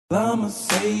I'ma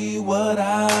say what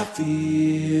I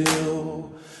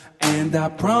feel, and I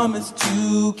promise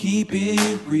to keep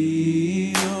it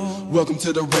real. Welcome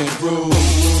to the Red Room.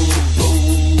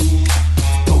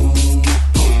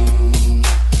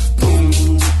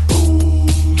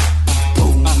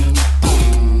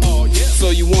 So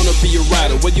you wanna be a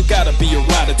rider, well you gotta be a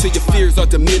rider till your fears are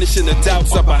diminishing, the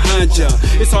doubts are behind ya.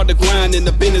 It's hard to grind and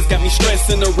the business got me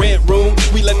stressed in the Red Room.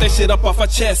 We let that shit up off our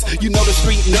chest. You know the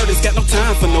street nerd has got no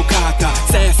time for no kaka.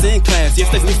 Sass in class,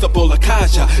 yes that's Mr.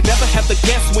 Bolakaja. Never have to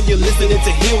guess when you're listening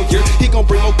to Hilliard. He gon'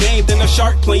 bring more game than a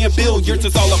shark playing billiards.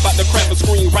 It's all about the craft of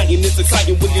screenwriting. It's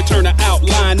exciting when you turn an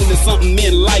outline into something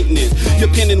enlightening. Your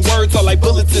pen and words are like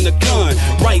bullets in a gun.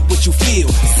 Write what you feel,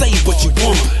 say what you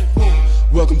want.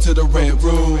 Welcome to the Red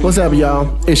Room. What's up,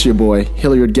 y'all? It's your boy,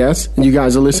 Hilliard Guest, and you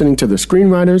guys are listening to the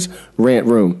Screenwriters Rant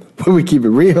Room, where we keep it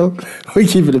real, we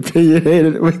keep it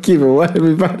opinionated, we keep it what,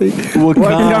 everybody?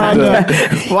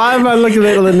 Wakanda. Why am I looking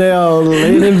at Linnell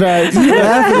leaning back?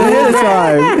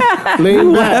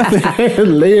 Lean back.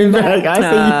 Lean back.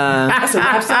 That's a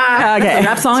rap song? Okay.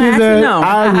 Rap song? She said, No.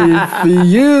 I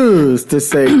refuse to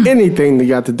say anything they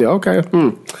got to do. Okay.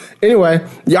 Anyway,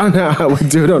 y'all know how we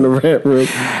do it on the Rant Room.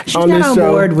 She's on not on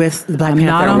board with the Black Panther.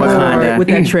 Not on board with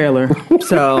that trailer.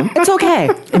 So it's okay.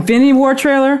 Infinity War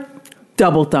trailer,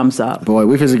 double thumbs up. Boy,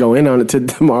 we finna go in on it to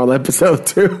tomorrow episode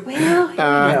too.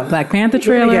 Well, Black Panther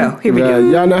trailer. Here we go.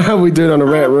 Y'all know how we do it on the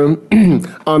Rant Room.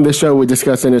 On this show, we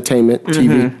discuss entertainment,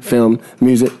 TV, film,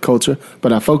 music, culture.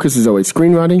 But our focus is always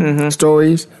screenwriting,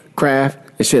 stories, craft,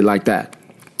 and shit like that.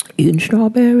 Eating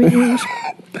strawberries.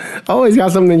 Always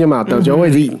got something in your mouth, don't you?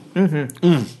 Always eating.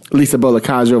 Lisa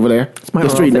Bolakaja over there. The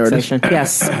street nerd.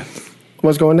 Yes.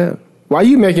 What's going on? Why are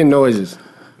you making noises?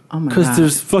 Oh my Because God.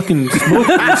 there's fucking smoke.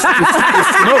 There's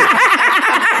smoke.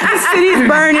 The city's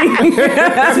burning.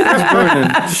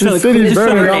 The city's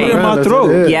burning all in around my us. throat.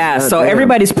 It is. Yeah, God so damn.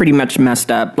 everybody's pretty much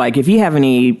messed up. Like, if you have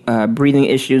any breathing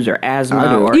issues or asthma I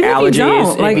do. or Even allergies, if you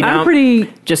don't, like, if you I'm don't,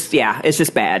 pretty. just, yeah, it's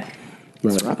just bad.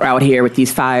 Right. We're out here with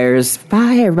these fires.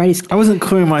 Fire, everybody's... I wasn't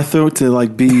clearing my throat to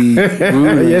like be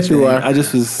rude. Yes, you are. I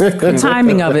just was. The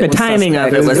timing of it. The was timing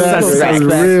of it was Exactly. suspect.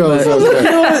 That's real but- suspect. You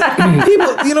know what?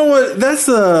 People, you know what? That's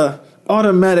a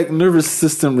automatic nervous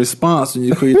system response when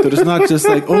you clear your throat. It's not just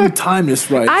like only time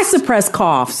is right. I suppress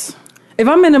coughs. If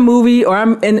I'm in a movie or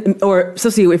I'm in, or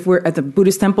especially if we're at the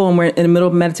Buddhist temple and we're in the middle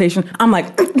of meditation, I'm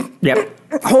like,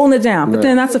 Yep. holding it down. But Right.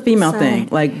 then that's a female thing.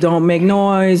 Like, don't make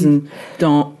noise and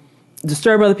don't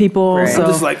disturb other people. Right. So I'm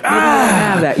just like, maybe I don't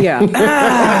have that. Yeah.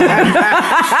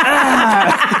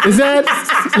 Is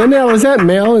that, Linnell, is that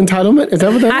male entitlement? Is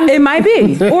that what that is? It might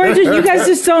be, or just, you guys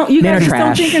just don't. You Men guys are just don't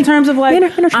trash. think in terms of like Men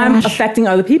are I'm trash. affecting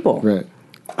other people. Right.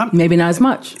 Maybe not as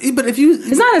much. but if you,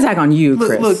 It's not an attack on you, look,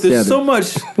 Chris. look, there's Yeah,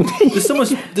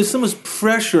 there's so much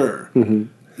pressure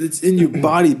that's in your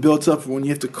body built up for when you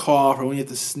have to cough or when you have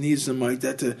to sneeze, something like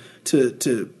that.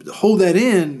 To hold that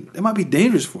in, it might be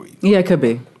dangerous for you. Yeah, it could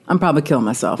be. I'm probably killing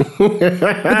myself. But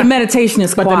the meditation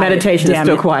is quiet. But the meditation is damn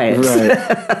still it. quiet.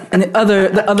 Right. And the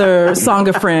other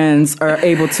Sangha friends are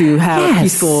able to have a Yes.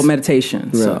 peaceful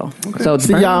meditation. So So it's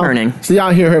So y'all, burning. so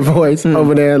y'all hear her voice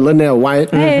over there, Linnell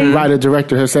White, writer,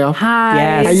 director herself. hi.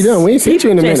 Yes. How you doing? We ain't seen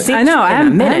you in a minute. See- I know. I in a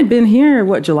haven't minute. been here.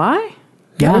 What, July?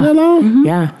 Been that long?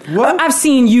 Yeah. I've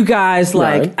seen you guys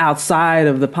like Right. outside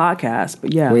of the podcast,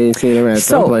 but yeah. We ain't seen her at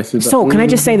some So, places. so can I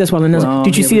just say this while Linda's... Well,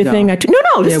 did you here see we the go. thing I...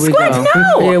 No, this Here is we great. go.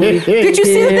 No. Here we- Did you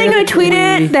see the thing I here we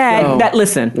tweeted? go. That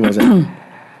listen, What was it?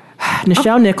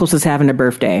 Nichelle Nichols is having a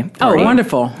birthday. Oh, party.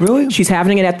 wonderful. Really? She's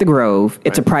having it at the Grove.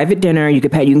 It's a private dinner. You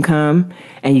can come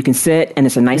and you can sit, and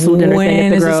it's a nice little dinner thing at When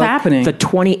the is Grove. this happening? The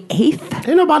 28th.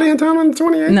 Ain't nobody in town on the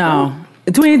 28th? No.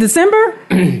 20th December?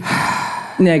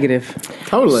 Negative.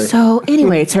 Totally. So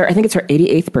anyway, I think it's her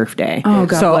 88th birthday. Oh,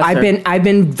 God So bless her. I've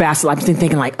been vacillating. I've been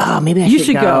thinking like, oh, maybe I You should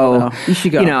should go, though. You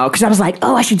should go. You know, because I was like,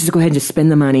 oh, I should just go ahead and just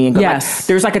spend the money and go. Yes. Like,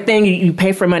 there's like a thing you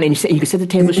pay for money and you can sit at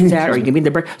the table she's at, or you can be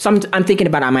the birthday. So I'm thinking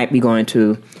about I might be going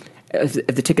to if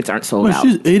the tickets aren't sold Wait, out.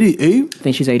 she's 88. I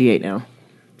think she's 88 now.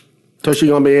 So she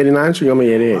gonna be 89? She gonna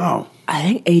be 88? Wow. I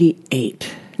think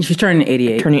 88. She's turning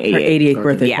 88. Turning 88. Her 88th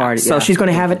birthday Yeah. party. So yeah. she's going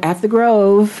to have it at the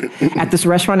Grove, at this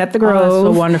restaurant at the Oh, that's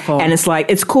Grove. so wonderful. And it's like,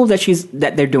 it's cool that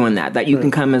they're doing that you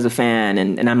can come as a fan.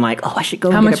 And I'm like, oh, I should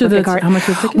go How and much get a are birthday the- card. how much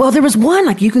are the tickets? Well, there was one,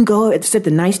 like you can go sit at the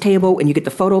nice table and you get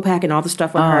the photo pack and all the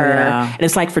stuff with her. yeah. And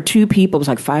it's like for two people, it's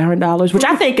like $500, which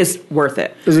I think is worth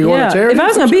it. Is it going Yeah. to charity? If I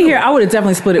was going to be here, I would have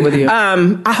definitely split it with you.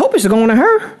 I hope it's going to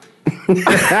her.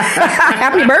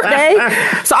 Happy birthday.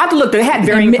 So I have to look, they had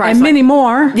varying and prices. many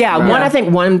more. Yeah, Right. I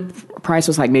think one price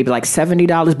was like maybe like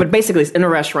 $70. But basically, it's in a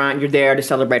restaurant. You're there to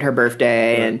celebrate her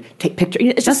birthday and take pictures.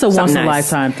 It's just That's a once in a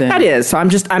nice. lifetime thing. That is. So I'm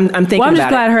thinking Well, I'm just about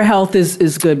glad it. her health is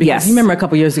good because Yes. you remember a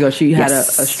couple years ago she had a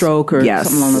Yes. stroke or Yes.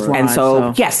 something along those lines.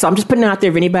 And so I'm just putting it out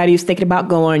there if anybody who's thinking about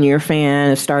going, you're a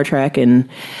fan of Star Trek and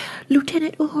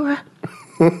Lieutenant Uhura.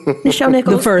 Nichelle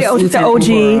Nichols, The first the Lieutenant OG,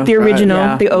 Uhura. the original,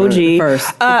 Yeah. the OG, the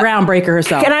first, the groundbreaker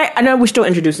herself. Can I know we're still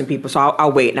introducing people, so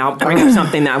I'll wait and I'll bring up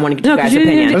something that I want to get No, you because guys' you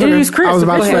didn't opinion. introduce Chris. I was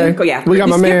about Go to ahead. say, Go, yeah. we got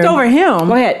You my skipped man. over him.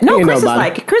 Go ahead. No, He ain't Chris is nobody.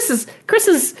 like Chris is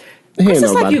ain't like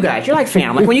nobody. you guys. You're like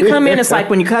fam. Like when you come in, it's like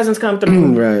when your cousins come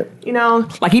through. Right. You know,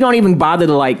 like you don't even bother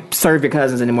to like serve your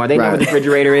cousins anymore. They know Right. where the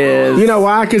refrigerator is. You know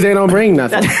why? Because they don't bring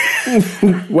nothing.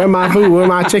 Where my food? Where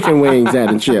my chicken wings at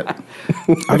and shit?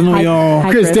 I don't know, y'all.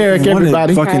 Hi, Chris, Chris. Derek, What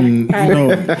everybody. fucking,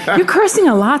 You're cursing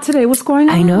a lot today. What's going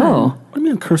on? I know. What do you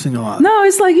mean cursing a lot? No,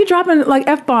 it's like you dropping like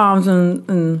F-bombs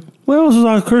and What else was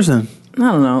I cursing? I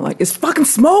don't know. Like it's fucking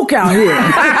smoke out here. Is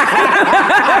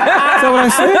that what I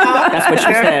said? That's what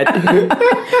she said.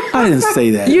 I didn't say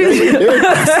that.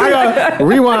 I gotta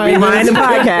rewind. Mind the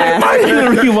podcast. I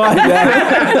didn't rewind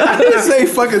that. I didn't say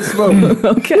fucking smoke.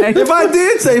 Okay. If I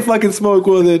did say fucking smoke,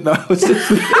 well then no. It's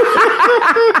just,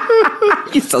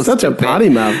 You're so Such a stupid. potty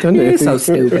mouth, isn't You're it? so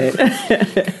stupid.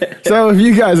 So if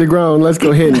you guys are grown, let's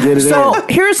go ahead and get it So in.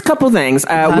 here's a couple things. We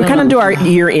kind of do our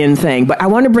year-end thing, but I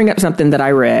want to bring up something that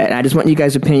I read, and I just want you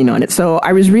guys' opinion on it. So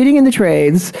I was reading in the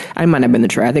trades. I might have been the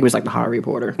trade. I think it was like the Hollywood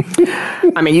Reporter.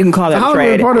 I mean, you can call that a Hollywood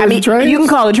trade. Reporter I is mean, a trade? you can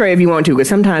call it a trade if you want to, because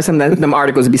sometimes some of them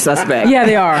articles would be suspect. Yeah,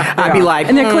 they are. I'd be like,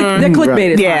 and they're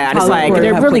clickbaited. yeah, and it's like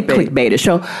they're really clickbaited.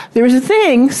 So there was a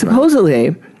thing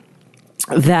supposedly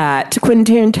that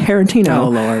Quentin Tarantino Oh,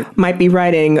 Lord. might be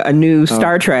writing a new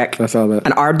Star Trek. I saw that.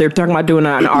 They're talking about doing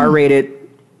an R-rated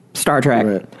Star Trek.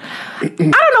 Right. I don't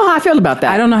know how I feel about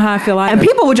that. I don't know how I feel either. And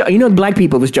people would, the black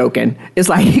people was joking. It's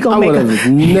like he I gonna would make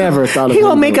have never thought of he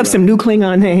gonna him make doing up some new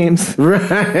Klingon names, Right.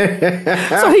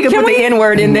 so he can put the N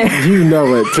word in there. You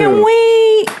know it, too. Can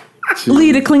we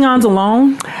leave the Klingons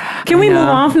alone? Can we I move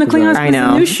know. on from the Klingons? I Because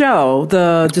know. the new show,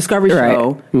 the Discovery Right.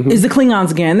 show, is the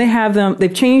Klingons again. They have them.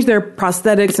 They've changed their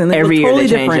prosthetics and they Every look year totally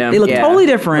they change different. them. They look Yeah. totally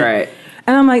different. Right.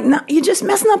 And I'm like, no, you're just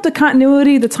messing up the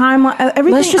continuity, the timeline,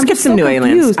 everything. Let's just I'm get some new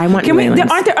aliens. confused. I want Can new we,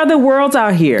 aliens. Aren't there other worlds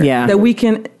out here Yeah. that we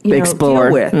can Explore.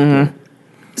 deal with?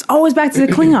 It's always back to the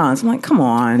Klingons. I'm like, come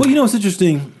on. well, you know what's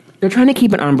interesting? They're trying to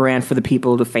keep it on brand for the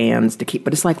people, the fans, to keep.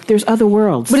 But it's like there's other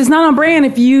worlds. But it's not on brand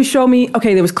if you show me.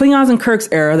 Okay, there was Klingons in Kirk's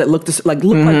era that looked like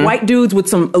white dudes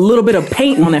with a little bit of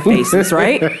paint on their faces,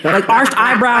 right? Like arched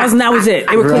eyebrows, and that was it.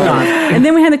 They were Klingons. And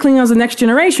then we had the Klingons of the Next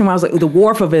Generation, where I was like the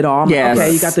Worf of it all. I'm like, Yes.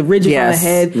 okay, you got the ridges on the Yes.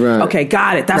 head. Right. Okay,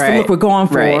 got it. That's the Right. look we're going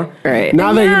for. Right.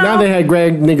 Now they had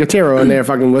Greg Nicotero in there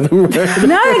fucking with him.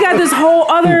 Now they got this whole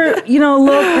other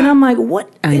look, and I'm like, what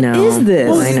I know. is this?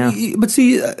 Well, I know. But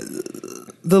see,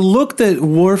 the look that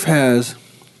Worf has,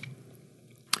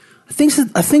 I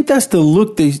think that's the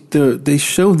look they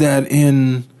showed that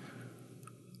in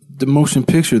the motion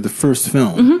picture, the first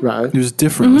film. Right. It was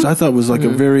different, which I thought was like a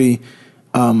very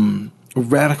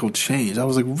radical change. I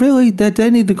was like, really? That they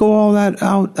need to go all that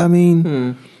out? I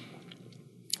mean,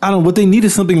 I don't know. What they need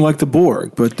is something like the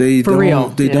Borg, but they For don't. real.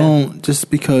 They Yeah. don't just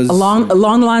because along the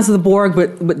lines of the Borg,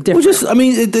 but different. Well, just I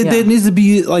mean, there needs to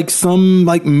be like some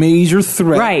like major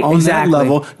threat Right, on exactly. that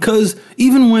level. Because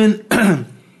even when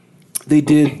they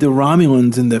did the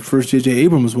Romulans in the first J.J.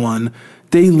 Abrams one,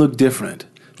 they looked different.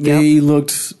 They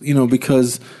looked,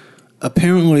 because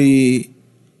apparently,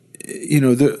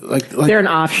 they're like They're an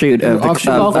offshoot of the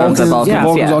offshoot of Vulcans. the Vulcans. Yeah.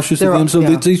 Vulcans offshoots of They're- them, so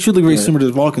yeah. they should look very similar to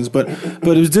the Vulcans, but it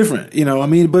was different. I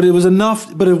mean, but it was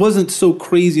enough, but it wasn't so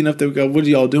crazy enough that we go, what are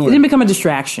y'all it didn't doing? become a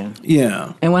distraction.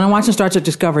 Yeah. And when I'm watching Star Trek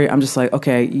Discovery, I'm just like,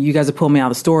 okay, you guys have pulled me out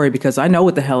of the story because I know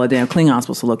what the hell a damn Klingon's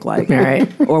supposed to look like. Right.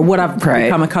 Or what I've Right.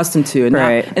 become accustomed to. And,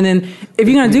 Right. and then if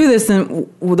you're going to do this, then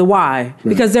the why?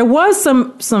 Because there was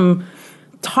some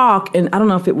talk, and I don't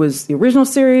know if it was the original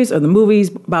series or the movies,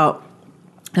 about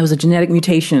there was a genetic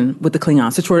mutation with the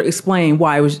Klingons to try to explain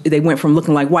why they went from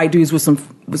looking like white dudes with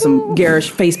some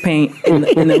garish face paint in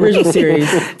the original series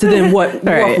to then what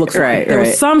Worf looks like. There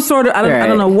was some sort of I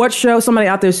don't know what show. Somebody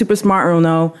out there super smart will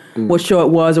know what show it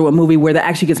was or what movie where that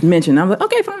actually gets mentioned. I'm like,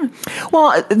 okay, fine.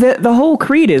 Well, the whole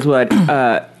creed is what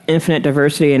infinite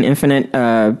diversity and infinite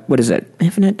what is it?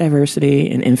 Infinite diversity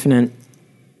and infinite.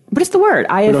 What is the word?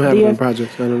 We don't have it on IFDF?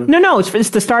 projects. I don't know. No, it's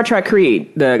the Star Trek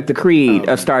creed, the creed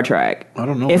of Star Trek. I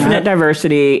don't know. Infinite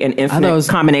diversity and I thought it infinite was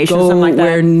combinations, go something like that.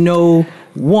 where no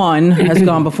one has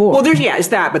gone before. Well, it's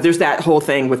that, but there's that whole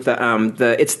thing with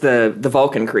the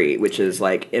Vulcan creed, which is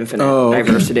like infinite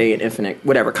diversity and infinite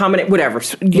whatever.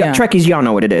 Yeah. Trekkies, y'all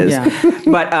know what it is.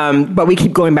 Yeah. But we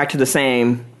keep going back to the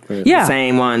same Yeah. the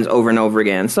same ones over and over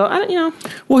again. So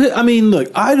Well, I mean, look,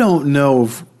 I don't know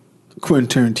if Quentin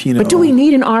Tarantino. But do we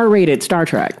need an R-rated Star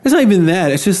Trek? It's not even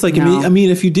that. It's just like No. I mean,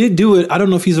 if you did do it, I don't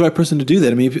know if he's the right person to do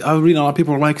that. I mean, I was reading a lot of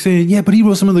people are like saying, yeah, but he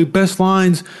wrote some of the best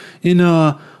lines in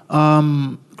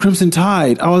Crimson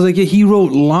Tide. I was like, yeah, he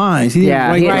wrote lines. He didn't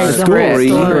write wrote the the story.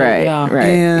 story. Right, Yeah. right.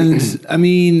 And I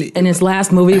mean, And his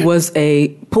last movie was a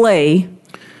play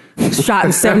shot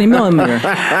in 70 millimeter.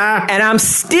 And I'm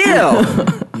still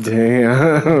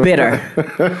bitter.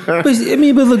 but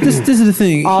look, this is the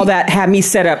thing. All that had me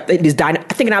set up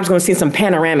thinking I was going to see some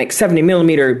panoramic 70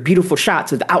 millimeter beautiful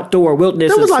shots of the outdoor wilderness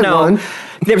There and was like snow. one.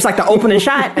 There was like the opening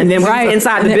shot, and then Right.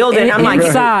 inside the And building. then I'm like,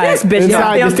 inside. this bitch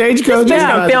Inside the stagecoach, This bitch inside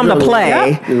done the filmed a building. play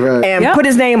Yeah. Right. and Yep. put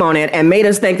his name on it and made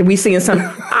us think that we seeing some.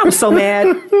 I was so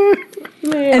mad.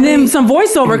 And then some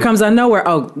voiceover comes out of nowhere.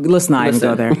 Oh, let's not even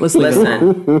go there. Let's leave it.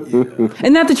 Listen.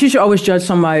 And not that you should always judge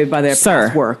somebody by their Sir.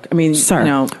 past work. I mean, Sir.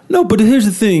 No, but here's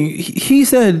the thing. He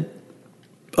said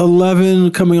 11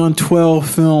 coming on 12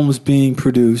 films being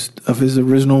produced of his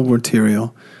original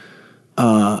material.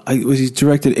 He's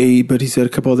directed 8, but he said a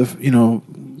couple other,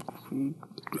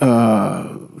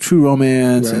 True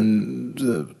Romance and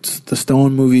the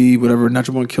Stone movie, whatever,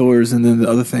 Natural Born Killers, and then the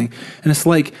other thing. And it's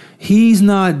like he's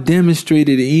not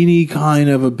demonstrated any kind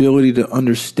of ability to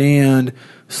understand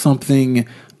something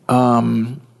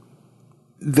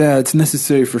that's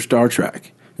necessary for Star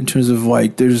Trek. In terms of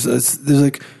like, there's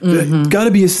got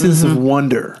to be a sense of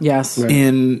wonder, Yes. Right.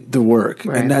 in the work,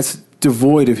 Right. and that's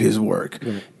devoid of his work.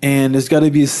 And there's got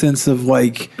to be a sense of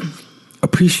like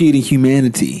appreciating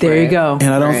humanity. There you go.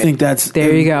 And I don't Right. think that's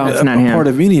There you go. a It's not him. part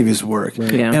of any of his work.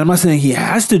 Yeah. And I'm not saying he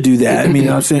has to do that. I mean, I'm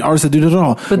not saying artists have to do it at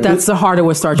all. But that's the heart of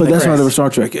what Star Trek But that's is. not what Star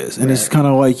Trek is. And it's kind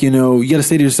of like, you got to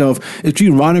say to yourself, if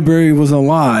Gene Roddenberry was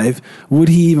alive, would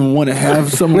he even want to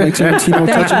have someone like Tarantino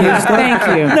touching his stuff? Thank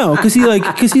you. No, because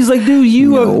he's like, dude,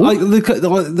 you are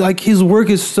like his work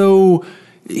is so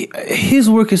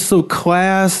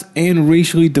class and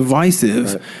racially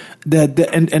divisive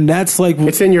and that's like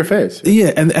It's in your face.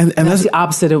 yeah, and that's the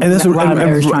opposite of and that's what what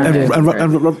Roddenberry's trying to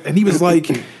do. and he was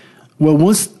like, well,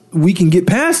 once we can get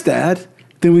past that,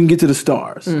 then we can get to the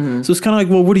stars. Mm-hmm. So it's kind of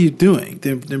like, well, what are you doing?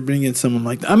 Then bring in someone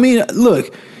like that. I mean,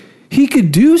 look, he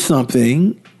could do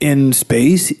something in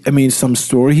space. I mean, some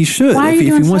story he should Why are if you he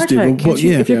doing wants Star Trek? to. Can't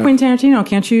you, if you're Quentin Tarantino,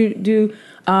 can't you do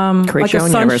like your a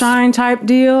own universe. Sunshine type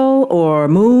deal or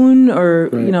Moon or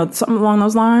something along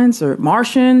those lines or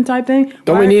Martian type thing?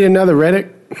 Don't we need another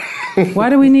Reddick? Why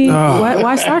do we need?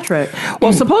 Why Star Trek?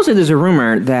 Well, supposedly there's a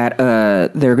rumor that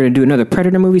they're going to do another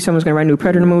Predator movie. Someone's going to write a new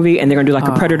Predator movie, and they're going to do like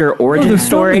a Predator origin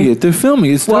story. They're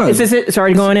filming it. It's Well, done. is this it? It's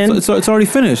already going in. So it's already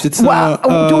finished. It's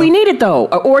Well, do we need it though?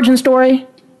 An origin story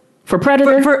for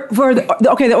Predator? For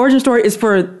the origin story is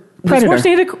for the Predator.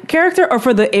 Schwarzenegger character or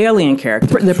for the alien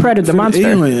character? The Predator, the monster.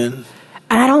 Alien.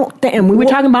 And I don't think, and we were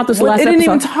talking about this last It episode. didn't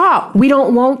even talk. We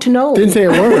don't want to know. Didn't say a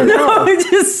word. No, it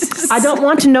just I don't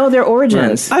want to know their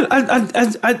origins. I'm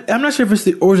not sure if it's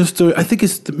the origin story. I think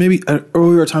it's maybe an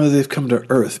earlier time that they've come to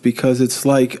Earth because it's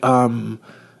like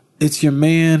it's your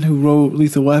man who wrote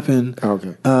Lethal Weapon.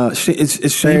 Okay.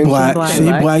 It's Shane Black.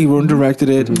 Shane Black wrote and directed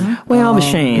it. Well, with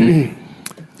Shane.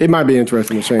 It might be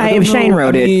interesting to Shane. If Shane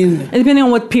wrote it. And depending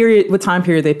on what time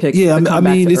period they pick. Yeah, to come I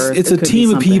back mean, to it's Earth, it's it a could be team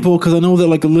of something. people because I know that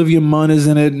like Olivia Munn is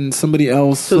in it and somebody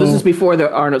else. So this is before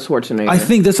the Arnold Schwarzenegger. I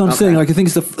think that's what I'm saying. Like I think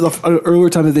it's the earlier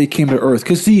time that they came to Earth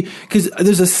because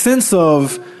there's a sense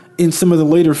of in some of the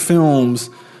later films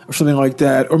or something like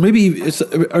that, or maybe it's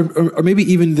or maybe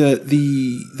even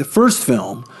the first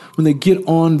film when they get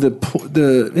on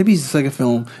the maybe it's the second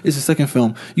film. It's the second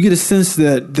film. You get a sense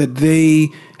that they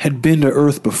had been to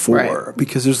Earth before Right.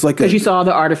 because there's like because you saw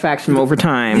the artifacts from over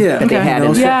time that they had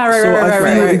in so, Yeah, right, so right, I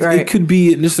right, feel right, right. it could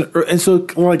be just and so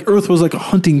like Earth was like a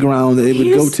hunting ground that they would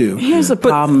go to. Here's the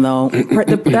problem, though.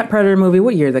 That Predator movie,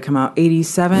 what year did that come out?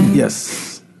 87?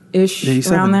 Yes, Ish,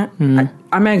 87. around there?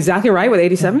 I'm exactly right with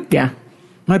 87? Yeah.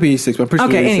 might be 86, but I'm pretty sure.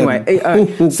 Okay, 87.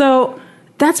 anyway. So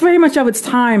that's very much of its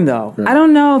time, though. I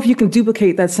don't know if you can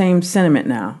duplicate that same sentiment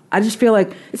now. I just feel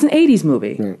like it's an 80s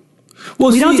movie.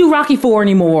 Well, We don't do Rocky IV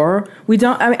anymore. We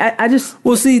don't, I mean, I just,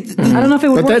 Well, see, I don't know if it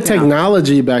would But work that now.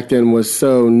 technology back then was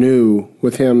so new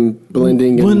with him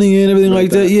blending in and everything like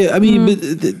that. Yeah, I mean, but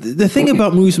the thing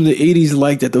about movies from the 80s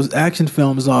like that, those action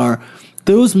films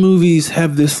those movies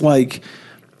have this like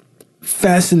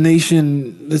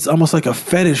fascination. It's almost like a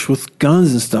fetish with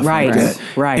guns and stuff Right, like that.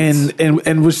 right.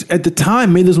 And which at the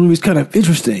time made those movies kind of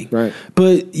interesting. Right.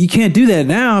 But you can't do that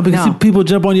now because No. people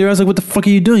jump on your ass like, what the fuck are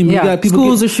you doing? Yeah, You got people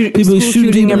schools are shooting- people school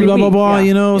shooting shooting every blah blah week. blah. Yeah,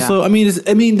 You know, yeah. so I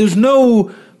mean, there's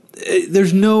no.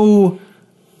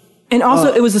 And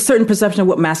also, it was a certain perception of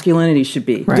what masculinity should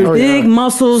be. Right. Big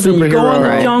muscles, and you go in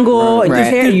the jungle, and your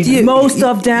hair, you mow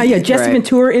stuff down. Yeah, Jesse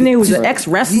Ventura in there was an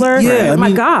ex-wrestler. Yeah,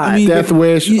 my God. Death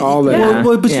Wish, all that.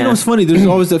 Well, but you know what's funny? There's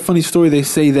always that funny story. They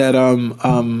say that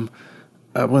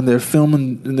when they're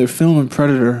filming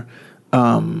Predator,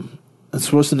 and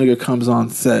Schwarzenegger comes on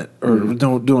set or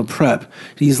doing prep,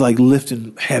 he's like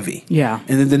lifting heavy. Yeah.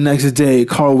 And then the next day,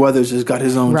 Carl Weathers has got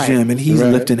his own gym and he's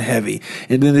lifting heavy.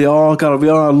 And then we all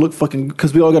look fucking,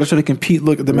 because we all got to try to compete,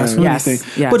 look at the masculinity thing.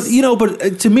 Yes. But,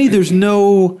 but to me, there's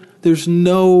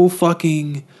no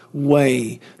fucking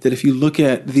way that if you look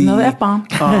at the... Another F-bomb.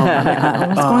 What's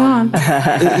going on?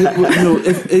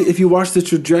 If you watch the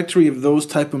trajectory of those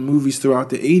type of movies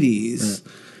throughout the 80s,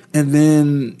 and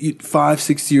then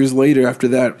 5-6 years later, after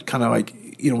that kind of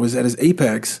was at his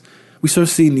apex, we start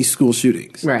seeing these school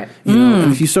shootings. Right.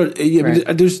 And if you start,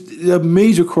 there's a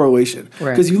major correlation.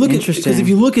 Because if you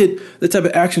look at the type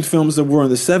of action films that were in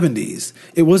the 70s,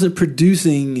 it wasn't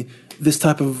producing this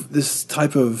type of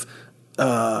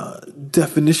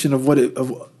definition of what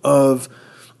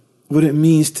it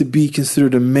means to be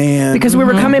considered a man. Because we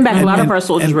were coming back, a lot of our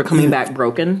soldiers were coming back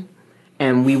broken.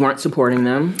 And we weren't supporting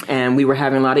them, and we were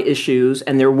having a lot of issues,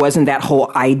 and there wasn't that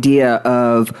whole idea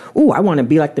of, I want to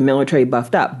be like the military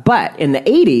buffed up. But in the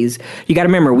 80s, you got to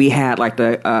remember, we had like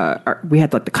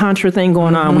the Contra thing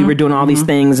going on. We were doing all these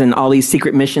things and all these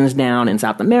secret missions down in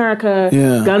South America.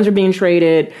 Yeah. Guns are being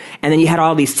traded, and then you had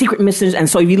all these secret missions. And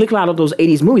so if you look at a lot of those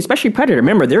 80s movies, especially Predator,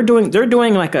 remember they're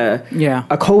doing like a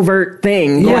covert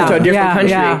thing going to a different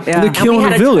country. Yeah. They're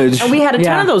killing a village. And we had a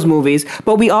ton of those movies,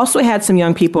 but we also had some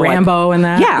young people Rambo and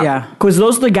that. Yeah. Because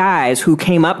those are the guys who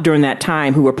came up during that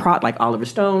time who were like Oliver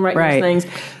Stone, those things.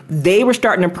 They were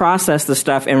starting to process the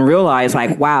stuff and realize,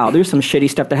 like, wow, there's some shitty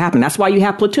stuff that happened. That's why you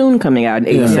have Platoon coming out in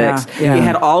 86. Yeah. You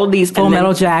had all of these... Full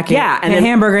Metal Jacket. Yeah. And then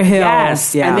Hamburger Hill.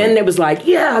 Yes. Yeah. And then it was like,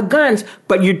 guns.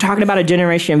 But you're talking about a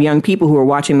generation of young people who are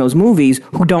watching those movies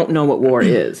who don't know what war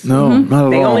is. No, not at all.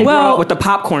 They only grow up with the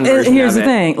popcorn version Here's of the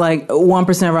thing. Like,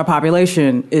 1% of our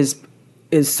population is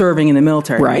serving in the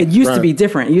military. Right. It used to be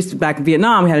different. It used to, back in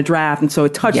Vietnam, we had a draft, and so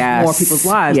it touched more people's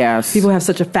lives. Yes. People have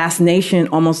such a fascination,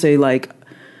 almost a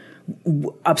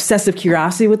obsessive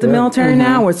curiosity with the military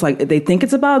now, where it's like they think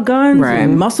it's about guns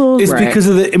and muscles. It's because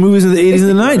of the movies of the 80s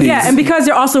and the 90s. Yeah, and because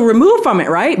they're also removed from it,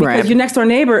 right? Because your next door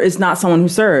neighbor is not someone who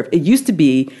served. It used to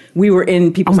be we were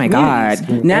in people's communities.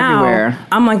 God. Now everywhere.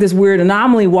 I'm like this weird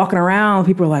anomaly walking around.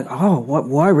 People are like, "Oh, what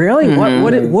really?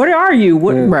 What are you?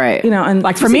 What?" Right. And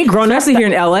like for me, growing up, especially here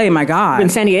in LA, my God, in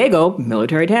San Diego,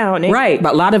 military town, right?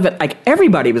 But a lot of it, like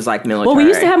everybody was like military. Well, we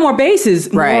used to have more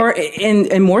bases, more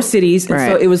in more cities, and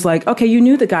so it was like, okay, you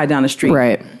knew the guy down the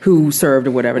street who served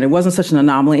or whatever, and it wasn't such an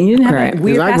anomaly, and you didn't have that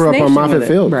weird I grew up on Moffett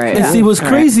Field. Right. And see, what's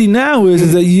crazy now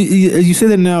is that you say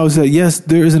that now is that yes,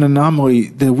 there is an anomaly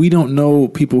that we don't know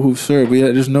people who've served.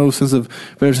 There's no sense of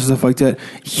veterans and stuff like that.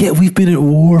 Yet we've been at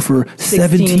war for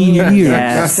 17 years.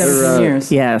 Yes. 17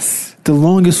 years. Yes. The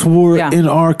longest war in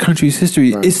our country's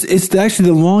history. Right. It's actually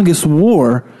the longest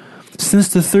war since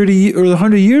the 30 or the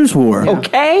 100 Years' War.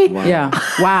 Okay. Wow. Yeah.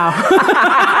 Wow.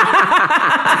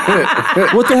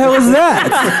 What the hell is that?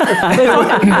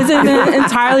 It's an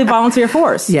entirely volunteer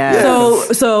force. Yeah.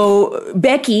 So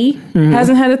Becky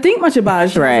hasn't had to think much about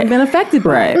it. She hasn't been affected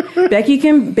by it. Becky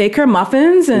can bake her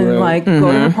muffins and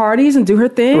go to her parties and do her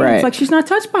thing. Right. It's like she's not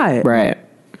touched by it.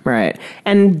 Right.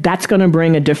 And that's going to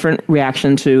bring a different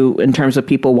reaction in terms of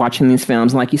people watching these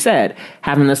films. And like you said,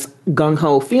 having this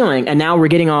gung-ho feeling. And now we're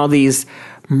getting all these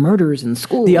murders in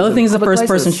schools. The other thing is the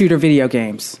first-person shooter video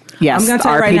games. Yes, I'm going to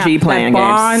tell you right RPG now, playing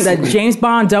games. That James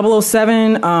Bond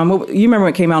 007, you remember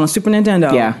when it came out on Super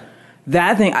Nintendo? Yeah.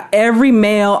 That thing, every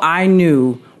male I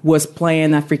knew was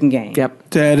playing that freaking game. Yep.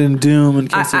 Dad and Doom and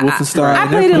Castle Wolfenstein. I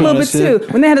played it a little bit too.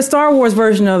 When they had a Star Wars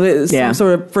version of it, some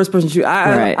sort of first person shooter. All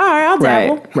right, I'll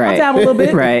dabble. I'll dabble a little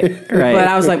bit. Right. But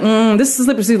I was like, this is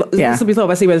slippery slope.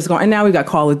 I see where this is going. And now we've got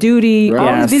Call of Duty.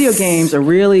 All these video games are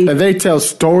really... And they tell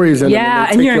stories. And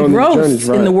and you're engrossed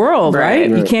in the world, right?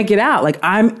 You can't get out. Like,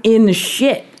 I'm in the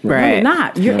shit. Right. No, you're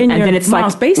not. You're in your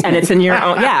mom's basement. And it's in your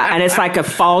own... Yeah, and it's like a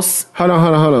false... Hold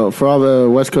on. For all the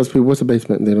West Coast people, what's a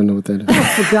basement? They don't know what that is.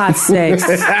 Oh, for God's sakes.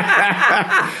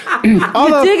 You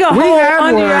Although, dig a hole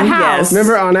under your house.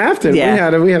 Remember on Afton, we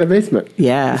had a basement.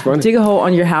 Yeah. It's funny. Dig a hole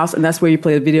on your house, and that's where you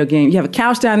play the video game. You have a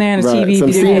couch down there and a TV.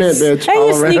 Some video cement, bitch, and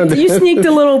all around you sneak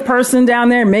the little person down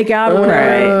there and make out or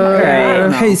whatever.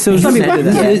 Right. Hey, so Some people do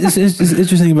that. it's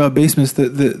interesting about basements.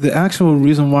 The actual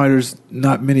reason why there's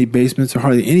not many basements or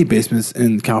hardly any basements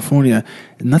in California,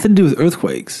 nothing to do with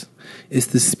earthquakes. It's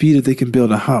the speed that they can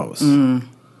build a house.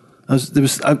 there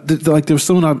was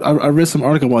someone I read some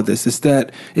article about this. It's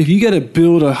that if you got to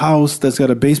build a house that's got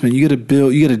a basement, you got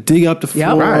to dig up the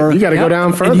floor. Right. You got to go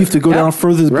down further. And you have to go down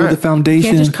further to build the foundation.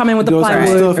 You can't just come in with the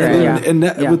plywood. Stuff. And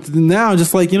with now,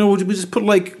 just like, we just put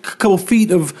like a couple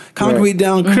feet of concrete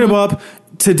down, crib up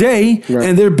today,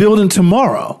 and they're building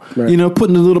tomorrow. Right.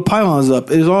 Putting the little pylons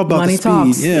up. It's all about money the speed.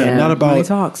 Talks. Yeah, not about money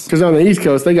talks. Because on the East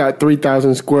Coast, they got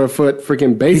 3,000 square foot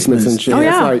freaking basements and shit. Oh,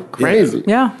 yeah. It's like crazy.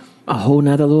 Yeah. A whole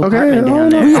nother little apartment down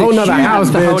there. A whole nother house,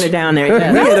 to hold it bitch. down there. We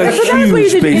had a So that's what you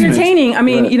did basement. entertaining. I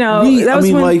mean,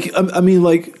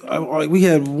 we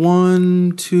had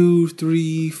 1, 2,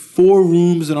 3, 4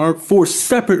 rooms in our 4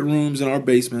 separate rooms in our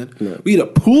basement. Yeah. We had a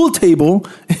pool table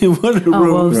in one of the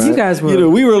rooms. Well, you guys were.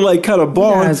 We were like kind of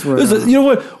balling.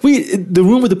 The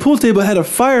room with the pool table had a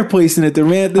fireplace in it that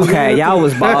ran. Okay, y'all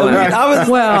was balling. I was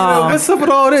what's up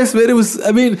with all this, man? It was.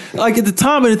 I mean, like at the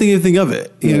time, I didn't think anything of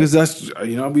it. Because that's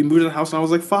we moved in the house when I was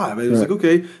like 5. It was like,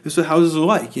 okay, this is what houses are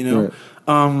like, Right.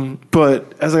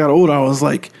 But as I got older, I was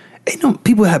like,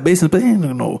 people have basements, but they ain't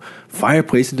no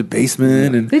fireplace in the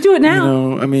basement. And they do it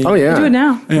now. They do it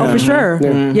now. Yeah. Oh, for sure.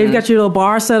 Yeah, you've got your little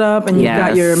bar set up, and you've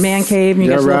got your man cave, and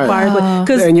you got your little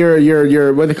fireplace. And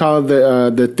your what they call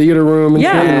it, the theater room. And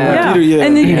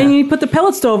and you put the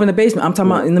pellet stove in the basement. I'm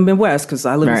talking about in the Midwest because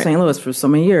I lived in St. Louis for so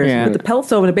many years. You put the pellet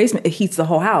stove in the basement, it heats the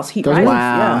whole house. Heat rises.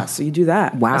 Wow. Yeah, so you do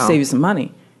that. Wow. That'll save you some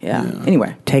money. Yeah.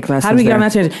 Anyway, take lessons. How do we get on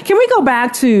that tangent? Can we go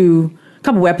back to a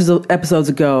couple episodes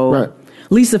ago? Right.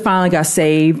 Lisa finally got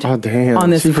saved. Oh damn! On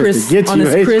this Chris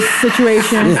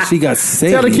situation. Yeah, she got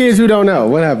saved. Tell the kids who don't know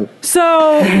what happened.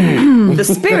 So the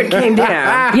spirit came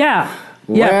down. Yeah.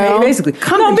 Well, basically.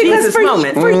 Come to Jesus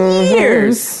moment. For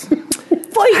years.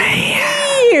 For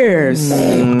years.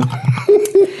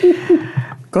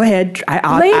 Go ahead.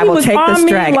 I will take this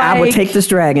dragon. I will take this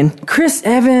dragon. Chris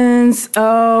Evans.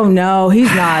 Oh no, he's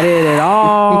not it at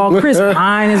all. Chris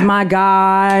Pine is my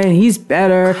guy. He's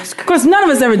better. Of course, none of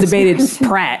us ever debated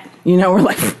Pratt. We're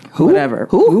like, whatever.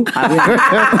 Who? He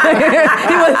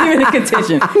wasn't even in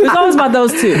contention. It was always about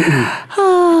those two. And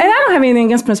I don't have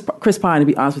anything against Chris Pine, to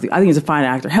be honest with you. I think he's a fine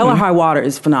actor. Hell or High Water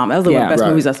is phenomenal. That was one of the best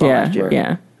movies I saw last year.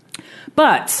 Yeah.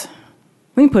 But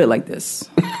let me put it like this.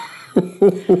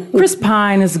 Chris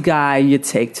Pine is a guy you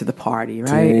take to the party,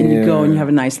 right? Damn. And you go and you have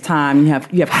a nice time. You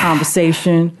have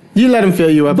conversation. You let him fill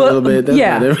you up a little bit.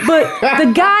 That's but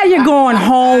the guy you're going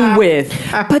home with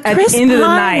but at Chris the end of the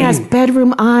Pine night has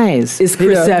bedroom eyes. Is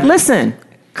Chris Evans. Listen.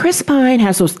 Chris Pine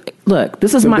has those. Look,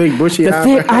 this is big bushy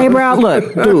thick eyebrow.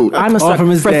 Look, dude, I'm a sucker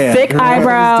for thick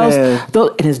eyebrows.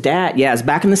 And his dad, yes,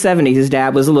 back in the 70s, his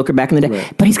dad was a looker back in the day.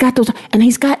 Right. But he's got those, and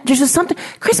there's just something.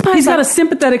 Chris Pine. He's got a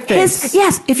sympathetic face.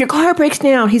 Yes, if your car breaks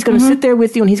down, he's going to sit there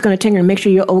with you, and he's going to take and make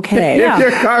sure you're okay.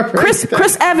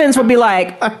 Chris Evans would be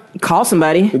like, call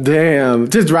somebody. Damn,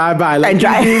 just drive by. I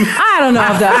don't know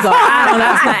if that's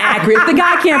that's not accurate. If the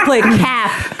guy can't play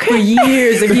calf for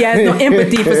years, if he has no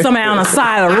empathy for somebody on the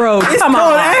side of the road, it's called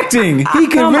acting. He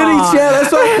can really chat.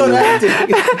 That's why it's called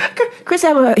acting. Chris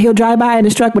Evans, he'll drive by in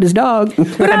his truck with his dog and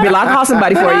be like, I'll call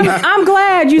somebody for you. I'm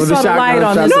glad you saw the light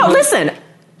on this. No, listen.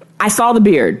 I saw the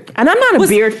beard. And I'm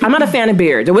not a fan of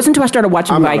beards. It wasn't until I started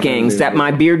watching Vikings that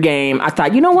my beard game, I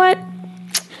thought, you know what?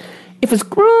 If it's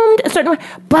groomed a certain way.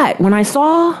 But when I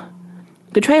saw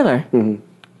the trailer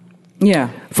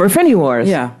for Infinity Wars.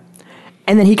 Yeah.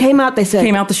 And then he came out, they said.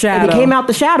 Came out the shadow. And he came out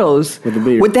the shadows with the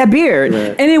beard. With that beard.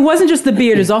 Right. And it wasn't just the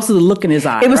beard, it was also the look in his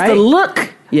eye. It was the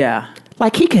look. Yeah.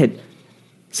 Like he could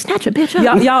snatch a bitch up.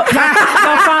 Y'all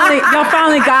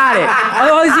finally got it.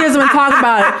 All these years I've been talking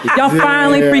about it. Y'all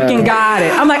finally freaking got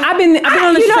it. I'm like, I've been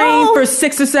on this train for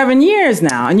 6 or 7 years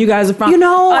now, and you guys are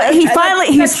finally.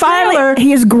 He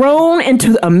has grown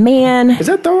into a man. Is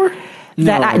that Thor?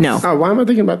 That I know. Oh, why am I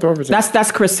thinking about Thor?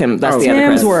 That's Chris Hemsworth. That's the other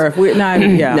Chris.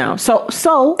 Hemsworth. No.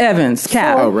 So Evans,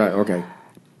 Cap. Oh, right. Okay.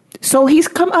 So he's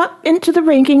come up into the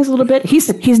rankings a little bit.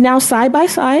 He's now side by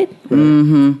side.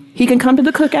 Mm-hmm. He can come to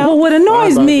the cookout. Well, what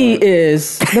annoys me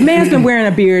is the man's been wearing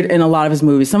a beard in a lot of his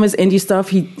movies. Some of his indie stuff,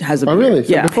 he has a beard. Oh, really?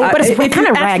 Yeah. But it's kind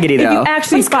of raggedy, though. If you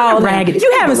actually follow raggedy.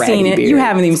 You haven't seen it. You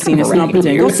haven't even seen it, so don't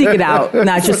pretend. Go seek it out.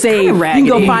 Not just say you can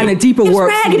go find a deeper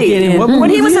work to get in. When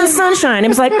he was in Sunshine, it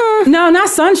was like, No, not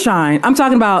Sunshine. I'm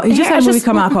talking about, he just had a movie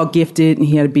come out called Gifted, and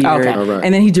he had a beard. Okay. Oh, right.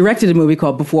 And then he directed a movie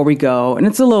called Before We Go, and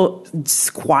it's a little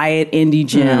quiet indie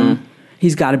gem.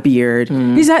 He's got a beard.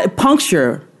 He's had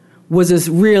Puncture was this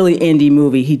really indie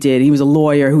movie he did. He was a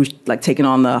lawyer who was like taking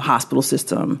on the hospital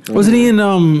system. Wasn't he in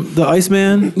The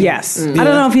Iceman? Yes. I don't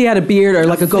know if he had a beard or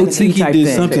like a goatee type thing.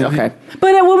 Something. okay.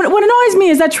 But what annoys me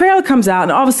is that trailer comes out,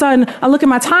 and all of a sudden I look at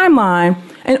my timeline,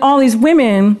 and all these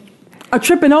women are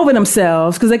tripping over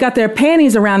themselves because they got their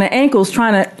panties around their ankles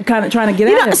trying to get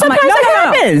at it. Sometimes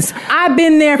that happens. I've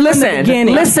been there from the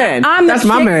beginning. Listen, that's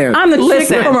my man. I'm the chick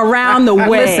from around the way.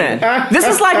 Listen, this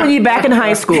is like when you're back in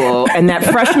high school and that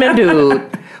freshman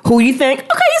dude who you think, okay,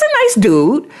 he's a nice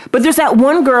dude, but there's that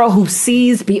one girl who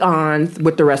sees beyond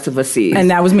what the rest of us see. And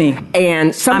that was me.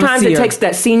 And sometimes it takes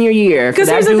that senior year for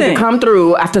that dude to come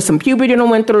through after some puberty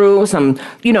done went through,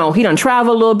 he done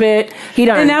traveled a little bit.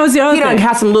 And that was the other thing. He done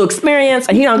had some little experience,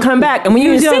 and he done come back. And when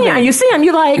you're a senior and you see him,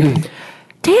 you're like,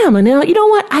 damn, and now, you know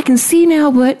what? I can see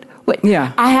now what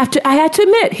yeah. I have to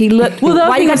admit, he looked. Well,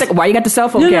 why you got the cell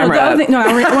phone camera? I want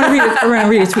to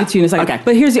read a tweet to you in a second. Okay.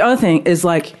 But here's the other thing: is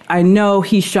like I know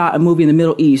he shot a movie in the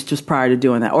Middle East just prior to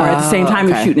doing that, or at the same time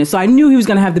he was shooting it. So I knew he was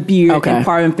going to have the beard and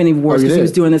part of Infinity Wars because he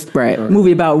was doing this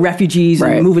movie about refugees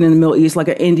and moving in the Middle East, like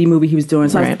an indie movie he was doing.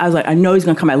 So I was like, I know he's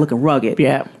going to come out looking rugged.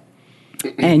 Yeah.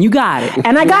 And you got it.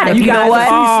 And I got it. You know what?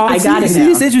 I got it.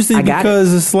 It's interesting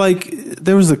because it's like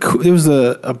there was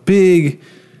a big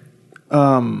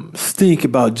stink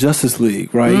about Justice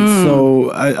League, right?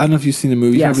 So I don't know if you've seen the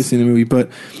movie. You haven't seen the movie,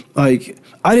 but like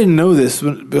I didn't know this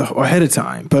ahead of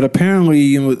time. But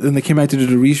apparently, when they came back to do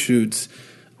the reshoots,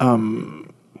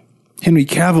 Henry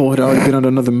Cavill had already been on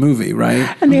another movie,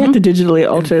 right? And they had to digitally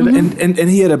alter it. And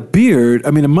he had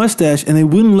a mustache, and they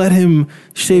wouldn't let him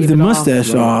shave the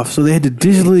mustache off, so they had to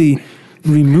digitally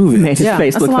remove it. Made his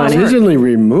face look funny. Digitally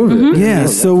remove it. Yeah,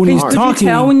 so when he's talking... Did you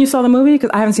tell when you saw the movie?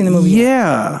 Because I haven't seen the movie yet.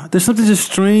 Yeah, there's something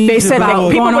just strange. They said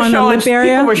about people were showing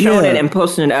it and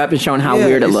posting it up and showing how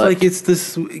weird it looked. Like it's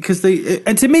this because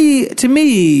and to me,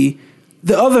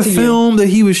 the other film that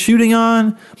he was shooting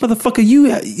on, motherfucker,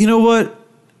 you know what?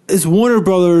 As Warner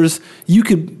Brothers, you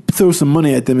could throw some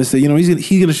money at them and say,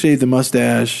 he's gonna shave the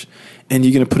mustache, and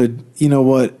you're gonna put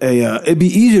it'd be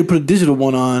easier to put a digital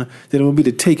one on than it would be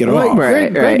to take it off.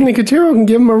 Greg Nicotero can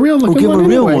give him a real looking one.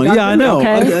 Yeah, I know.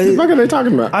 Okay. What are they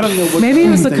talking about? I don't know. Maybe it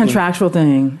was a contractual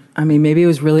thing. I mean, maybe it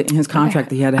was really in his contract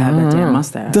that he had to have that damn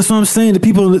mustache. That's what I'm saying. The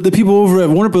people over at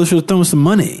Warner Brothers should have thrown some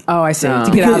money. Oh, I see.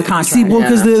 To get out of the contract. See,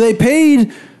 because they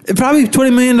paid probably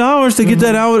 $20 million to get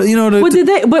that out.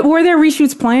 But were there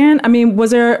reshoots planned? I mean,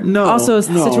 was there also a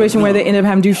situation where they ended up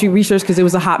having to shoot reshoots because it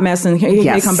was a hot mess and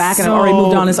they come back and have already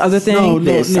moved on this other thing?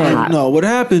 No. What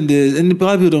happened is, and a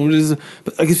lot of people don't,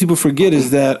 I guess people forget,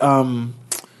 is that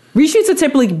reshoots are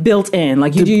typically built in.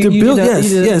 Like you don't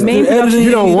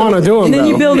want to do them, and then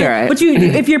you build it. Right. But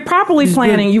if you're properly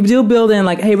planning, you do build in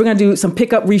like, hey, we're going to do some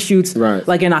pickup reshoots,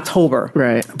 like in October.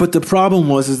 Right. But the problem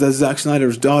was that Zack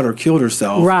Snyder's daughter killed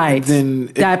herself. Right. And then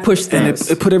that pushed things.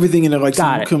 And it put everything in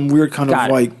some weird kind of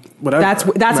like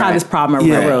whatever. That's how this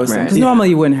problem arose. Because normally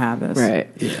you wouldn't have this. Right.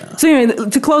 Yeah. So anyway,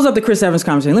 to close up the Chris Evans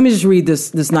conversation, let me just read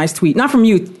this nice tweet. Not from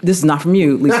you. This is not from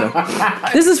you, Lisa.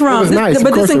 This is from.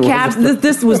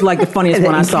 This was like the funniest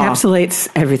one I saw. Encapsulates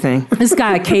everything. This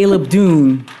guy, Caleb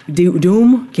Doom.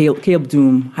 Caleb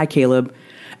Doom. Hi, Caleb.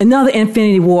 Another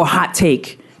Infinity War hot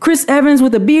take. Chris Evans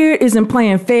with a beard isn't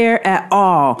playing fair at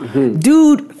all.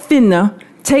 Dude finna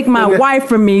take my wife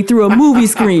from me through a movie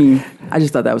screen. I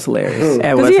just thought that was hilarious.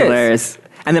 It was hilarious.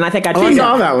 And then I think I tweeted. I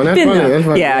saw that one. That's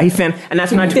funny. Yeah, he fin. And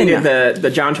that's when I tweeted the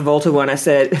John Travolta one. I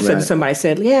said to somebody,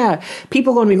 yeah,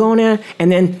 people going to be going in,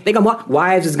 and then they go,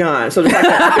 wives is gone. So there's like a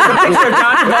picture of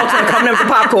John Travolta coming up with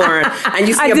popcorn, and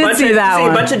you see a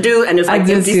bunch of dudes, and there's like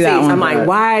empty seats. I'm like,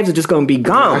 wives are just going to be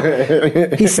gone.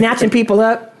 He's snatching people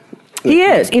up. He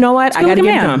is. You know what? I got to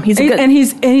give him. He's good. And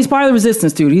he's part of the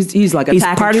resistance, dude. He's like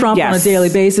attacking Trump on a daily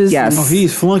basis. Yes. Oh,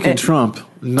 he's flunking Trump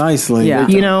nicely. Yeah.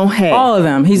 Hey, all of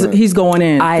them. He's going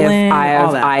in.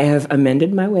 I have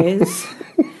amended my ways.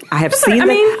 I have seen.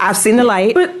 I've seen the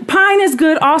light. But Pine is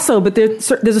good also. But there's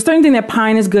a certain thing that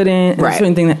Pine is good in, and a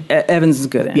certain thing that Evans is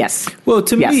good in. Yes. Well,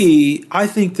 to me, I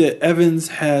think that Evans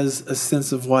has a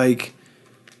sense of like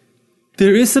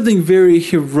there is something very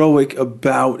heroic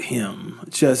about him.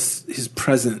 Just his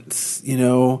presence,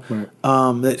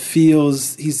 that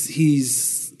feels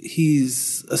he's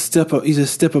a step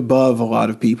above a lot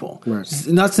of people. Right.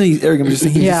 Not saying he's arrogant, but just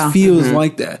saying he just feels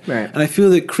like that. Right. And I feel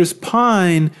that Chris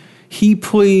Pine, he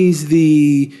plays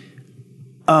the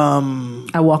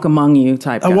I walk among you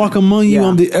type. I walk among you.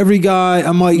 I'm the every guy.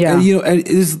 I'm like,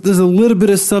 there's a little bit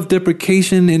of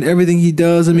self-deprecation in everything he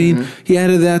does. I mean, he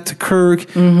added that to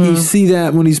Kirk. You see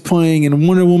that when he's playing in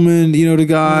Wonder Woman. The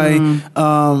guy.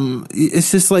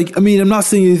 It's just like, I'm not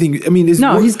saying anything.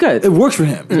 He's good. It works for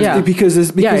him. Because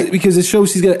it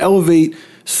shows he's got to elevate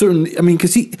certain. I mean,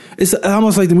 because it's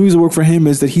almost like the movies that work for him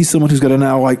is that he's someone who's got to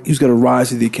rise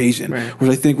to the occasion. Right.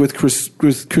 Whereas I think with Chris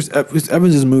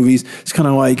Evans' movies, it's kind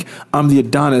of like I'm the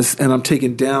Adonis and I'm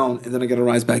taken down and then I got to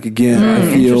rise back again.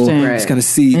 I feel it's kind of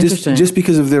just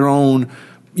because of their own.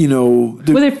 Well,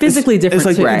 they're physically different.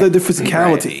 It's like too. the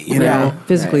physicality, you know,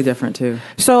 physically different too.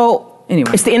 So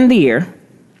anyway, it's the end of the year.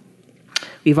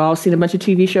 We've all seen a bunch of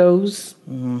TV shows.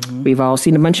 Mm-hmm. We've all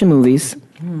seen a bunch of movies.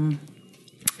 Mm-hmm.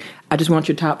 I just want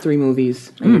your top 3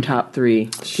 movies and your top 3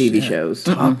 TV shows.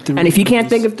 Top 3 and if you can't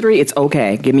think of 3, it's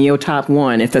okay. Give me your top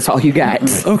 1 if that's all you got.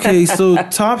 Okay, so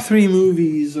top 3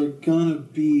 movies are gonna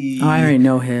be. Oh, I already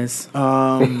know his.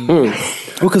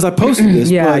 Because I posted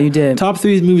this. Yeah, you did. Top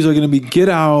 3 movies are gonna be Get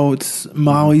Out,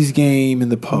 Molly's Game,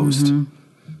 and The Post.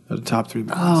 Are the top 3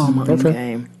 movies. Oh, Molly's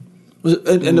Game.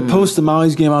 And The Post to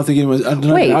Molly's Game, I don't think it was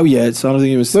out yet, so I don't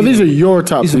think it was. So these are your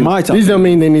top. These are my top. These don't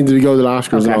mean they need to go to the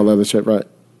Oscars and all that other shit, right?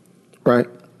 Right.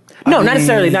 No, not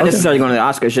necessarily going to the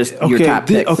Oscars. Just your top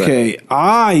picks. Okay,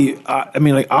 I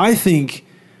mean, like I think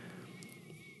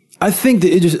that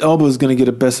Idris Elba is going to get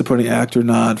a Best Supporting Actor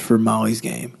nod for Molly's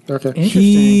Game. Okay,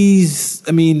 he's.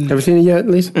 I mean, ever seen it yet? At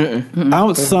least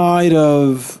outside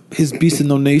of his Beast of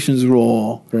No Nations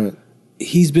role, right?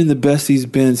 He's been the best he's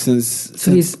been since.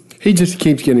 He just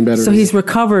keeps getting better. So he's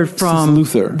recovered from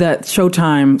that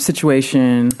Showtime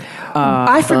situation.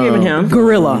 I've forgiven him.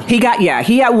 Gorilla. He got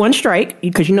 1 strike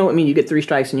because you know what I mean. You get 3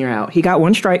 strikes and you're out. He got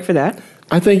 1 strike for that.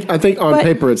 I think on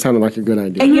paper it sounded like a good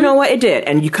idea. And you know what? It did.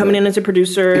 And you coming in as a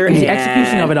producer. The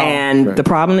execution of it all. And the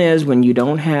problem is when you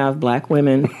don't have black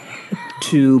women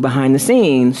to behind the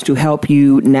scenes to help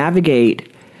you navigate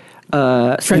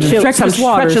treacherous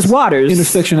waters.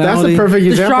 Intersectionality. That's a perfect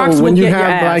example when you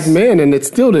have black men and it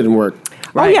still didn't work.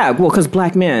 Right. Oh yeah, well, because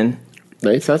black men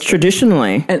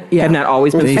traditionally have not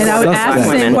always been. And I would ask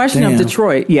the same question of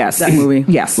Detroit. Yes, that movie.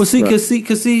 Yes. Well,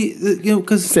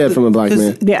 because said from a black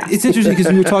man. Yeah, it's interesting because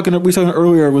we were talking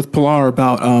earlier with Pilar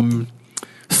about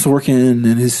Sorkin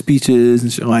and his speeches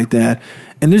and shit like that.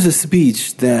 And there's a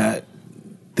speech that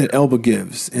Elba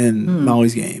gives in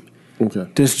Molly's Game. Okay.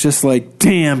 That's just like,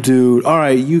 damn, dude. All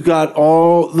right, you got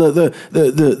all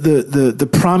the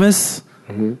promise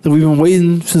that we've been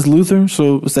waiting since Luther.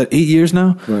 So what's that? 8 years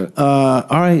now. Right. All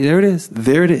right, there it is. The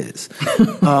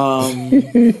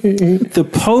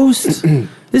Post. This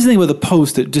is the thing about The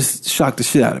Post that just shocked the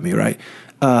shit out of me. Right.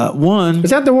 One. Is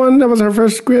that the one that was her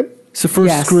first script? It's the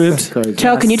first script.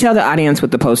 Can you tell the audience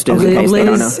what The Post is?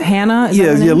 Liz Hannah?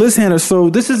 Yeah, Liz Hannah. So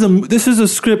this is a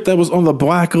script that was on the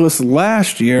blacklist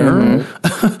last year.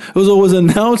 Mm-hmm. It was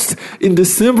announced in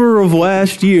December of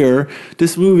last year.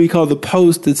 This movie called The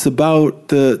Post. It's about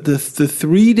the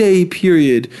 3-day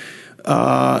period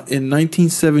in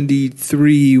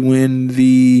 1973 when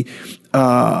the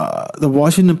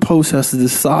Washington Post has to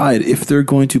decide if they're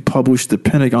going to publish the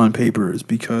Pentagon Papers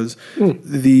because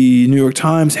the New York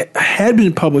Times had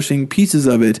been publishing pieces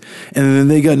of it, and then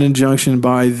they got an injunction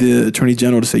by the Attorney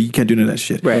General to say you can't do none of that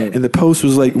shit. Right. And the Post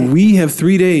was like, we have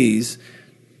 3 days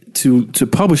to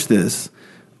publish this,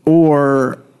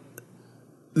 or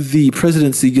the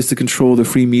presidency gets to control the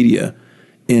free media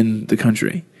in the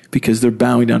country because they're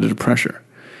bowing down to the pressure.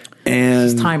 And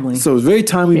it's timely. So it's a very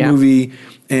timely movie.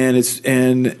 And it's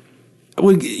the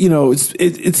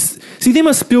thing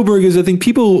about Spielberg is I think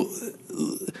people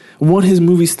want his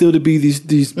movies still to be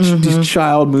these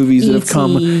child movies that have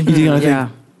come.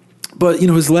 But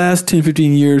his last 10,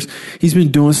 15 years, he's been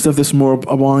doing stuff that's more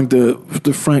along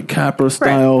the Frank Capra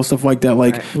style, stuff like that,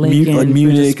 like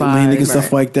Munich, and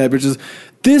stuff like that. But just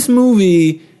this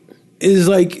movie is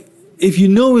like, if you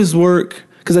know his work.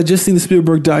 Because I just seen the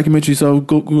Spielberg documentary, so I'll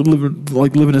go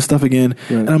living his stuff again.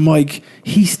 Right. And I'm like,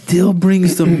 he still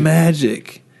brings the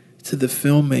magic to the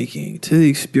filmmaking, to the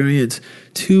experience,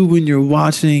 to when you're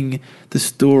watching the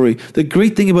story. The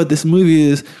great thing about this movie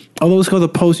is, although it's called The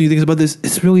Post, and you think about this,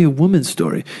 it's really a woman's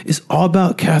story. It's all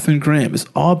about Katharine Graham. It's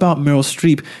all about Meryl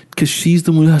Streep, because she's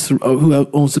the one who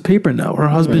owns the paper now. Her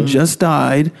husband just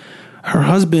died. Her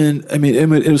husband,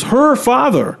 it was her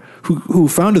father who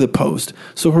founded the Post.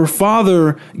 So her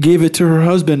father gave it to her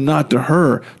husband, not to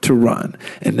her, to run.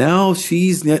 And now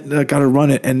she's got to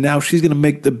run it. And now she's going to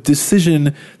make the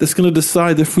decision that's going to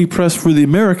decide the free press for the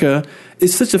America.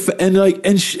 It's such and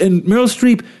Meryl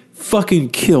Streep fucking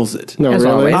kills it. No, as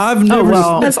really? Always. I've never.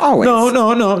 As always.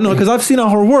 No. Because I've seen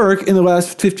all her work in the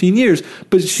last 15 years.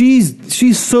 But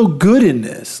she's so good in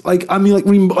this. Like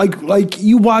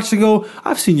you watch and go,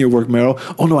 I've seen your work, Meryl.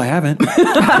 Oh no, I haven't.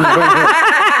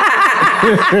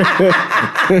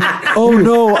 Oh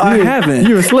no, I haven't.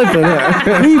 You were slipping.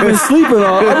 Huh? We've been sleeping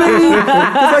on. I mean,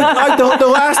 like the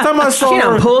last time I saw She her,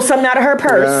 done pulled something out of her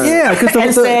purse. yeah,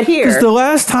 and said here. Because the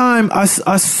last time I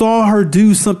saw her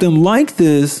do something like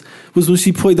this was when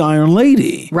she played the Iron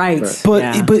Lady. Right. But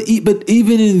Yeah. but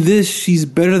even in this, she's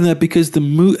better than that because the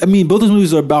movie. I mean, both those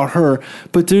movies are about her,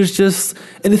 but there's just,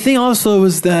 and the thing also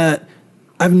is that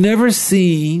I've never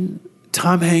seen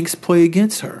Tom Hanks play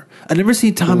against her. I've never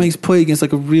seen Tom Hanks play against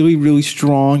like a really, really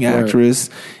strong actress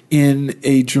in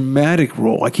a dramatic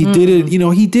role. Like he did it,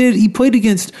 he played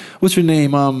against, what's her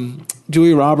name?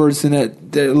 Julia Roberts in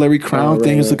that Larry Crown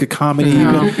thing. It's like a comedy,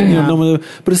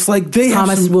 but it's like they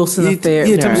Thomas have some, Wilson Affair.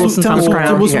 Yeah, Thomas Thomas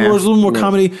Crown. Wilson War is a little more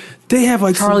comedy. They have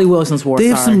like Charlie Wilson's War. They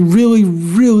have sorry. some really,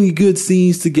 really good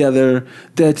scenes together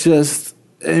that just.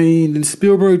 I mean, and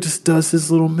Spielberg just does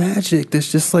his little magic.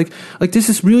 That's just like this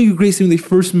is really great scene when they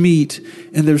first meet,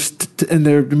 and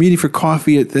they're meeting for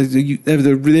coffee. They have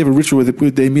a ritual with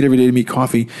it. They meet every day to meet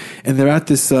coffee, and they're at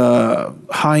this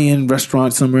high end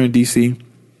restaurant somewhere in DC,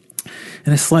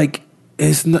 and it's like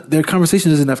their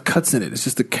conversation doesn't have cuts in it. It's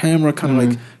just the camera kind of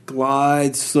like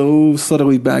glides so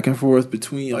subtly back and forth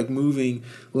between like moving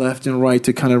left and right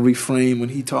to kind of reframe when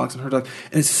he talks and her talks.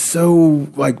 And it's so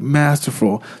like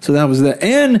masterful. So that was that.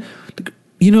 And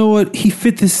you know what? He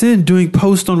fit this in doing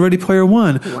post on Ready Player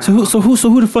One. Wow. So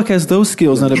who the fuck has those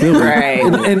skills and ability? Right.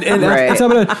 And Right. on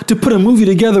top of that, to put a movie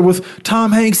together with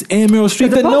Tom Hanks and Meryl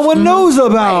Streep that no one knows about.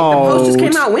 Right. The post just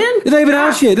came out when? It's not even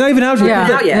out yet.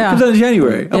 Yeah. Yeah. It comes out in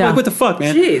January. I'm Yeah. like, what the fuck,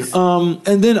 man? Jeez.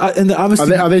 And then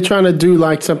obviously, Are they trying to do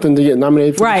like something to get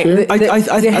nominated for Right. the shit?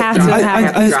 They have to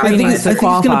have screenings to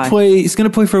qualify. It's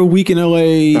gonna play for a week in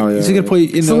LA. Oh, yeah, It's gonna play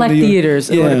in Select New York. theaters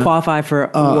in order to qualify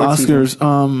for award season.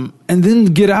 Oscars. And then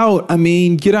Get Out. I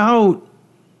mean, Get Out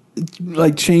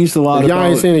like changed a lot. If y'all about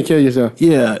ain't seen it, kill yourself.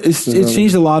 Yeah, it's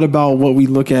changed a lot about what we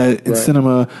look at in Right.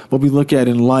 cinema, what we look at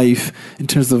in life, in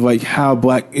terms of like how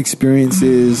Black experience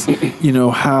is.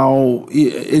 How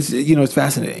it's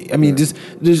fascinating. I mean,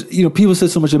 there's people said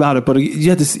so much about it, but you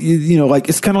have to like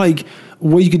it's kind of like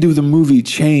what you could do with a movie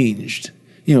changed.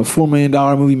 $4 million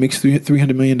movie makes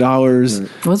 $300 million.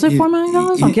 Was it $4 million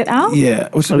on Get Out? Yeah,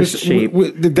 which cheap.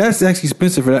 That's actually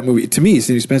expensive for that movie. To me, it's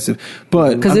inexpensive,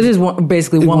 but Because it is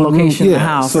basically one room, location in the yeah,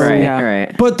 house. so- Yeah.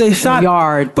 Right. But they shot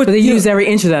Yard, but they use every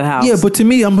inch of that house. Yeah, but to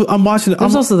me, I'm watching.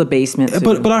 There's I'm, also the basement. Too.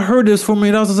 But I heard there's $4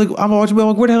 million. I was like, I'm watching. I'm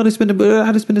like, where the hell did they spend it? How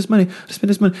did they spend this money?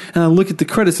 And I look at the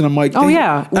credits and I'm like,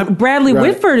 Bradley Right.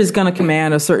 Whitford is going to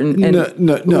command a certain No,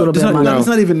 little bit of money. it's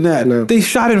not even that. No. They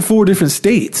shot in 4 different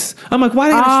states. I'm like, why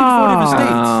did they shoot in 4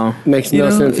 different states? Makes no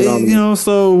sense at all.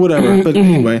 So whatever. But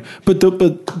anyway, but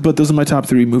those are my top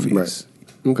 3 movies. Right.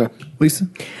 Okay. Lisa,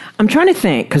 I'm trying to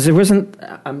think because there wasn't.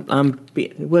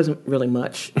 It wasn't really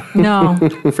much No.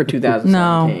 for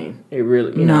 2017. It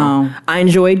really, No. I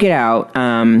enjoyed Get Out.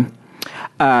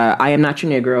 I Am Not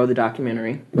Your Negro, the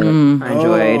documentary. I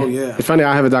enjoyed. Oh yeah. It's funny,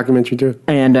 I have a documentary too.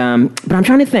 And but I'm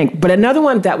trying to think. But another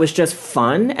one that was just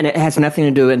fun, and it has nothing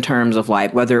to do in terms of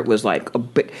like whether it was like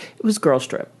it was Girl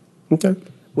Trip. Okay.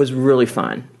 Was really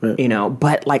fun, Right.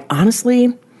 But like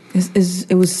honestly,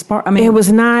 It was spark. I mean, it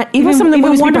was not even some of the even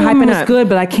movies Wonder people Woman hyping was up. good,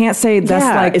 but I can't say that's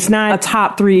like it's not a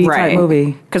top 3 type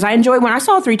movie. Because I enjoyed when I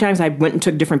saw it 3 times. I went and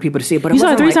took different people to see it. But You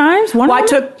saw it 3 times? Wonder I Woman?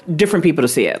 took different people to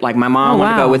see it. Like my mom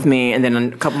wanted to wow. go with me, and then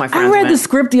a couple of my friends. I read went. the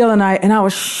script the other night and I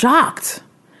was shocked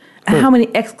at how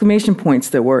many exclamation points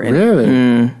there were in it.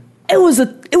 Really? It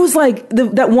was like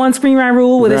that one screenwriting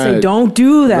rule where they say Right. don't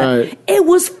do that. Right. It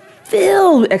was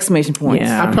filled with exclamation points.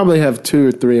 Yeah. I probably have 2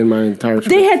 or 3 in my entire script.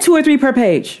 They had 2 or 3 per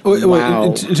page. Wait, Wow.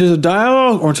 in terms of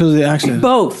dialogue or in terms of the action?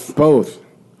 Both.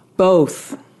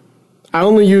 Both. I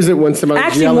only use it when somebody's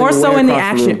Actually, yelling more so way in the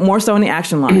across action. room. More so in the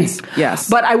action lines. Yes.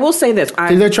 But I will say this: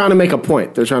 They're trying to make a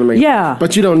point. They're trying to make Yeah.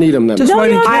 but you don't need them that Just much. No, Write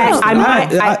in you don't caps. know. I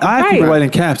might- I have people right. write in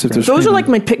caps if they're those are screaming. like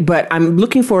my pick. But I'm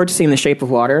looking forward to seeing The Shape of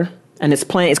Water, and it's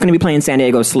playing. It's going to be playing in San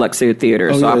Diego Select Theater.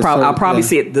 Oh, So yeah, I'll probably yeah.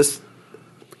 see it this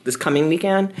coming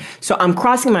weekend. So I'm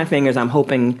crossing my fingers. I'm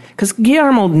hoping because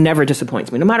Guillermo never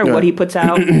disappoints me. No matter what he puts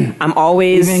out, I'm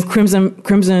always. even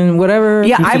Crimson, whatever.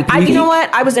 Yeah, I you know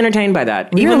what? I was entertained by that,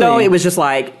 even Really? though it was just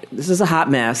like this is a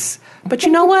hot mess. But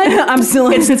you know what? I'm still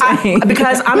entertained.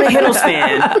 Because I'm a Hiddles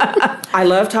fan. I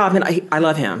love Tom, and I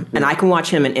love him, and I can watch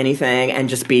him in anything and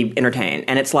just be entertained.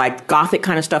 And it's like gothic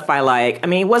kind of stuff I like. I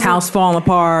mean, it wasn't House falling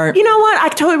apart. You know what? I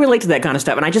totally relate to that kind of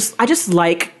stuff, and I just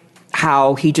like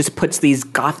how he just puts these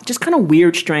just kind of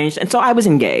weird, strange, and so I was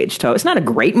engaged. So it's not a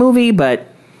great movie, but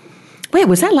Wait,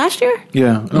 was that last year?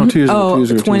 Yeah. No, 2 years ago. 2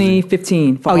 years ago.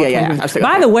 2015. Oh, yeah. 2015.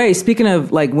 By the way, speaking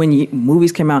of like when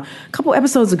movies came out, a couple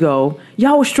episodes ago,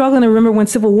 y'all were struggling to remember when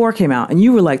Civil War came out. And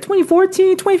you were like,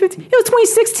 2014, 2015. It was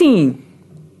 2016.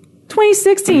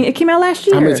 2016. It came out last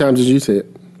year. How many times did you see it?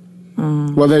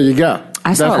 Well, there you go.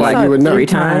 I saw That's it why you would know. 3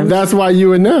 times. That's why you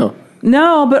would know.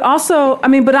 No, but also, I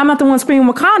mean, but I'm not the one screaming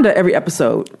Wakanda every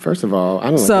episode. First of all, I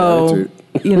don't like So, that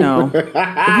attitude. you know, if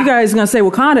you guys are going to say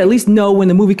Wakanda, at least know when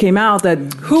the movie came out that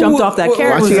jumped off that Why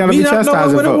character. she gotta be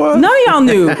chastising folks? None of y'all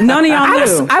knew. None of y'all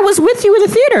knew. I was with you in the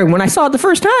theater when I saw it the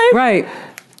first time. Right.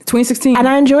 2016. And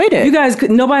I enjoyed it. You guys,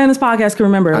 nobody on this podcast can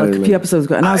remember like a few remember. episodes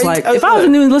ago. And I was like, if I was a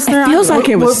new listener, It feels like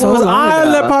it was so long I on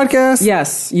ago. that podcast?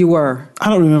 yes, you were. I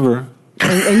don't remember.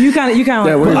 And you kind of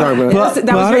Yeah, like, what are you talking about? that was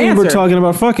I your don't remember answer. talking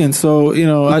about fucking, so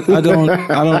I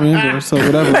don't remember. So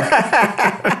whatever.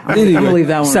 I'm gonna leave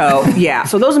that one. So yeah,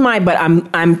 so those are my. But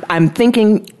I'm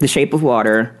thinking The Shape of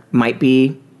Water might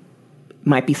be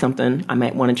something I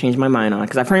might want to change my mind on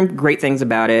because I've heard great things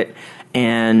about it,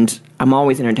 and I'm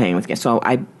always entertained with it. So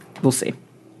we'll see.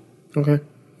 Okay.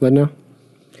 Let know.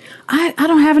 I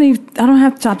don't have any. I don't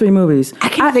have top 3 movies. I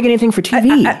can't think of anything for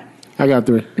TV. I got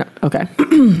 3. Okay.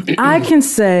 I can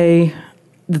say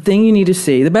the thing you need to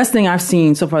see. The best thing I've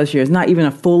seen so far this year is not even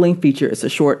a full-length feature. It's a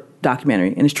short documentary,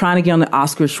 and it's trying to get on the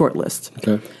Oscars shortlist.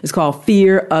 Okay. It's called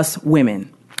Fear Us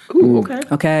Women. Ooh, okay.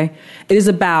 Okay? It is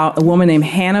about a woman named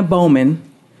Hannah Bowman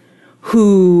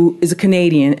who is a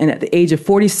Canadian and at the age of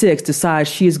 46 decides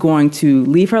she is going to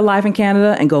leave her life in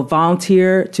Canada and go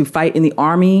volunteer to fight in the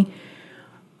army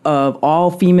of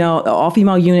all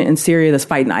female unit in Syria that's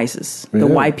fighting ISIS, the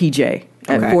YPJ.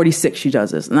 At 46, she does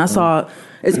this, and I saw.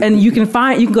 And you can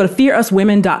go to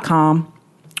fearuswomen.com,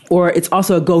 or it's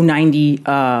also a Go90.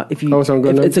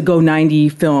 It's a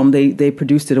Go90 film, they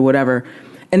produced it or whatever,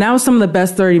 and that was some of the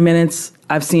best 30 minutes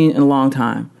I've seen in a long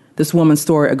time. This woman's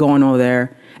story going over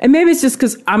there, and maybe it's just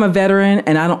because I'm a veteran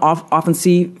and I don't often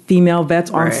see female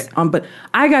vets on, but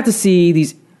I got to see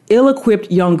these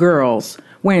ill-equipped young girls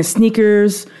wearing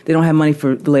sneakers. They don't have money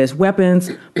for the latest weapons,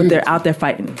 but they're out there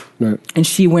fighting. Right. And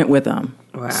she went with them.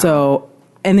 Wow. So,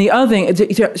 and the other thing,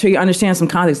 so you understand some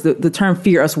context, the term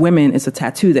Fear Us Women is a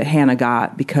tattoo that Hannah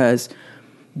got because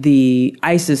the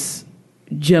ISIS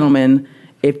gentlemen,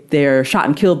 if they're shot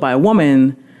and killed by a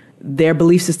woman, their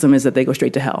belief system is that they go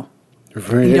straight to hell.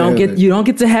 Really? You don't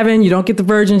get to heaven. You don't get the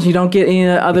virgins. You don't get any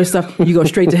of the other stuff. You go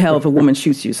straight to hell if a woman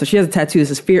shoots you. So she has a tattoo that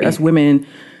says "Fear Us Women."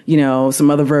 You know,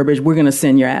 some other verbiage. We're going to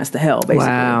send your ass to hell. Basically,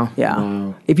 Wow. Yeah.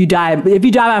 Wow. If you die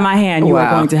by my hand, you are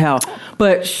going to hell.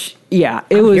 But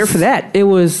it was here for that. It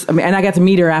was. I mean, and I got to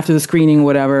meet her after the screening,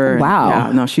 whatever. Wow.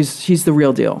 Yeah, no, she's the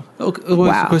real deal. Okay,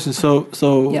 what's the question?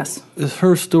 So Yes. is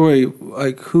her story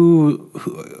like who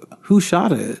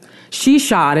shot it? She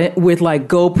shot it with like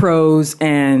GoPros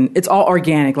and it's all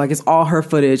organic, like it's all her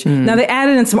footage. Now they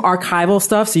added in some archival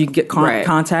stuff so you can get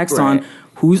context on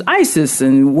who's ISIS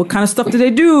and what kind of stuff do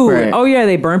they do. Right. Oh yeah,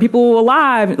 they burn people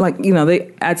alive. Like, you know,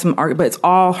 they add some art, but it's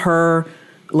all her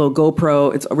little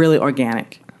GoPro. It's really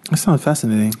organic. That sounds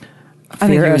fascinating. I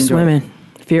think Fear you'd Us enjoy it. Women.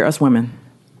 Fear Us Women.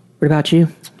 What about you?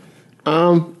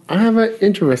 I have an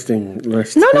interesting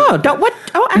list. No, don't. What?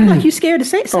 Oh, I'm like you scared to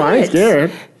say it. I ain't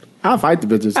scared. I'll fight the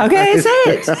bitches. Okay, say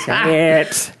it. Say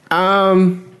it.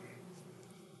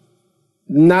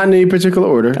 Not in any particular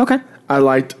order. Okay. I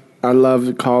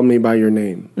loved Call Me By Your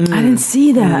Name. I didn't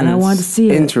see that and I wanted to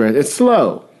see it. It's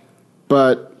slow,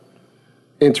 but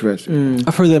interesting.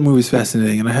 I've heard that movie's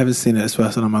fascinating, and I haven't seen it. That's why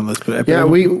it's not on my list. But Yeah,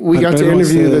 we got to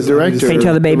interview the director. Can you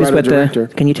tell the babies writer what director.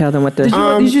 Can you tell them what the?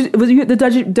 Was you at the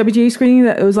WGA screening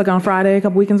that it was like on Friday a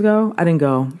couple weekends ago? I didn't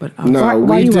go, but No, Why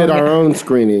we you did won't our get- own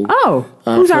screening. Oh,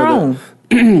 who's for our the-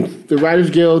 own? The Writers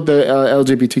Guild, the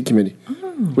LGBT committee.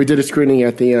 We did a screening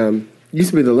at the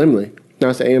used to be the Limley. Now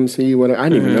it's the AMC. Whatever. I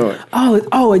didn't even know it.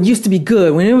 Oh, it used to be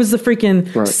good when it was the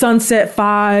freaking Right. Sunset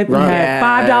 5. We Right. had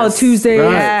 $5 Tuesdays,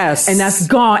 Right. Yes. and that's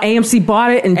gone. AMC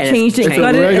bought it and And changed it, it's and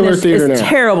cut it, and regular it's theater now.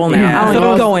 terrible now. Yeah. I don't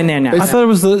even go in there now. I thought it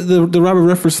was the Robert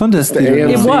Redford Sundance The Theater.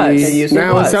 AMC. It was. It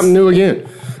Now was. it's something new again.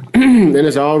 And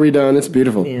it's all redone. It's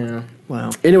beautiful. Yeah. Wow.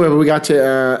 Anyway, but we got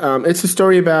to. It's a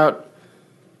story about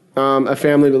a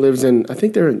family that lives in. I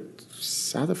think they're in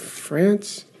south of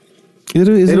France.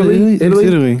 Italy.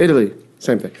 Italy.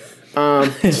 Same thing.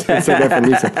 Said that for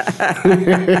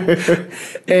Lisa.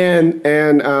 and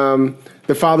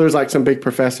the father's like some big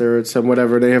professor or some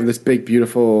whatever. They have this big,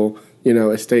 beautiful,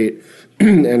 estate.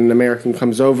 And an American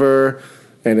comes over,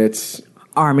 and it's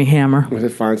Army Hammer. with it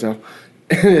finds out,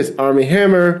 and it's Army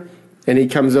Hammer. And he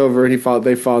comes over, and he fall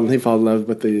in love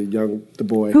with the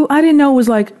boy. Who I didn't know was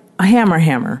like a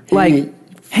hammer. Like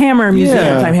Hammer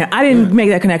Museum type. I didn't make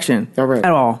that connection at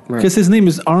all. Because his name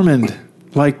is Armand,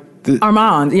 like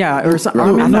Armand, or something.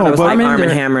 Armand, it was like Arm &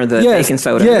 Hammer, the bacon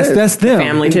soda. Yes, that's them.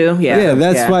 Family too. Yeah,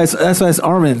 that's why it's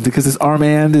Armand, because it's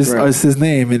Armand is his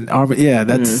name, and Armand. Yeah,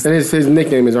 that's and his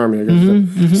nickname is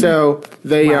Armand. So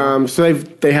they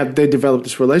they developed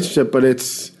this relationship, but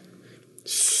it's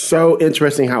so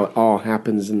interesting how it all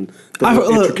happens and the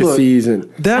intricacies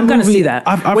and that I'm going to see that.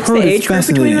 I've What's heard the age group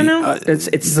between them now?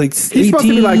 It's like he's 18, supposed to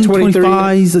be like 23.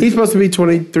 25. He's supposed to be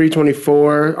 23,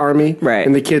 24 Army, right?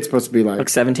 And the kid's supposed to be like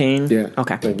 17. Yeah,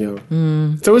 okay. So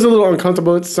it was a little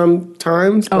uncomfortable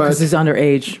sometimes. Oh, because he's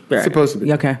underage. It's supposed to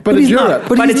be. Okay, but it's Europe.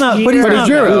 But he's not really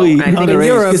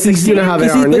underage. You know how they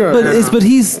are in Europe.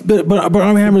 But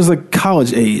Armie Hammer is like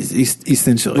college age,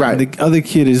 essentially. Right. And the other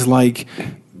kid is like.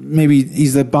 Maybe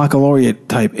he's the baccalaureate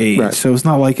type age, so it's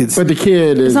not like it's. But the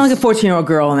kid is. It's not like a 14-year-old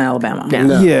girl in Alabama.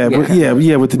 Yeah,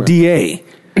 with the DA.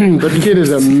 But the kid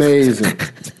is amazing,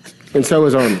 and so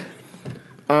is Armie.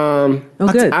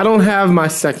 Good. I don't have my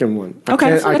second one. I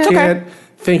can't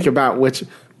think about which,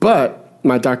 but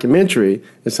my documentary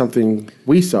is something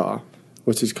we saw,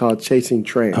 which is called Chasing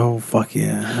Train. Oh fuck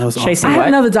yeah, that was Chasing awesome. I have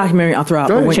another documentary I'll throw out.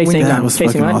 That was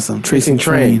fucking awesome. Chasing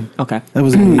Train. Okay, that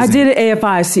was amazing. I did at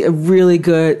AFI see a really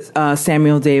good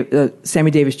Sammy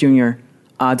Davis Jr.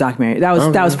 Documentary. That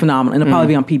was phenomenal, and it'll probably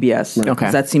be on PBS. Right. Okay,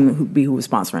 that seemed to be who was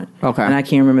sponsoring. Okay, and I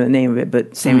can't remember the name of it,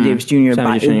 but Sammy Davis Jr.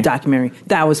 Documentary.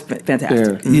 That was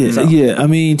fantastic. Yeah. I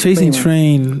mean, Chasing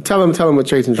Train. Tell them what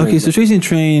Chasing Train. Okay, so Chasing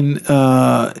Train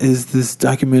is this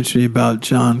documentary about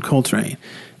John Coltrane,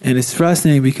 and it's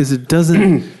fascinating because it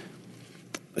doesn't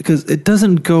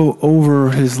go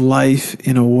over his life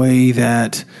in a way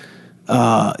that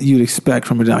you'd expect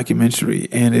from a documentary,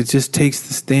 and it just takes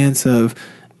the stance of.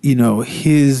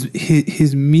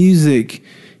 His music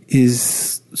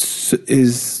is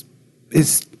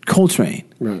Coltrane.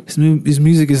 Right. His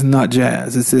music is not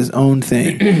jazz; it's his own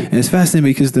thing, and it's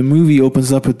fascinating because the movie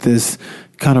opens up with this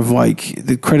kind of like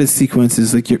the credit sequence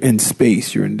is like you're in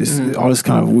space, you're in this all this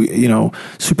kind of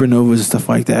supernovas and stuff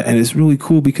like that, and it's really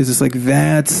cool because it's like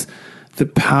that's the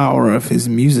power of his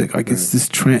music. Like it's this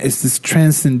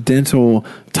transcendental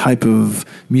type of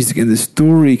music, and the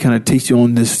story kind of takes you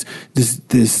on this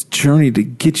journey to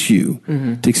get you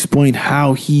to explain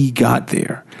how he got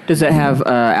there. Does it have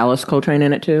Alice Coltrane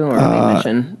in it too, or or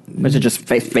is it just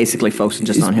basically focused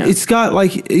just on him? It's got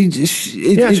like she's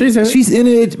in it. She's in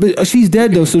it, but she's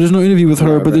dead though, so there's no interview with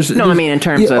her. But there's I mean in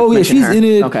terms of she's her. in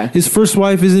it. Okay. His first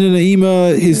wife is in it,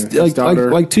 Naima. His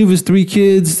like two of his three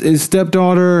kids, his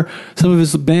stepdaughter, some of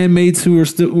his bandmates who are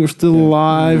still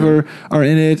alive or are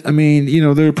in it. I mean,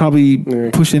 they're probably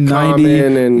pushing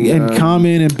 90, and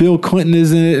Common and Bill Clinton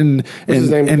is in it,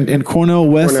 and Cornel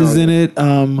West is in it.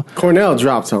 Cornel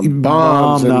dropped some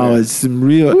bombs. No, it's some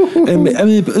real. And, I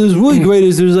mean, it was really great.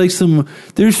 Is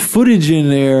there's footage in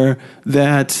there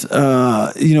that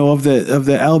of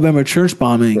the Alabama church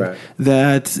bombing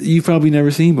that you've probably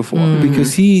never seen before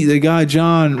because the guy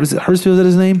John, was it Hirschfield, is that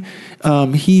his name?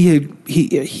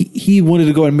 He wanted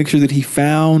to go and make sure that he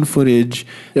found footage.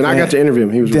 And I got to interview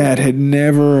him. He was that had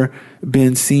never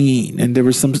been seen, and there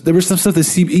was some stuff that I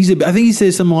think he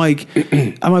said something like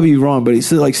I might be wrong, but he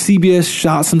said like CBS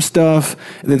shot some stuff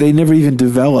that they never even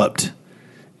developed.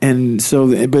 And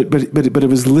so, but it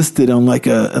was listed on like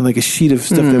a sheet of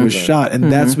stuff that was shot,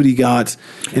 and that's what he got,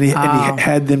 and he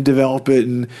had them develop it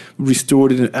and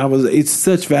restored it. And it's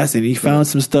such fascinating. He found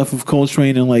some stuff of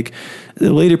Coltrane in like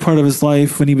the later part of his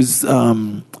life when he was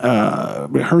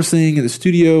rehearsing in the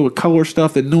studio with color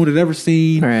stuff that no one had ever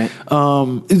seen. Right.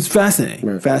 It's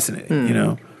fascinating,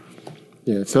 fascinating.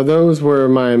 Yeah, so those were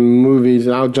my movies,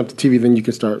 and I'll jump to TV. Then you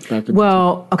can start back.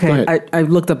 Well, okay. I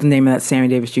looked up the name of that Sammy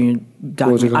Davis Jr.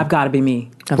 documentary. I've Got to Be Me.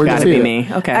 I've Got to Be Me.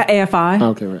 Okay. At AFI.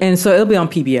 Okay, right. And so it'll be on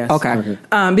PBS. Okay.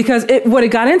 Because what it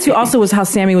got into also was how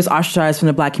Sammy was ostracized from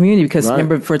the black community. Because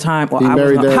remember, for a time,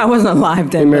 I wasn't alive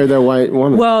then. He married that white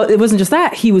woman. Well, it wasn't just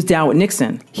that. He was down with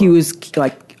Nixon. He was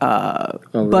like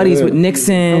buddies with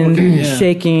Nixon,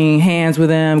 shaking hands with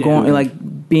him, going like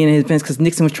being in his defense because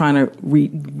Nixon was trying to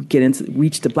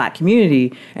reach the black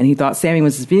community, and he thought Sammy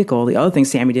was his vehicle. The other thing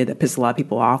Sammy did that pissed a lot of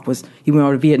people off was he went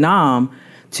over to Vietnam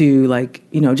to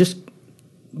just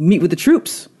meet with the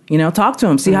troops, talk to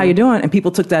them, see how you're doing, and people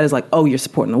took that as like, oh, you're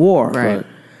supporting the war, right?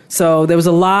 So there was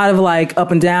a lot of like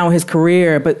up and down with his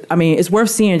career, but I mean, it's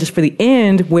worth seeing just for the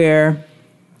end where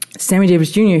Sammy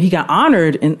Davis Jr. he got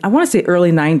honored in I want to say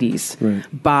early '90s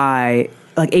by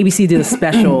like ABC did a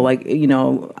special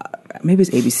maybe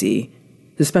it's ABC.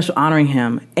 the special honoring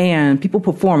him, and people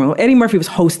performing. Well, Eddie Murphy was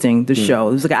hosting the show.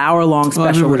 It was like an hour-long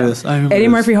special. I remember Eddie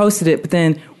this. Murphy hosted it, but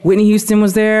then Whitney Houston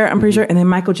was there, I'm pretty sure, and then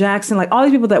Michael Jackson, like all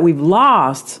these people that we've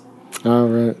lost. Oh,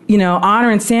 right. You know,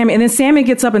 honoring Sammy, and then Sammy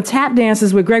gets up and tap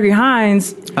dances with Gregory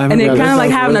Hines, and they're kind of like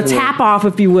having a tap off,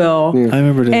 if you will. I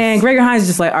remember this. And Gregory Hines is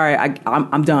just like, all right,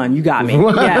 I'm done. You got me.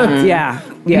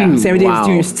 Yeah. Sammy Davis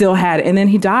Jr. still had it, and then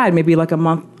he died maybe like a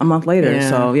month later. Yeah,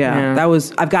 So yeah. that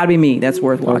was I've Got to Be Me. That's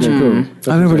worth watching. Cool.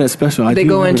 I remember that special. They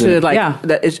go into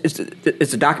that.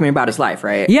 it's a documentary about his life,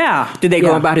 right? Yeah. Did they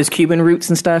go Yeah. about his Cuban roots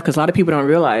and stuff? Because a lot of people don't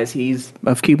realize he's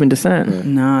of Cuban descent.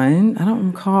 No, I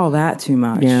don't recall that too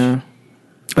much. Yeah.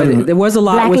 But there was a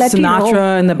lot Black with Latino.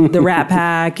 Sinatra and the Rat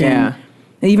Pack, and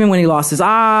even when he lost his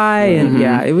eye, and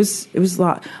it was a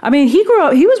lot. I mean, he grew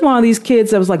up. He was one of these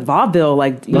kids that was like vaudeville,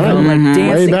 like you know, like dancing.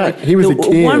 Way back. Like, He was a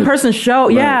kid. one person show,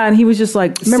 and he was just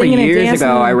like Remember singing and years dancing.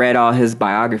 ago, I read all his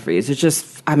biographies. It's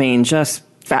just,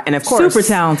 and of course, Super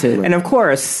talented. And of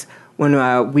course, when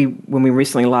we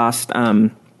recently lost,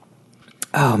 when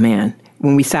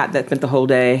we spent the whole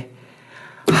day.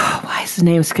 Why is his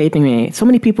name escaping me? So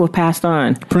many people have passed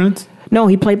on. Prince? No,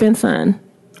 he played Benson.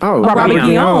 Oh, Robert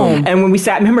Guillaume. And when we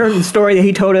sat, remember the story that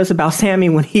he told us about Sammy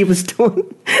when he was doing?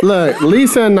 Look,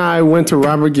 Lisa and I went to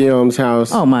Robert Guillaume's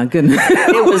house. Oh my goodness!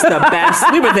 It was the best.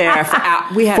 We were there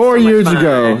we had 4 so much years fun.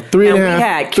 ago. Three and a half We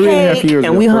had cake, 3.5 years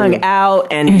and ago. we 4 hung years. out,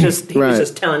 and he was Right.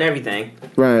 just telling everything.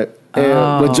 Right.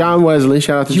 And with John Wesley,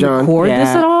 shout out to Did you John. record this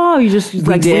Yeah. at all? You just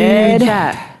like did. singing in the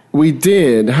chat? We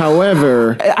did.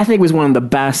 However, I think it was one of the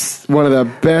best. one of the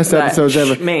best But, episodes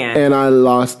ever. man. And I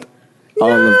lost all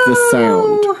of the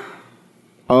sound.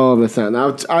 All of the sound.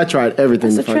 I tried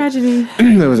everything. It's a to find- tragedy.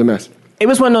 It was a mess. It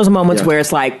was one of those moments Yeah. where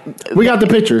it's like, We got the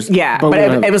pictures. yeah, but we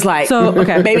don't it have- was like, So,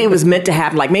 okay. maybe it was meant to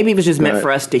happen. Like maybe it was just meant Right. for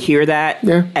us to hear that,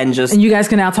 Yeah. and just. And you guys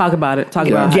can now talk about it. Talk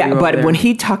about how Yeah, you were but there. when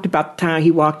he talked about the time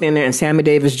he walked in there and Sammy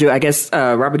Davis Jr., I guess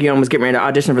Robert Guillaume was getting ready to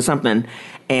audition for something,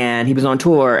 and he was on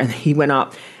tour, and he went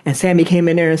up, and Sammy came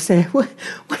in there and said, "What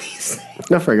are you saying?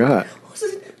 I forgot. Who's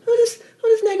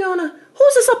this nigga on a?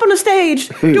 Who's this up on the stage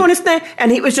doing this thing?"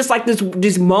 And he was just like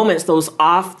these moments, those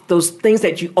things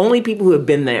that only people who have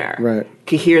been there Right.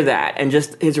 could hear that, and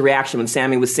just his reaction when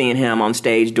Sammy was seeing him on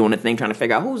stage doing the thing, trying to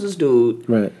figure out who's this dude,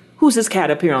 Right. who's this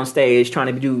cat up here on stage trying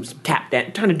to do some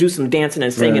trying to do some dancing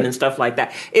and singing Right. and stuff like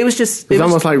that. It was just It's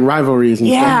almost like rivalries and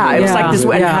yeah, stuff. it was like this,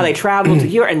 and Yeah. how they traveled to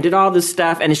here and did all this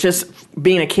stuff, and it's just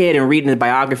being a kid and reading the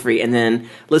biography, and then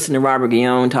listening to Robert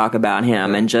Guillaume talk about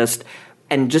him, and just,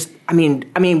 I mean,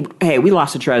 hey, we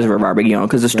lost the treasure of Robert Guillaume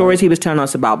because the stories he was telling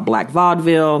us about Black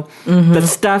Vaudeville, the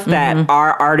stuff that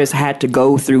our artists had to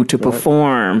go through to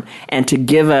perform and to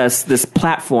give us this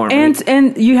platform,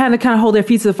 And you had to kind of hold their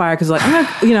feet to the fire because, like, I'm not,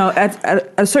 you know,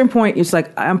 at a certain point, it's like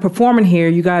I'm performing here.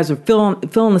 You guys are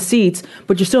filling the seats,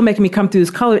 but you're still making me come through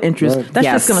this color interest. Right. That's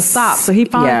Yes. just going to stop. So he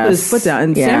finally put his foot down.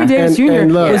 And Yeah. Sammy Davis And- Jr.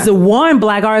 and look- was the one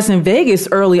black artist in Vegas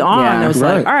early on. Yeah. That was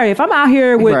Right. like, all right, if I'm out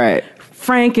here with Right.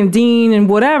 Frank and Dean and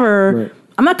whatever. Right.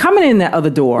 I'm not coming in that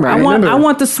other door. Right. I want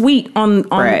Remember- the suite on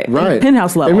Right. Right.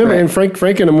 penthouse level. And remember, Right. and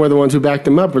Frank and them were the ones who backed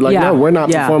him up. We're like, Yeah. no, we're not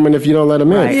Yeah. performing if you don't let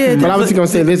them in. Right. Yeah, But I was going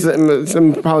to say this.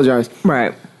 Apologize.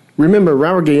 right? Remember,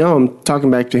 Robert Guillaume,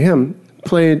 talking back to him,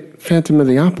 played Phantom of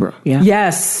the Opera. Yeah.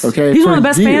 Yes. Okay, He's one for of the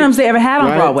best years, phantoms they ever had on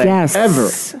right? Broadway. Yes. Ever. He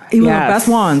was one of the Yes. best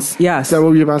ones. Yes. Is that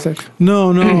what you were about to say? No,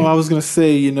 I was going to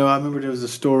say, I remember there was a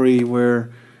story where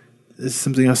this is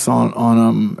something I saw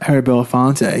on Harry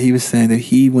Belafonte. He was saying that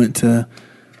he went to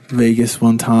Vegas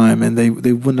one time and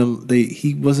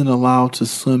he wasn't allowed to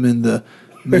swim in the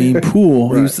main pool.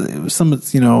 Right. It was some,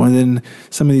 and then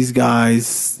some of these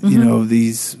guys,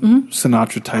 these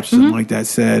Sinatra types, something like that,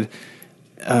 said,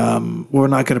 we're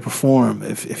not going to perform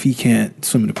if he can't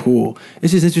swim in the pool.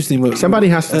 It's just interesting. Somebody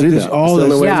has to do there's that. All It's the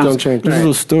this, only way it's Yeah. going to change. there's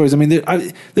little stories. I mean,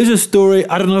 there's a story.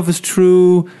 I don't know if it's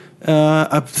true.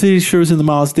 I'm pretty sure it's in the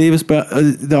Miles Davis,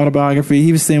 the autobiography.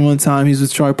 He was saying one time he was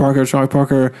with Charlie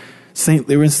Parker.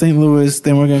 They were in St. Louis.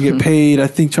 They weren't going to get paid. I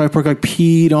think Charlie Parker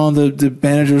peed on the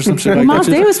manager or some shit like Miles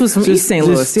that. Davis was from East St.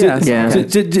 Louis.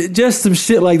 Yes. Just some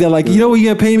shit like that. Like, you know what, you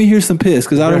going to pay me? Here's some piss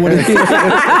because I don't want to get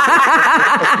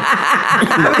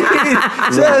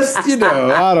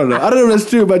I don't know. I don't know if that's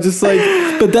true, but just like,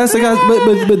 but that's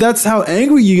like, but that's how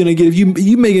angry you're gonna get if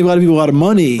you making a lot of people a lot of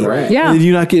money, Right. Yeah. and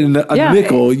you're not getting a Yeah.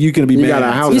 nickel, you're gonna be You mad. got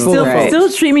a house You full still of folks.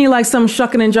 still treat me like some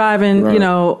shucking and jiving,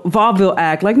 Right. vaudeville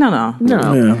act. Like, no.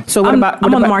 Yeah. So what I'm about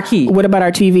on the marquee. What about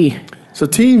our TV? So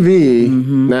TV,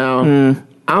 now,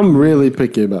 I'm really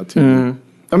picky about TV.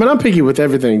 I mean, I'm picky with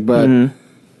everything, but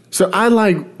so I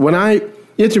like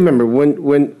you have to remember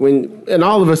when and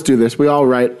all of us do this, we all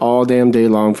write all damn day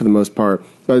long for the most part.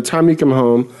 By the time you come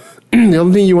home, the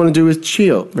only thing you want to do is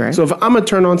chill. Right. So if I'm going to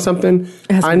turn on something,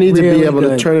 has I to need be to be really able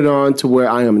good. to turn it on to where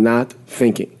I am not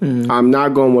thinking. I'm not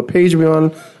going, what page are we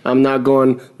on? I'm not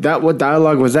going, what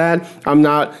dialogue was that? I'm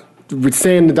not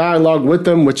saying the dialogue with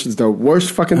them, which is the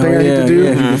worst fucking thing I hate to do. Yeah,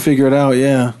 you can figure it out,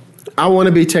 yeah. I want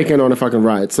to be taken on a fucking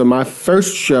ride. So my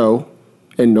first show,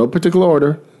 in no particular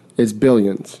order, is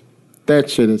Billions. That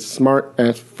shit is smart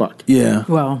as fuck. Yeah.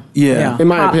 Well, Yeah. In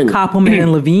my opinion. Koppelman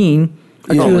and Levine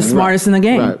are two of the smartest in the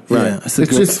game. Right. Yeah, it's a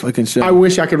good fucking show. I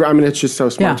wish I could. I mean, it's just so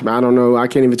smart Yeah. to me. I don't know. I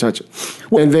can't even touch it.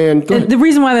 And then go And ahead. the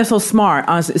reason why they're so smart,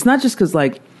 honestly, it's not just because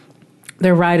like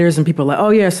they're writers and people are like, oh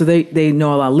yeah, so they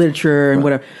know a lot of literature and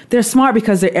whatever. They're smart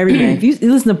because they're everyman. If you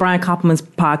listen to Brian Koppelman's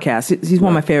podcast, he's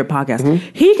one of my favorite podcasts.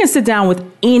 He can sit down with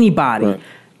anybody. Right.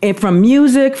 And from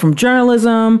music, from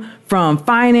journalism, from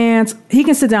finance, he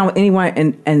can sit down with anyone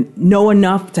and know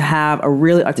enough to have a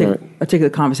really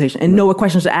articulate conversation and know what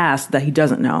questions to ask that he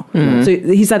doesn't know. So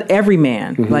he's not every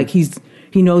man. Like he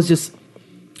knows just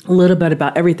a little bit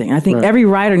about everything. And I think every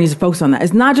writer needs to focus on that.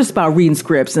 It's not just about reading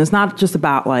scripts, and it's not just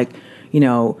about like,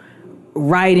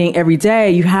 writing every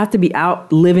day. You have to be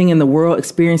out living in the world,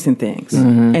 experiencing things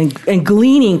and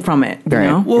gleaning from it. You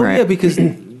know? Well, yeah, because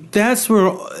that's where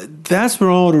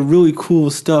all the really cool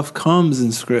stuff comes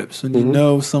in scripts. When you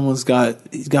know someone's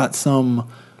got some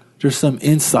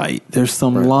insight, there's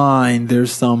some line,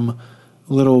 there's some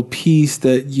little piece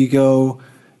that you go,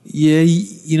 yeah,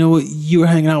 you know what, you were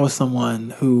hanging out with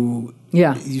someone who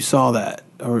you saw that.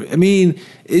 Or I mean,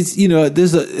 it's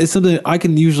it's something I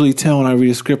can usually tell when I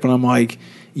read a script, and I'm like,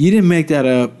 you didn't make that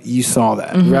up, you saw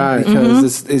that, Right?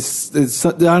 Because it's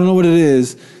I don't know what it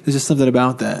is. There's just something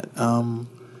about that.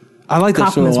 I like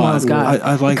that show a Koppelman's one lot. of those guys.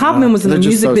 I like Koppelman was in the They're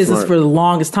just music so business smart. for the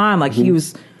longest time. Like he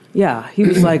was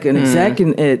like an exec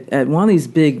at one of these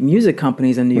big music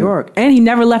companies in New York, and he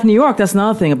never left New York. That's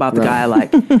another thing about the guy.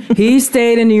 Like he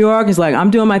stayed in New York. He's like,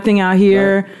 I'm doing my thing out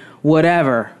here.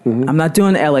 Whatever. I'm not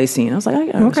doing the LA scene. I was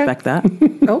like, I respect that.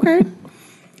 Okay.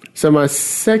 So my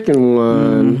second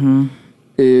one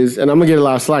is, and I'm gonna get a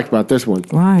lot of slack about this one.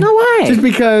 Why? No way. Just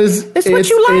because It's what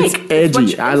you like. It's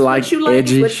edgy. I like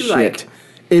edgy shit.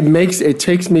 It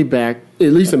takes me back, at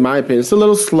least in my opinion. It's a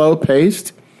little slow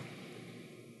paced,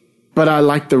 but I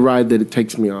like the ride that it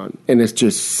takes me on, and it's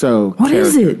just so. What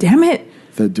is it? Damn it.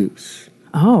 The Deuce.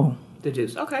 Oh. The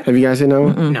Deuce. Okay. Have you guys seen that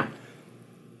one? No.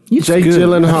 Jake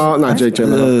Gyllenhaal, not Jake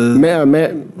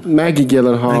Gyllenhaal, Maggie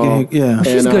Gyllenhaal. Maggie, yeah.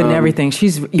 She's and, good in everything.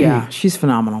 She's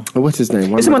phenomenal. What's his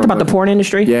name? Is it about the porn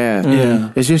industry? Yeah,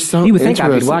 Yeah. It's just so. You would think I'd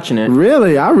be interesting. watching it.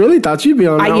 Really, I really thought you'd be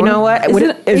on. That You one. know what? Is Would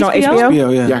it it on HBO?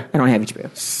 HBO? Yeah. I don't have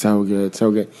HBO. So good,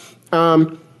 so good.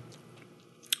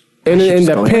 And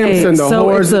the go pimps and the So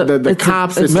whores, it's a- the it's a-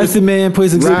 cops. it's it's Method just- Man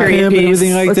plays a good Right. pimp and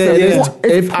everything like that. It's Yeah.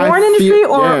 It's porn industry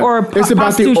or it's about the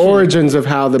prostitution? origins of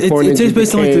how the porn It industry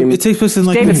takes place in became. it takes place in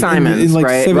like David in Simons, like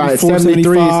right? 74, Right, 73,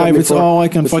 75. It's 74. all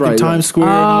like on That's fucking right, yeah. Times Square.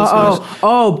 and all that stuff.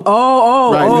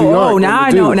 Right, New York, Now I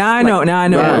and the know. dudes. Now I know. Now I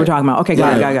know what Right. we're talking about. Okay,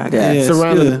 got it. Yeah. It's Yes,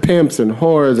 surrounded yeah. with pimps and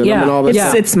whores and, Yeah. all that Yeah.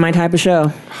 stuff. It's my type of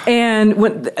show. And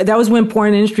that was when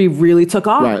porn industry really took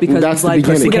off Right. because That's it's the like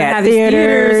we're beginning. gonna have these Theaters.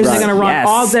 theaters, and Right. they're gonna run Yes.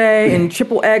 all day and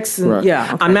triple X and Right. yeah.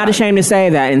 Okay, I'm not got it. ashamed to say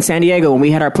that in San Diego, when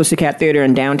we had our Pussycat Theater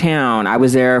in downtown, I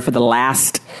was there for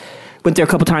went there a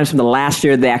couple times from the last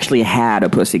year they actually had a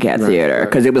Pussycat Theater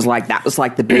because it was like, that was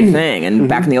like the big thing. And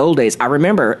back in the old days, I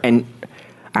remember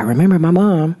my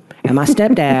mom and my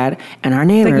stepdad and our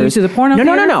neighbors. Taking you to the porno No,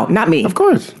 theater? not me. Of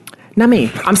course. Not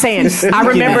me. I'm saying I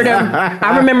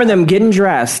remember them getting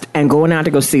dressed and going out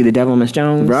to go see The Devil and Miss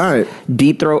Jones. Right.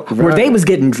 Deep Throat. Where Right. they was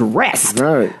getting dressed.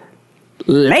 Right.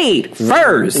 Laid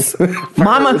furs.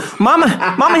 Mama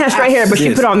has straight hair, but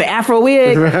she put on the Afro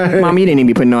wig. Mom, you didn't even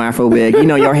be putting no Afro wig. You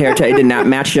know your hair did not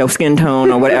match your skin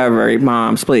tone or whatever.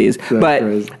 Moms, please. But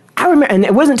crazy. I remember, and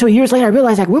it wasn't until years later I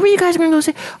realized, like, what were you guys going to go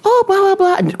say? Oh, blah blah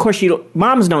blah. And of course,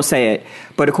 moms don't say it,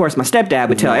 but of course, my stepdad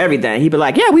would tell everything. He'd be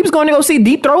like, "Yeah, we was going to go see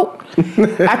Deep Throat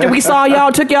after we saw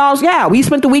y'all. Yeah, we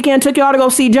spent the weekend, took y'all to go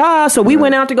see Jaws, so we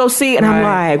went out to go see." And I'm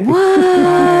like,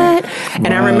 what? And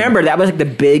I remember that was like the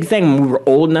big thing when we were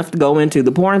old enough to go into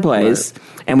the porn place.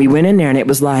 And we went in there, and it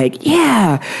was like,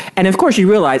 yeah. And of course, you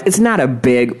realize it's not a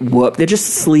big whoop. They're just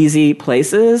sleazy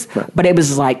places. But it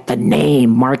was like the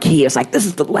name, marquee. It's like, this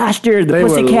is the last year the They were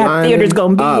Pussycat lining Theater's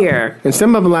going to up. be here. And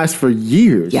some of them last for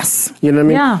years. Yes. You know what I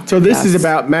mean? Yeah. So this is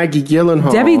about Maggie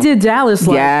Gyllenhaal. Debbie did Dallas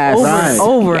like Yes.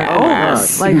 over Right. and over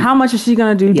Yes. and over. Like, how much is she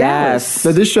gonna do Dallas? Yes.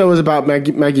 So this show is about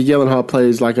Maggie Gyllenhaal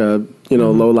plays like a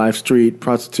low life street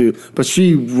prostitute, but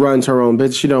she runs her own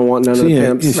business. She don't want none of the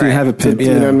pimps. Yeah, she have a pimp.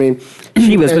 You know what I mean?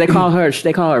 She was. They call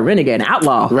her renegade, an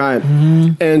outlaw. Right.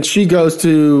 Mm-hmm. And she goes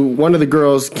to one of the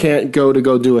girls can't go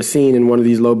do a scene in one of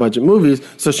these low budget movies,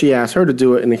 so she asked her to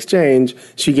do it. In exchange,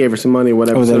 she gave her some money,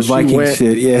 whatever. Oh, that so Viking she went,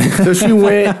 shit. Yeah. So she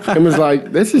went and was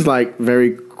like, "This is like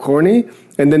very corny."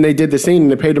 And then they did the scene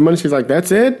and they paid her money. She's like,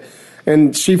 "That's it."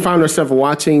 And she found herself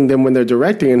watching them when they're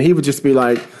directing, and he would just be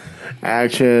like,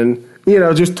 "Action."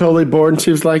 Just totally bored. And she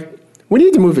was like, we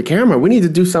need to move the camera. We need to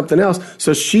do something else.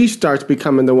 So she starts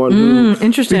becoming the one who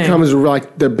becomes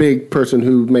like the big person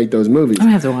who made those movies. I'm going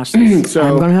to have to watch this.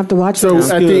 I'm going to have to watch So this.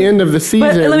 at the end of the season...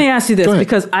 But let me ask you this,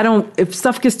 because if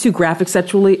stuff gets too graphic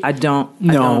sexually, I don't...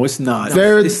 It's not. I'm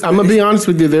going to be honest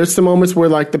with you. There's some moments where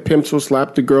like the pimps will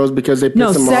slap the girls because they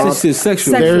piss them off. It's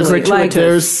sexual.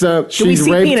 She's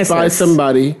raped by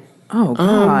somebody. Oh,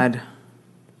 God.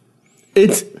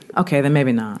 It's... Okay, then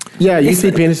maybe not. Yeah, you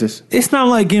see penises. It's not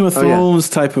like Game of Thrones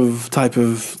type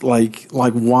of like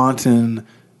wanton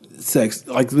sex.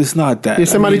 Like it's not that. If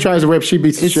somebody tries to rape, she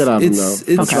beats the shit out of them. Though.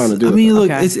 It's trying to do I mean, it.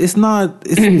 look, it's not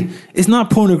it's not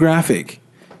pornographic.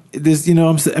 There's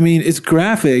it's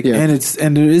graphic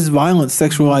and there is violence,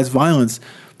 sexualized violence,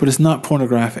 but it's not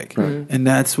pornographic, and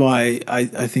that's why I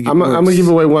think I'm gonna give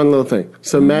away one little thing.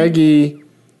 So Maggie.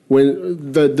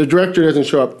 When the director doesn't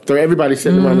show up, everybody's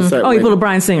sitting around the set. Oh, you pulled a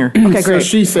Bryan Singer. Okay, great. So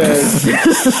she says,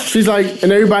 she's like, and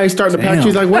everybody's starting to pack.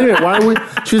 She's like, wait a minute, why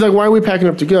are we packing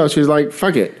up to go? She's like,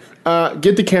 fuck it.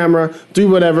 Get the camera, do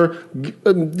whatever,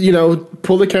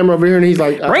 pull the camera over here. And he's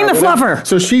like, bring the fluffer.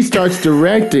 So she starts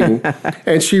directing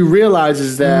and she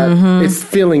realizes that it's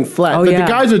feeling flat. But the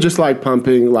guys are just like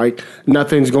pumping, like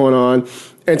nothing's going on.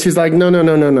 And she's like, no.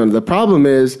 The problem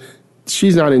is,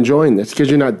 she's not enjoying this because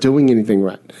you're not doing anything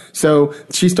right. So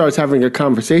she starts having a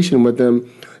conversation with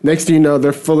them. Next thing you know,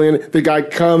 they're fully in it. The guy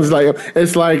comes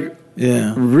it's like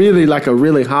really like a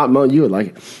really hot moment. You would like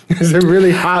it. It's a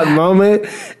really hot moment,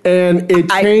 and it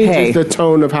changes the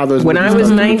tone of how those. When I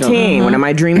was 19, one of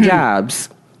my dream jobs.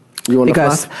 You want to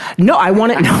fluffer? No, I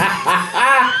want it. No.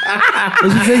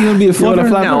 Did you say you want to be a fluffer?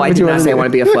 No, I did not say I want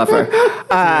to be a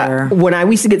fluffer. When I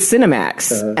used to get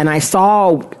Cinemax, and I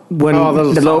saw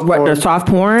the soft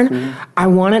porn, I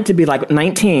wanted to be like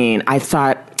 19. I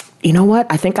thought, you know what?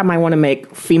 I think I might want to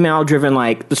make female-driven,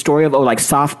 like the story of like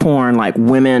soft porn, like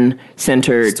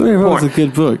women-centered. Story of porn. is a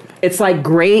good book. It's like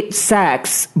great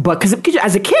sex, but because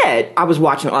as a kid, I was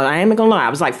watching. I ain't gonna lie, I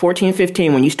was like 14,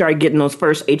 15 when you started getting those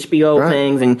first HBO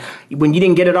things, and when you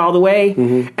didn't get it all the way,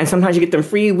 and sometimes you get them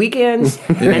free weekends,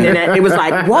 and then it was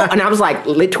like, what? And I was like,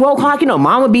 12 o'clock,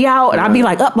 mom would be out, and I'd be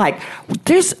like up, like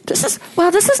this is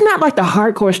not like the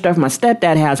hardcore stuff my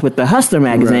stepdad has with the Hustler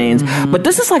magazines, but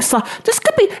this is like this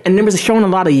could be. And there was showing a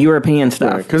lot of European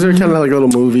stuff. Because they're kind of like little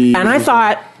movies. And I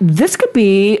thought, this could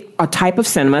be a type of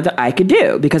cinema that I could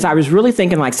do. Because I was really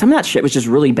thinking, like, some of that shit was just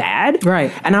really bad.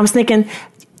 Right. And I was thinking,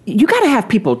 you got to have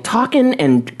people talking,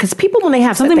 and because people, when they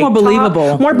have something more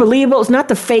believable. More believable. It's not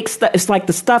the fake stuff. It's like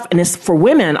the stuff, and it's for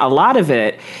women, a lot of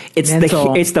it, it's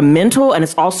the mental, and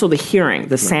it's also the hearing,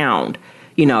 the sound.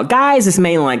 Guys, it's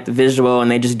mainly like the visual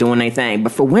and they just doing their thing.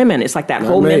 But for women, it's like that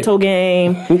whole mental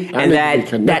game and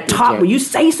that talk where you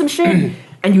say some shit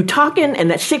and you talking and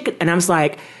that shit. And I was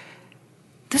like,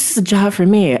 this is a job for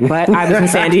me. But I was in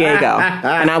San Diego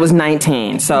and I was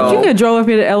 19. So you could have drove up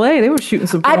here to LA. They were shooting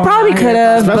some porn. I probably could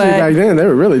have. Especially back then, they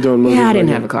were really doing movies. Yeah, I didn't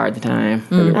have a car at the time.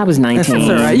 I was 19. That's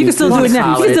all right. You can still do it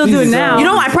now. You can still do it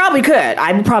now. I probably could.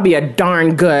 I'm probably a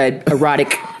darn good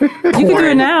erotic porn you can do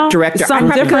it now. Director.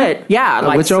 Something different. Could.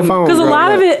 Yeah. With your phone. Because a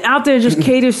lot of it out there just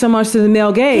caters so much to the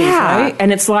male gaze, right?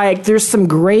 And it's like, there's some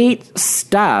great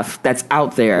stuff that's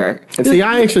out there. And see,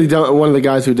 I actually don't, one of the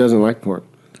guys who doesn't like porn.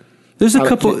 There's a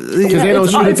couple because they don't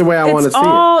shoot it the way I want to see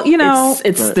it.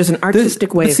 It's there's an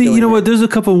artistic way. See, you know what? There's a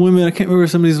couple of women. I can't remember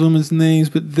some of these women's names,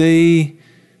 but they're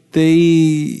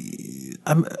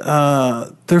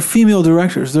female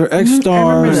directors. They're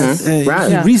ex-stars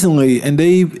recently, and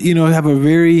they have a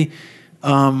very.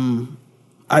 Someone's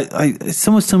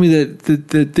telling me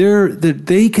that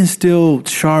they can still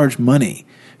charge money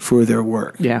for their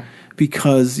work. Yeah,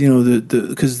 because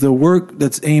because the work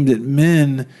that's aimed at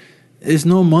men. There's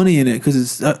no money in it because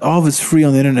it's all of it's free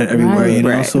on the internet everywhere.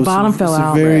 Right. So the bottom fell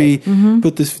out.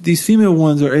 But these female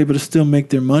ones are able to still make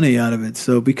their money out of it.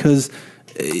 So because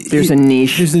there's a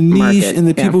niche, market. And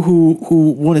the people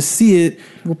who want to see it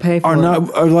will pay for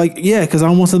are like because I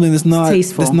want something that's not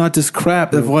tasteful. That's not just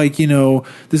crap of like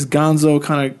this gonzo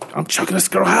kind of I'm chucking this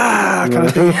girl kind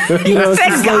of thing.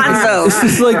 It's gonzo. It's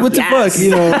just like what the fuck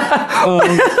when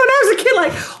I was a kid,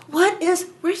 like.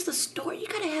 where's the story? You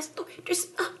gotta have story.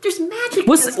 There's magic.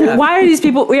 Why are these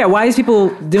people? Yeah, why are these people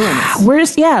doing this?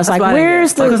 Where's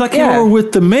where's the? Because I came over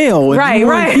with the mail, and you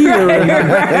weren't here,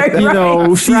 and, you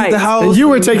know, she's at the house, and you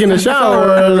were taking a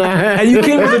shower, and you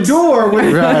came to the door with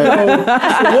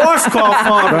the washcloth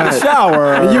on the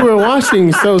shower, and you were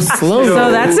washing so slowly.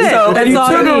 So that's it. And you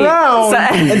turned around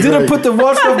and didn't put the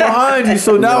washcloth behind you,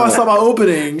 so now I saw my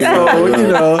opening. So you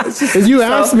know, and you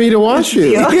asked me to wash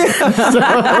you.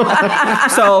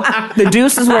 So the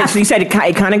Deuce is where. So you said it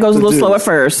kind of goes a little slow at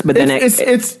first, but then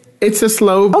it's a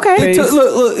slow. Okay,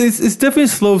 look, it's definitely a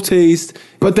slow taste,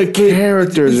 but the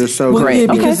characters are so great.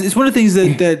 Yeah, because it's one of the things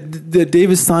that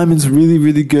David Simon's really,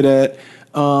 really good at,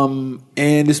 and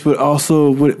it's what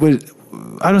also what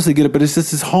I don't say good at, but it's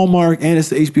just this hallmark, and it's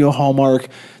the HBO hallmark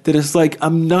that it's like,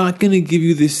 I'm not going to give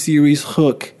you this series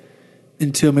hook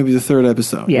until maybe the third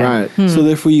episode. Yeah. Right. So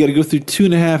therefore, you got to go through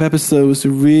 2.5 episodes to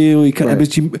really kind of.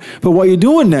 But while you're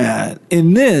doing that,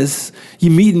 in this,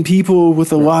 you're meeting people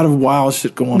with a lot of wild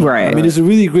shit going on. Right. I mean, there's a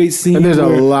really great scene. And there's a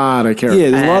lot of characters.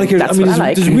 Yeah, there's a lot of characters. I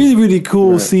mean, there's a really, really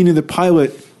cool scene in the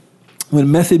pilot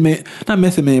when Method Man, not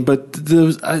Method Man, but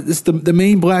it's the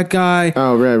main black guy.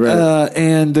 Oh, right.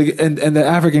 And the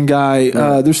African guy.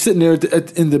 They're sitting there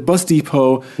in the bus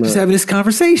depot, just having this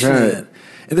conversation. Right.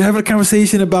 And they're having a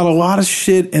conversation about a lot of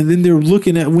shit, and then they're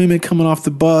looking at women coming off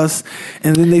the bus,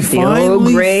 and then they finally, old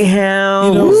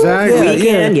Greyhound, exactly,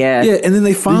 yeah, and then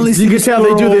they finally, you can tell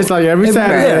they do this like every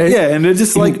Saturday, and they're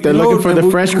just like they're looking for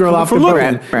the fresh girl off the boat.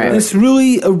 Right. And it's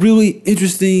really a really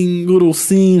interesting little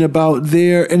scene about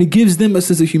and it gives them a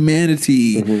sense of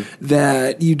humanity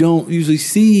that you don't usually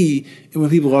see when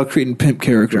people are creating pimp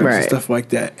characters and stuff like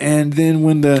that. And then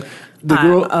when the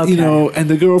girl, you know, and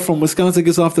the girl from Wisconsin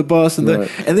gets off the bus, and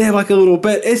and they have like a little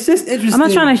bet. It's just interesting. I'm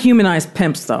not trying to humanize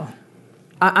pimps, though.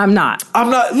 I'm not.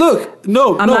 Look,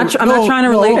 no, I'm not trying to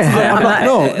relate to that.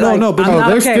 No. But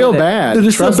they're still bad.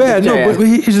 They're still bad. No, but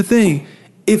here's the thing.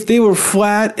 If they were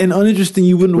flat and uninteresting,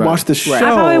 you wouldn't watch the show. I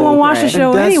probably won't watch the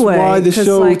show anyway. That's why the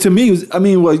show, to me, was. I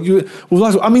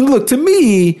mean, look, to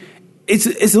me. It's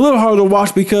a little hard to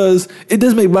watch because it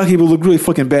does make black people look really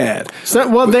fucking bad.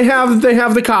 So, they have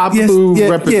the cop who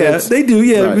represents. Yeah, they do.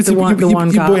 Yeah, right. the one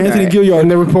cop, Anthony Gilliard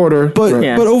and the reporter. But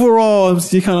overall,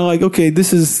 you're kind of like, okay,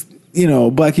 this is, you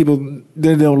know, black people,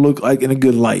 they don't look like in a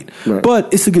good light. Right.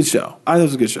 But it's a good show. I thought it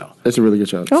was a good show. It's a really good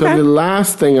show. Okay. So the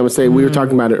last thing I'm gonna say, we were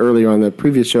talking about it earlier on the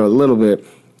previous show a little bit.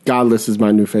 Godless is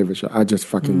my new favorite show. I just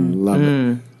fucking love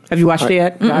it. Have you watched it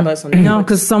yet? Godless? No,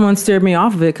 because someone steered me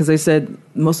off of it because they said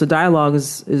most of the dialogue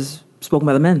is spoken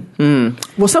by the men.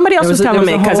 Well, somebody else was telling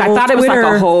me because I thought it was like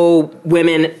a whole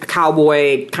women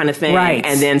cowboy kind of thing, right?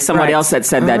 And then somebody else had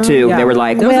said that too. Yeah. They were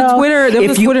like, there was a Twitter.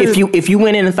 If you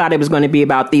went in and thought it was going to be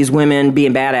about these women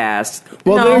being badass,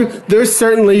 well, there's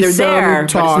certainly they're some there,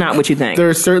 talk. but it's not what you think.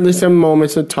 There's certainly some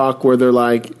moments of talk where they're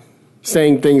like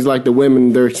saying things like the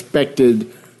women they're expected.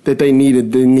 That they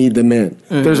need the men.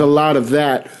 There's a lot of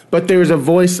that, but there's a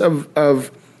voice of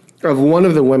one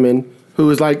of the women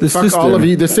who is like, the fuck sister. all of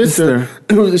you, the sister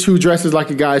who dresses like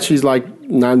a guy. She's like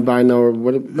non-binary,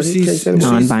 what she's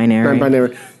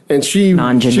non-binary, and she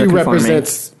non-gender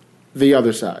represents the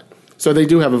other side. So they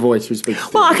do have a voice who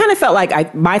speaks. Well, I kind of felt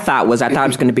like my thought was I thought it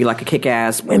was going to be like a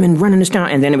kick-ass women running this down,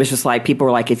 and then it was just like people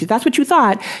were like, if that's what you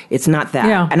thought, it's not that.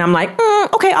 Yeah. And I'm like,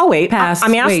 okay, I'll wait. Pass.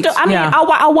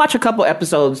 I'll watch a couple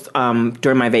episodes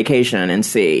during my vacation and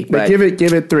see. But give it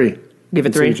 3. Give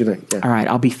it 3. See what you think. Yeah. All right,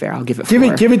 I'll be fair. I'll give it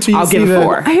 4. Give it to you. I'll give it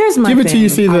 4. Here's my give it thing. till you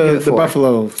see I'll give the it 4.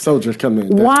 Buffalo Soldiers come in.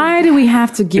 Why do we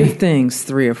have to give things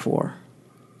 3 or 4?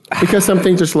 Because some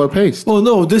things are slow paced. Well,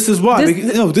 no, this is why.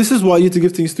 This is why you have to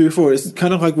give things 3 or 4. It's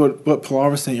kind of like what Pilar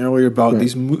was saying earlier about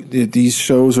these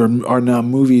shows are now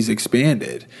movies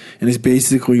expanded, and it's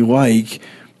basically like,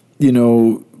 you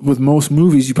know, with most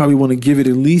movies, you probably want to give it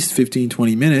at least 15,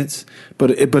 20 minutes.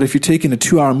 But if you're taking a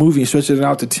 2-hour movie and stretching it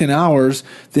out to 10 hours,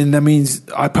 then that means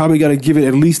I probably got to give it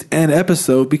at least an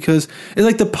episode, because it's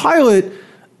like the pilot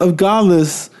of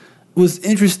Godless was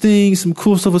interesting. Some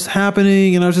cool stuff was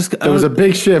happening, and I was just There was a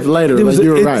big shift later. You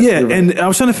were right. Yeah, and I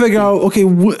was trying to figure out, okay,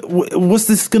 what's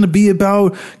this going to be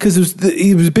about? Because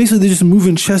it was basically just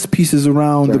moving chess pieces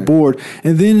around the board,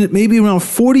 and then maybe around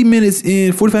 45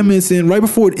 minutes in, right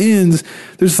before it ends,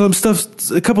 there's some stuff,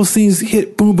 a couple scenes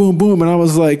hit, boom, boom, boom, and I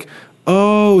was like,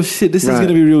 oh shit, this is going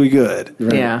to be really good.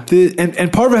 Right. Yeah.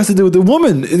 And part of it has to do with the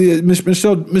woman,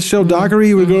 Michelle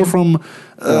Dockery, the girl from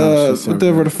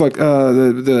whatever the fuck,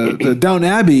 the Downton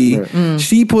Abbey. Right.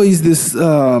 She plays this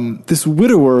this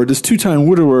widower, this 2-time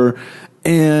widower,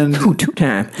 And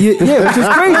 2-time. Yeah, it's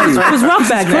just crazy. It was rough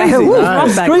back then. Crazy. It was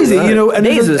rough back Crazy, then. you know. And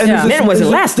Men wasn't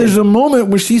lasting. There's a moment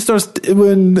when she starts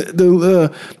when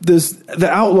the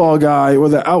outlaw guy or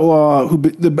the outlaw who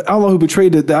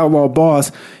betrayed the outlaw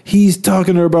boss. He's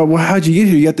talking to her about, well, how'd you get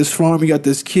here? You got this farm, you got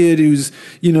this kid who's,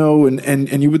 you know,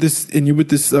 and you're with this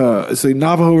say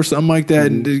Navajo or something like that,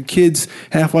 and the kid's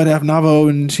half white, half Navajo,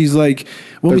 and she's like,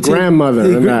 the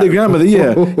grandmother, the grandmother,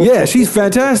 yeah, she's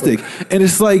fantastic, and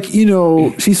it's like, you know,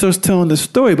 she starts telling the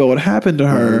story about what happened to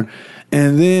her,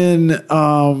 and then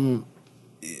and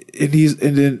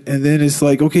then it's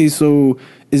like, okay, so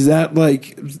is that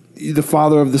like the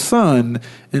father of the son?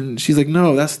 And she's like,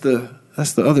 no, that's the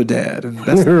other dad, and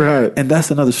that's right. And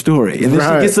that's another story. And then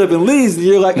Right. she gets up and leaves, and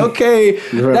you're like, okay,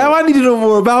 now I need to know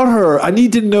more about her. I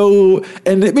need to know.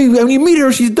 And when you meet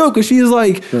her, she's dope because she's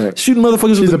like shooting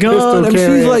motherfuckers with a gun. I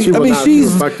mean,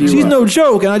 she's like, she's no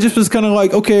joke. And I just was kind of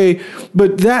like, okay,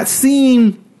 but that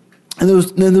scene and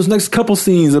those next couple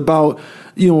scenes about,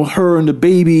 you know, her and the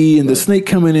baby and the snake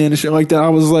coming in and shit like that, I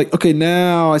was like, okay,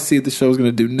 now I see what the show's going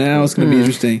to do. Now it's going to be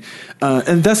interesting,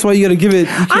 and that's why you got to give it.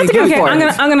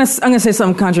 I'm gonna say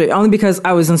something contrary, only because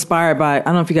I was inspired by. I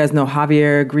don't know if you guys know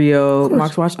Javier Grillo,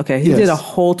 Mark's Watch. Okay, he did a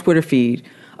whole Twitter feed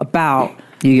about.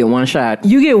 You get one shot.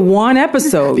 You get one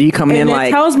episode. You come in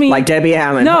like Debbie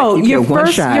Allen. No, like your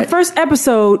first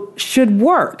episode should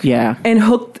work. Yeah, and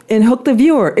hook the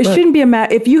viewer. It shouldn't be a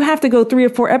matter if you have to go 3 or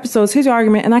 4 episodes. Here's your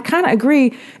argument, and I kind of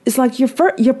agree. It's like your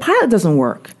pilot doesn't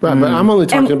work. Right, but I'm only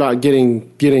talking about getting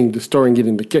the story and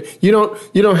getting the kid. You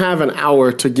don't have an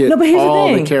hour to get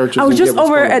all the characters. I was just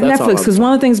over at Netflix because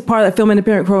one of the things part of that Film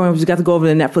Independent program was we got to go over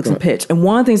to Netflix and pitch. And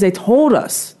one of the things they told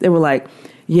us, they were like,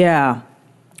 yeah,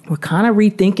 we're kind of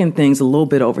rethinking things a little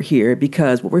bit over here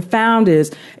because what we found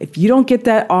is if you don't get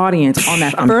that audience on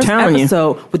that first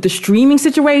episode with the streaming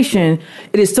situation,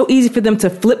 it is so easy for them to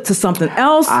flip to something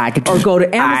else or go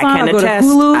to Amazon or go to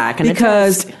Hulu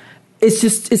because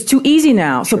it's too easy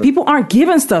now. So people aren't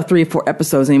giving stuff 3 or 4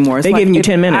 episodes anymore. It's They're giving you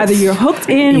 10 minutes. Either you're hooked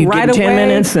in right away, 10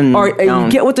 minutes or you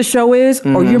get what the show is,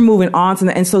 or you're moving on to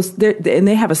that. And so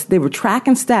they were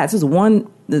tracking stats. This is one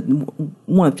of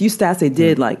the few stats they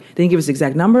did. Like they didn't give us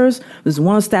exact numbers. There's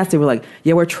one of the stats they were like,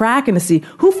 yeah, we're tracking to see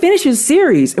who finishes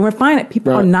series, and we're finding that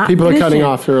people are not. People finishing. are cutting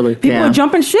off early. People are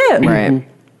jumping ship.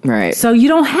 Right. So you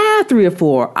don't have 3 or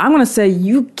 4. I'm going to say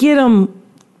you get them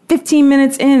 15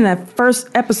 minutes in that first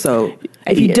episode.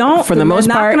 If you don't, for the most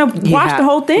part, not going to watch the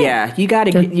whole thing. Yeah, you got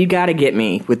to get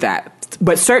me with that.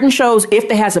 But certain shows, if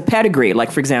they has a pedigree,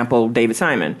 like for example, David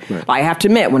Simon, I have to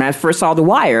admit, when I first saw The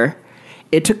Wire,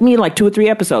 it took me like 2 or 3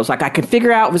 episodes. Like I could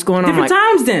figure out what's going on. Different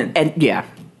times then. And yeah.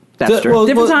 That's true.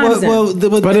 Different times then.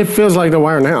 But it feels like The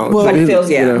Wire now. But it feels,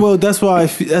 yeah. Well, that's why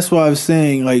I was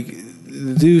saying, like,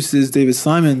 the Deuce is David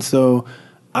Simon, so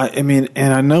I mean,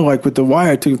 and I know, like, with The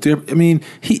Wire, The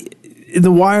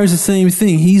Wire is the same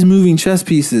thing. He's moving chess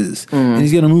pieces, and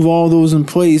he's going to move all those in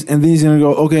place, and then he's going to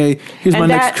go, okay, here's my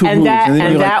next 2 moves.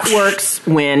 And that works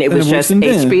when it was just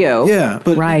HBO. Yeah,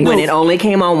 but when it only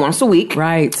came on once a week.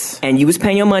 Right. And you was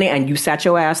paying your money, and you sat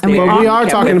your ass there. But we are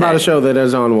talking about a show that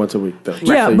is on once a week, though.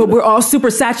 Yeah, but we're all super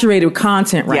saturated with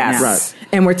content now. Right.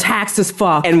 And we're taxed as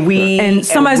fuck. And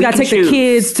somebody's got to take the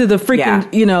kids to the freaking,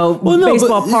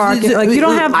 baseball park. Like, you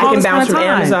don't have all this kind of time.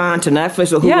 I can bounce from Amazon to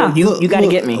Netflix or Hulu. You got to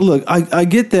get me. Look, I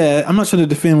get that. I'm not trying to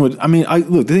defend what I mean.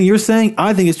 Look, the thing you're saying,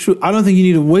 I think it's true. I don't think you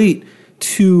need to wait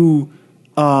to.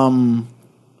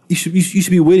 You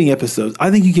should be waiting episodes. I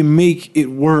think you can make it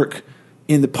work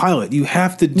in the pilot. You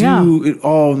have to do it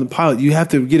all in the pilot. You have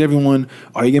to get everyone.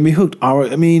 Are you gonna be hooked?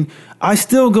 I mean, I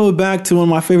still go back to one of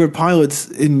my favorite pilots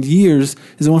in years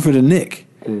is the one for the Nick.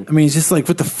 I mean, it's just like,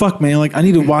 what the fuck, man? Like, I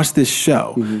need to watch this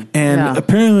show. And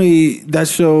apparently, that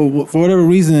show, for whatever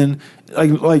reason,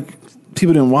 like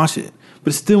people didn't watch it.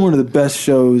 But it's still one of the best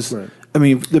shows. Right. I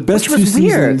mean, the best 2 seasons. Which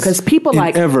was weird because people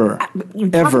talk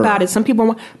about it. Some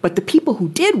people, but the people who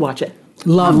did watch it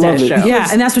loved that show. Yeah,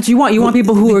 and that's what you want. You want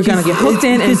people who are going to get hooked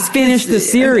in and finish the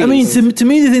series. I mean, to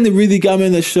me, the thing that really got me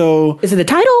in the show is it the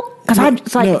title? Because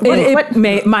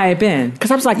it might have been. Because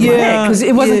I was like, because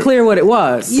it wasn't clear what it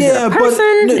was. Yeah, but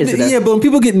when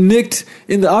people get nicked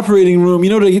in the operating room,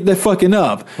 they're fucking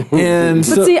up. And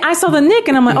but see, I saw the Nick,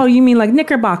 and I'm like, oh, you mean like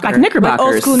Knickerbocker? Like Knickerbockers.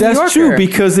 Like old school New That's Yorker. true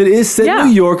because it is set in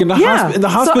New York, and the hospital.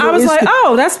 So I was like,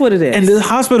 oh, that's what it is. And the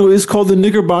hospital is called the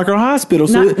Knickerbocker Hospital.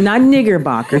 So not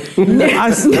Knickerbocker. Knickerbocker. I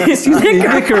just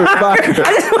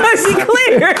want to be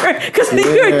clear because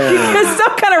you're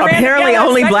some kind of apparently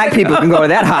only black people can go to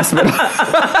that hospital.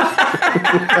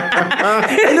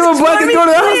 I know black and go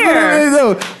to the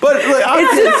hospital. But like,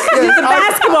 it's a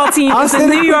basketball team. It's the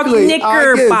New York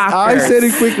Knickerbockers. I said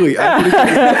it quickly.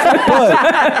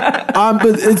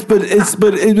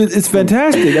 But it's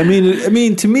fantastic. I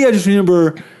mean, to me, I just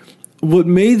remember what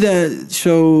made that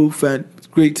show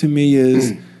great to me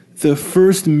is the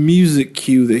first music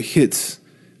cue that hits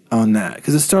on that,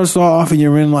 because it starts off and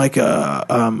you're in like a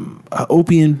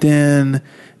opium den.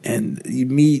 And you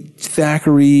meet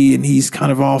Thackeray, and he's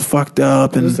kind of all fucked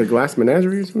up. And is this a glass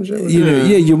menagerie or some shit?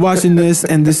 You're watching this,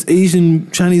 and this Asian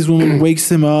Chinese woman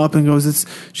wakes him up and goes,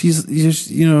 she's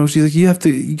like,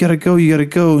 you gotta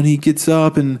go. And he gets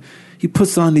up and he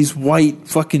puts on these white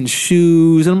fucking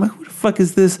shoes, and I'm like, who the fuck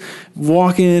is this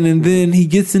walking? And then he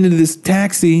gets into this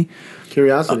taxi.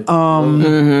 Curiosity.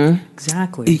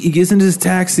 Exactly. He gets into this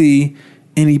taxi,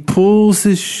 and he pulls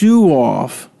his shoe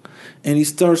off. And he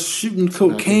starts shooting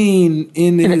cocaine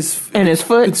in his foot,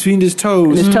 between his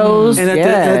toes. And his toes. And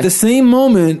at the same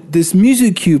moment, this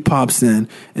music cue pops in,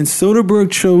 and Soderbergh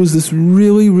chose this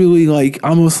really, really like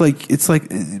almost like it's like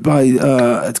by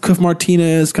it's Cliff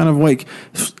Martinez, kind of like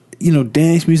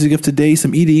dance music of today,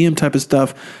 some EDM type of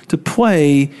stuff to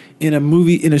play in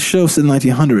a show set in the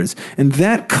 1900s, and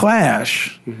that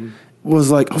clash.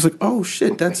 Was like, I was like, oh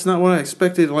shit, that's not what I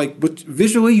expected. Like, but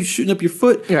visually, you're shooting up your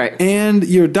foot, right? And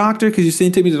you're a doctor because you're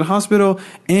saying take me to the hospital,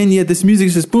 and yet this music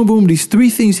is just boom, boom. These three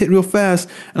things hit real fast,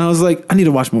 and I was like, I need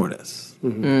to watch more of this.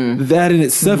 That in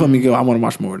itself, let me go. I want to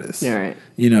watch more of this. Yeah, right.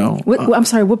 I'm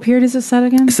sorry. What period is it set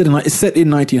again? It's set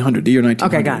in 1900, the year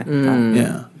 1900. Okay, got it.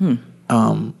 Yeah.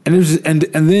 And it was, and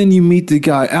then you meet the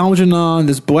guy Algernon,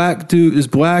 this black dude, this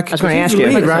black. I was going to ask you,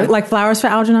 right? Like Flowers for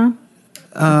Algernon.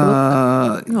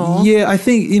 Yeah, I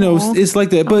think it's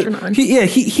like that. But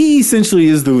he essentially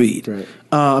is the lead. Right.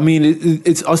 I mean,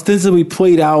 it's ostensibly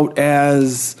played out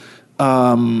as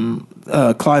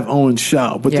Clive Owen's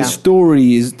show, but the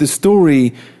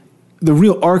story. The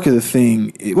real arc of the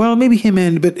thing, well, maybe him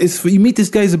but you meet this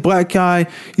guy, he's a black guy,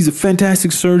 he's a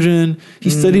fantastic surgeon,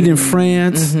 he studied in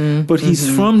France, but he's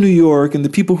from New York, and the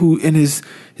people his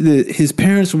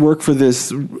parents work for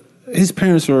this. His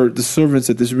parents are the servants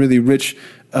at this really rich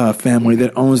family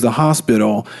that owns the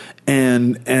hospital,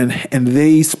 and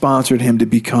they sponsored him to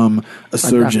become a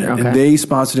surgeon, and they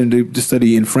sponsored him to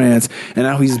study in France, and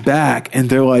now he's back, and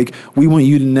they're like, we want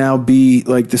you to now be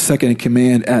like the second in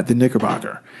command at the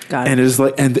Knickerbocker. And it's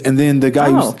like, and then the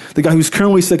guy who's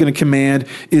currently second in command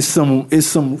is some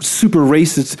super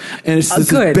racist, and it's this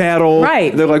battle.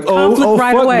 Right. They're like, conflict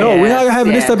right fuck away. no, we're not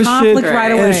having this type of conflict shit. Right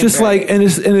away. And it's just like, and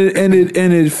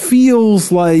it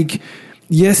feels like,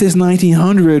 yes, it's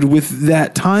 1900 with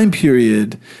that time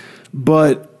period,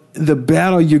 but the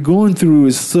battle you're going through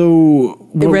is so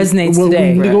it resonates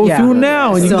today. We go through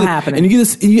now, and it's still happening. And you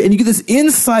get this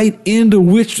insight into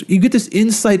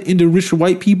rich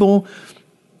white people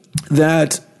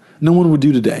that no one would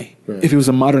do today if it was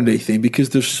a modern day thing, because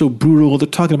they're so brutal. They're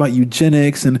talking about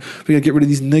eugenics and we gotta get rid of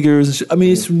these niggers and shit. I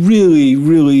mean, it's really,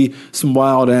 really some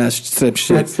wild ass type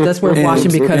shit. That's worth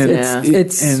watching because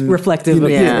it's reflective of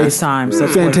today's times. So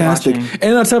fantastic.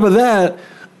 And on top of that,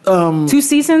 2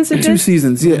 seasons. 2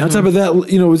 seasons, yeah. On top of that,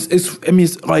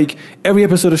 it's like every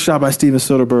episode is shot by Steven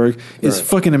Soderbergh. It's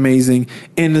fucking amazing,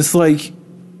 and it's like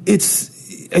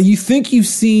you think you've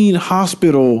seen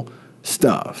hospital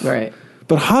stuff, right?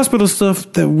 But hospital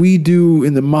stuff that we do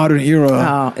in the modern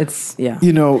era, it's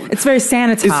it's very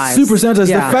sanitized. It's super sanitized.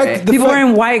 Yeah. The fact people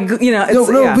wearing white,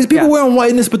 people wearing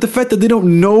whiteness, but the fact that they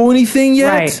don't know anything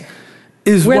yet.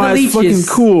 Is why it's fucking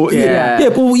cool.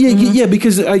 Yeah,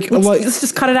 because let's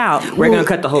just cut it out. We're gonna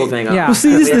cut the whole thing off. Yeah. Well, see,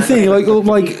 this is the thing. Like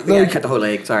cut the whole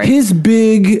leg. Sorry. His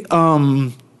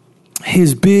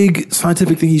big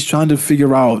scientific thing he's trying to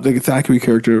figure out, the Thackeray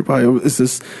character, is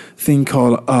this thing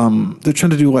called they're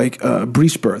trying to do like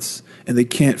breech births, and they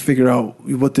can't figure out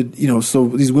what so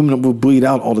these women will bleed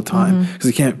out all the time because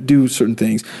they can't do certain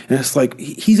things, and it's like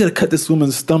he's gonna cut this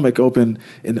woman's stomach open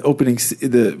in the opening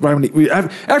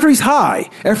after he's high,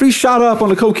 after he's shot up on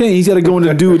the cocaine, he's got to go in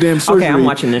and do a damn surgery. Okay, I'm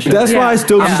watching this show. That's why it's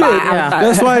dope shit.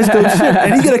 That's why it's dope shit.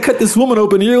 And he got to cut this woman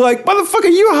open, and you're like,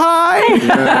 motherfucker, you high?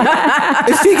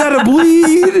 And she got to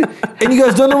bleed, and you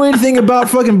guys don't know anything about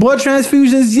fucking blood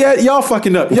transfusions yet. Y'all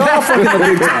fucking up. Y'all fucking up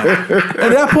big time.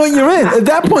 At that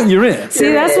point, you're in.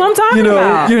 See, that's what I'm talking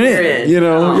about. You're in. You're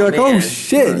like, oh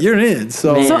shit, you're in.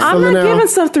 So I'm not giving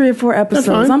stuff 3 or 4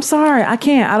 episodes. I'm sorry, I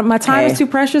can't. My time is too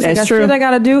precious. I got shit I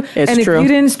got to do. And if you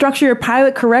didn't structure your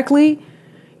pilot correctly,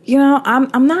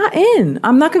 I'm not in.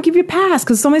 I'm not going to give you a pass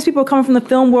because so many people are coming from the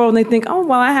film world and they think, oh,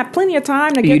 well, I have plenty of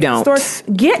time to get to the store.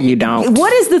 You don't.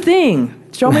 What is the thing?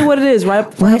 Show me what it is,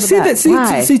 right? See,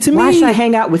 to me, why should I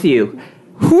hang out with you?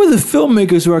 who are the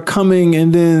filmmakers who are coming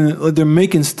and then they're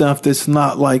making stuff that's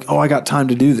not like, oh, I got time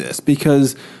to do this?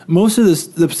 Because most of the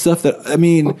stuff that, I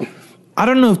mean, I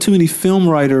don't know of too many film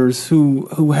writers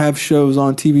who have shows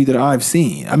on TV that I've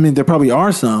seen. I mean, there probably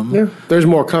are some. Yeah, there's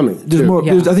more coming. There's more.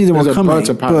 Yeah. I think there's more a coming. bunch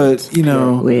of pilots. But, you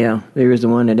know. Well, there was the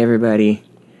one that everybody,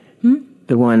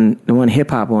 the one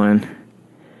hip hop one.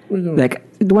 Like,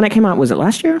 the one that came out, was it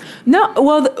last year? No,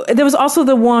 well, there was also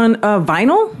the one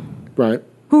Vinyl. Right.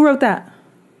 Who wrote that?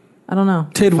 I don't know.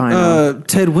 Ted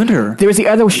Winter. There was the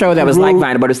other show that was like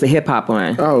Vinyl, but it's the hip hop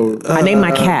one. Oh. I named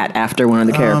my cat after one of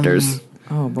the characters.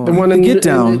 Oh boy. The one The in Get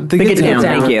Down. The Get Down,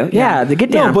 thank you. Yeah, the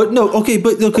Get Down. No, but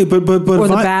Or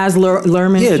the Baz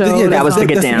Luhrmann yeah, show. yeah, that was the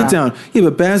Get that's Down. The Get Down. Yeah,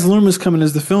 but Baz Luhrmann's coming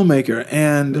as the filmmaker,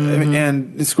 and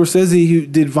Scorsese, who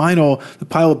did Vinyl, the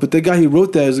pilot, but the guy who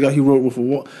wrote that is the guy who wrote Wolf of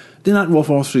Wall. Not Wolf of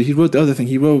Wall Street. He wrote the other thing.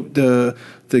 He wrote the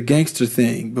gangster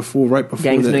thing right before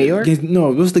Gangs of New York? No,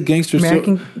 it was the gangster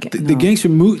American- the gangster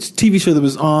TV show that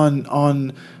was on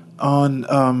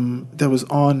that was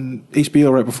on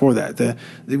HBO right before that.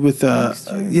 It was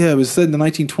set in the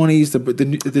 1920s.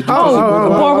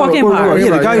 Boardwalk Empire.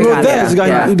 Yeah, the guy who wrote that is the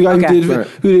guy who did. Right.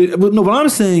 Who did. But no, what I'm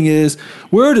saying is,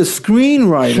 where are the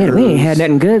screenwriters? Shit, we ain't had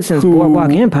nothing good since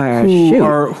Boardwalk Empire.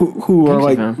 Who are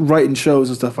like man. writing shows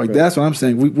and stuff like that. That's what I'm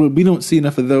saying. We don't see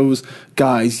enough of those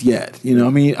guys yet. You know, I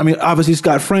mean, obviously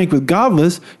Scott Frank with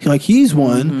Godless, he's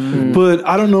one, but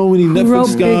I don't know any Who Netflix wrote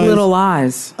guys. Big Little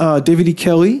Lies? David E.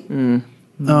 Kelly.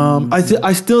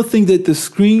 I still think that the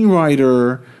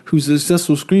screenwriter, who's a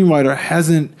successful screenwriter,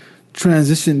 hasn't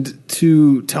transitioned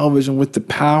to television with the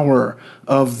power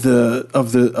of the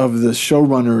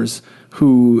showrunners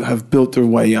who have built their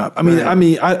way up. I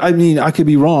mean, I could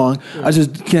be wrong. I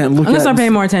just can't look. Unless at I'm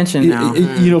paying more attention now,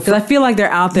 because I feel like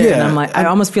they're out there, Yeah, and I'm like, I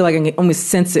almost feel like I can almost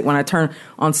sense it when I turn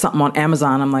on something on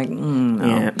Amazon. I'm like,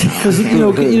 no.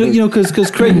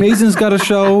 Because Craig Mazin's got a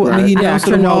show. I mean, he announced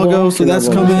it a while ago, so that's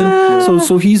coming.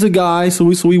 So he's a guy. So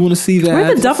we want to see that. Where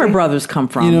did the Duffer Brothers come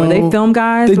from? Were they film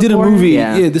guys? They did a beforehand? movie.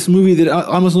 Yeah. Yeah, this movie that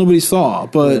almost nobody saw,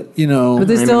 but But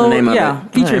they still, the name of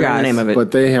it. feature I don't remember guys. the name of it.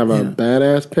 But they have a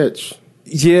badass pitch.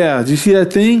 yeah. Did you see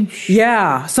that thing?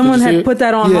 Yeah, someone Did you see had it? put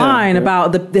that online Yeah.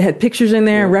 about they had pictures in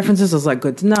there, references. I was like,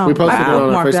 good to know. We posted I it on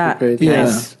our bookmarked Facebook that. page. Yeah,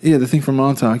 Nice. yeah. The thing from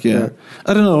Montauk. Yeah.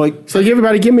 I don't know. Like, So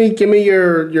everybody, give me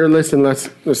your list and let's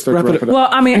start wrap it up. Well,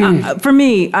 I mean, for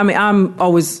me, I'm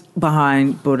always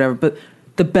behind, but whatever. But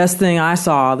the best thing I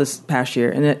saw this past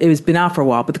year, and it was been out for a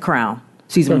while, but The Crown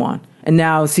season 1, and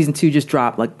now season 2 just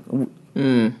dropped like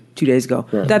 2 days ago.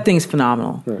 Right. That thing's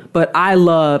phenomenal. Right. But I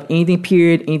love anything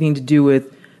period, anything to do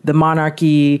with the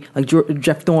monarchy. Like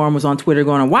Jeff Thorne was on Twitter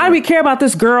going, "Why do we care about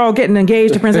this girl getting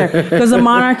engaged to Prince Harry?" Because the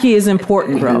monarchy is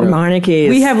important, bro. Monarchy is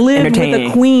We have lived with entertaining.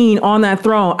 a queen on that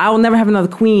throne. I will never have another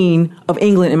queen of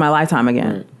England in my lifetime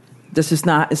again. Right. It's just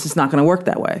not going to work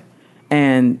that way.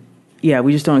 And yeah,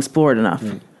 we just don't explore it enough.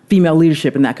 Female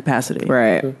leadership in that capacity.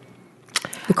 Right.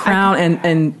 The Crown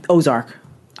and Ozark.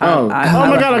 Oh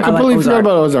my God, I completely forgot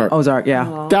about Ozark. Ozark,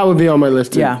 yeah. That would be on my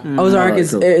list too. Yeah. Ozark Alright,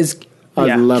 cool. is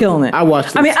I love killing it. it. I watched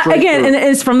it I mean, straight again, through. and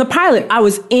it's from the pilot. I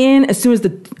was in as soon as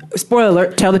the spoiler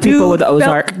alert. Tell the people with the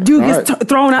Ozark. Dude gets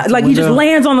thrown out, like he just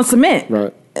lands on the cement.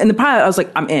 Right. In the pilot, I was like,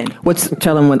 I'm in.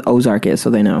 Tell them what Ozark is so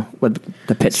they know what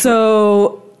the pitch.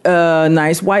 So,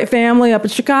 nice white family up in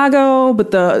Chicago,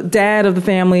 but the dad of the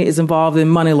family is involved in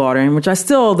money laundering, which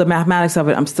the mathematics of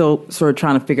it, I'm still sort of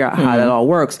trying to figure out how that all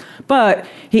works. But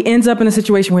he ends up in a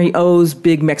situation where he owes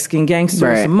big Mexican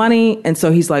gangsters some money. And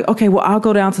so he's like, okay, well, I'll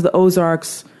go down to the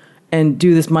Ozarks and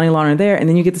do this money laundering there. And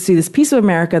then you get to see this piece of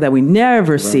America that we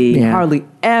never see, hardly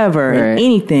ever in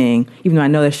anything, even though I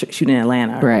know they're shooting in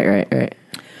Atlanta. Right.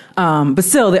 But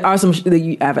still, there are some that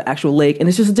you have an actual lake, and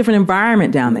it's just a different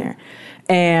environment down there.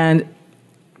 And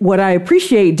what I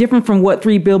appreciate, different from what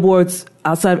 3 Billboards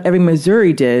Outside of Ebbing,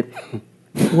 Missouri did,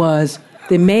 was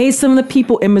they made some of the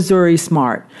people in Missouri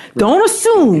smart. Don't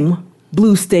assume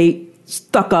blue state,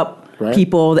 stuck up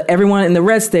people, that everyone in the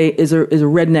red state is a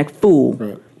redneck fool.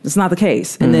 Right. It's not the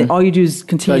case. And then all you do is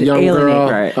continue to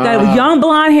alienate. Girl, That young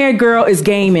blonde-haired girl is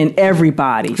gaming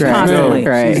everybody constantly.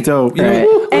 She's dope. You Right.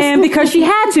 know, And because she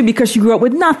had to, because she grew up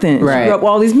with nothing. She Right. grew up with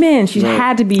all these men. She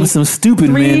had to be some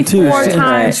stupid 3, men too. 4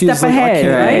 times She was step like, I ahead,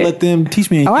 can't right? let them teach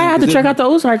me. Oh, I have to check out the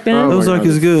Ozark then. Oh, Ozark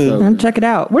is good. I'll check it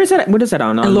out. What is that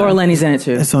on? And Laura Linney's in it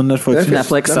too. It's on Netflix.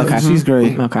 Netflix, okay. She's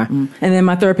great. Okay. And then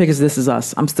my third pick is This Is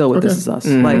Us. I'm still with This Is Us.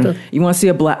 Like, you want to see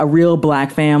a real black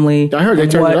family. I heard they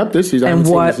and turned it up this season. I And haven't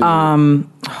seen what this season.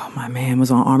 oh my man was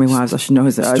on Army Wives. I should know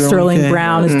his Sterling K.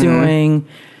 Brown is doing.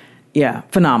 Yeah,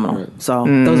 phenomenal. So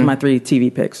those are my 3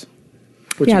 TV picks.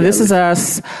 What you Yeah, got, This Is Lee?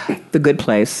 Us, The Good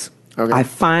Place. Okay. I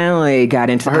finally got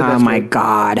into. I heard Oh that's my good.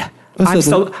 God!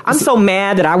 I'm so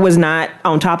mad that I was not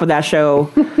on top of that show.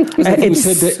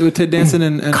 With Ted Danson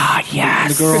and God,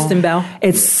 yes, the girl. Kristen Bell.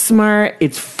 It's smart.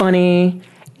 It's funny.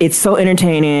 It's so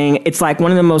entertaining. It's like one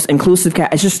of the most inclusive.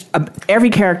 It's just every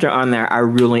character on there I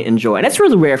really enjoy, and that's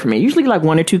really rare for me. Usually like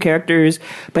 1 or 2 characters,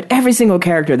 but every single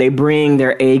character they bring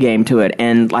their A game to it,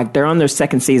 and like they're on their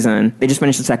 2nd season. They just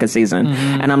finished the 2nd season,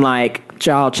 and I'm like,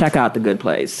 y'all check out The Good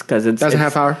Place because it's That's a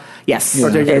half hour. Yes,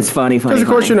 Okay, it's funny. Because of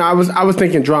course, you know, I was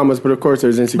thinking dramas, but of course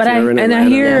there's Insecure. But I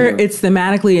hear it's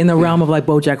thematically in the realm of like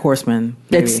BoJack Horseman.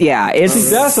 Maybe. See,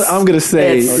 that's what I'm gonna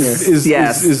say.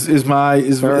 Is one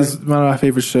of my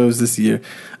favorite shows this year.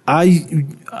 I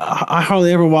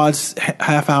hardly ever watch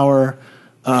half hour.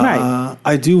 Right.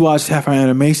 I do watch half hour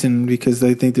animation because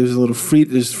I think there's a little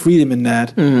there's freedom in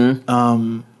that.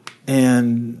 And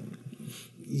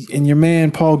your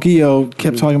man Paul Gio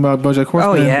kept talking about BoJack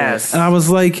Horseman. Oh yes, and I was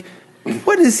like,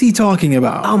 what is he talking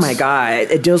about? Oh my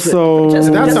god, it deals with that's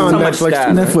on so Netflix. much stuff.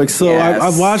 Netflix. So Yes. I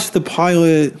watched the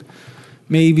pilot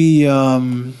maybe I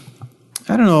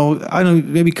don't know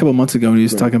maybe a couple months ago when he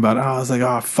was talking about it. I was like,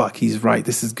 oh fuck, he's right.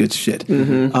 This is good shit.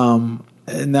 And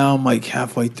now I'm like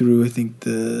halfway through I think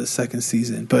the 2nd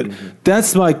season. But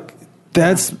that's my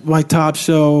top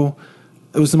show.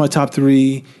 It was in my top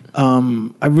 3.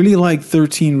 I really like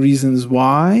 13 Reasons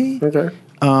Why. Okay.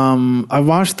 I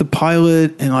watched the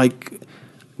pilot and like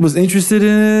was interested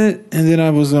in it, and then I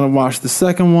was gonna watch the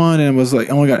second one and was like,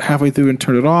 only got halfway through and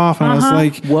turned it off, and I was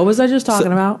like, what was I just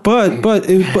talking about? But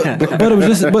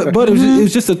it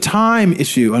was just a time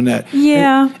issue on that.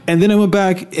 Yeah. And then I went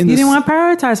back in. You didn't want to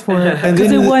prioritize for it And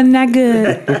because then it wasn't that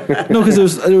good. No,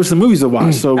 because there was some movies to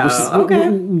watch, so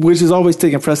which is always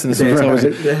taking precedence. But there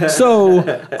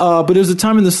was a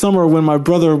time in the summer when my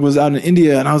brother was out in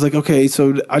India, and I was like, okay,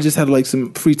 so I just had like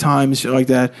some free time and shit like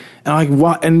that, and I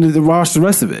watched the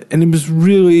rest of it, and it was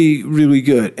really, really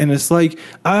good. And it's like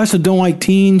I also don't like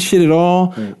teen shit at all.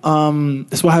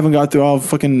 That's why I haven't got through all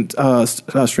fucking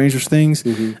Stranger Things.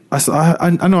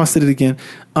 I know I said it again.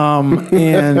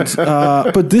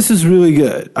 But this is really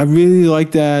good. I really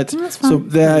like that. So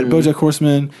that BoJack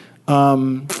Horseman.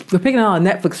 We're picking out on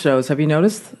Netflix shows. Have you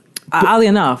noticed? Oddly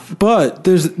enough. But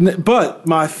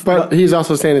he's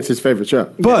also saying it's his favorite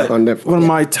show. But on Netflix. one of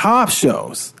my top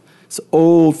shows, it's an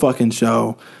old fucking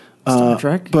show. Star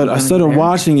Trek? But I started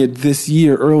watching it this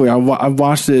year earlier. I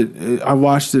watched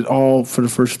it all for the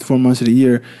first 4 months of the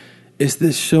year. It's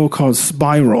this show called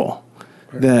Spiral.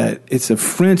 That it's a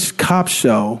French cop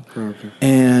show,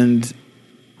 and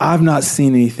I've not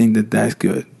seen anything that's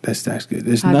good. That's good.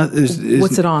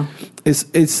 What's it on?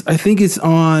 I think it's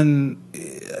on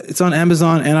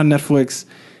Amazon and on Netflix.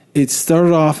 It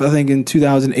started off, I think, in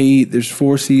 2008. There's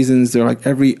 4 seasons. They're like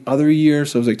every other year.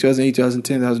 So it was like 2008,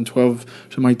 2010, 2012,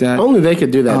 something like that. Only they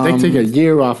could do that. They take a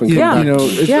year off and come back.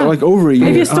 It's like over a year.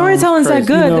 If your storytelling's that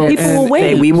good, people will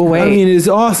wait. We will wait. I mean, it's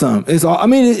awesome.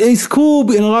 It's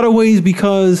cool in a lot of ways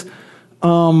because,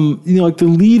 like the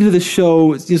lead of the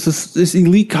show is just this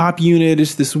elite cop unit.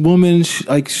 It's this woman,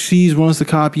 she runs the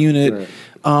cop unit.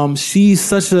 Right. She's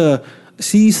such a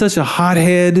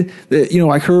hothead that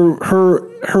like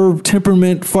her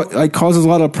temperament causes a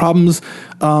lot of problems,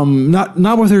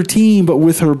 not with her team but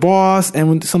with her boss and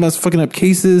when somebody's fucking up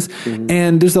cases.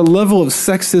 And there's a level of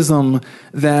sexism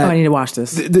that I need to watch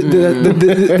this.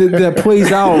 That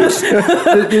plays out.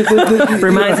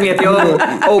 Reminds me of the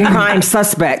old Prime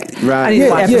Suspect. Right. I need to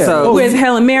watch episode. With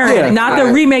Helen Mirren, not the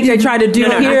remake they tried to do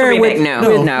here with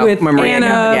Anna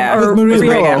or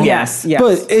Maria. Yes.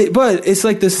 But it's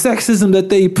like the sexism that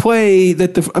they play.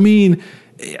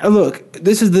 Look,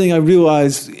 this is the thing I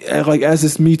realized. Like as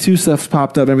this Me Too stuff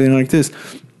popped up, everything like this.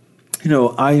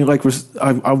 I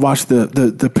watched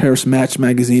the Paris Match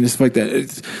magazine and stuff like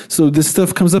that. So this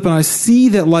stuff comes up, and I see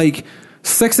that like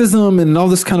sexism and all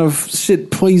this kind of shit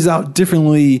plays out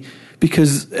differently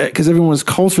because everyone's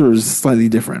culture is slightly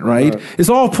different, right? It's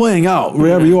all playing out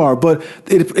wherever you are, but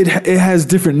it has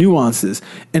different nuances,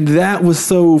 and that was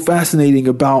so fascinating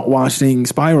about watching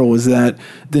Spiral is that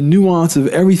the nuance of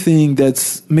everything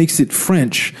that makes it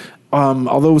French,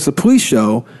 although it's a police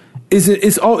show.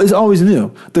 It's always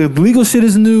new. The legal shit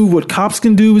is new. What cops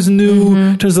can do is new.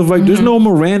 In terms of there's no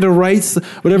Miranda rights.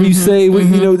 Whatever you say,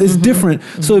 it's different.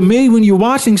 So it made when you're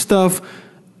watching stuff,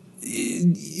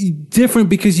 different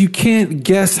because you can't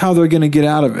guess how they're going to get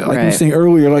out of it. Like you were saying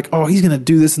earlier, like, oh, he's going to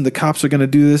do this and the cops are going to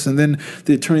do this and then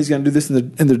the attorney's going to do this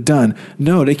and they're done.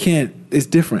 No, they can't. It's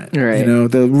different. Right. You know,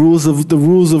 the rules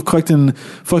of collecting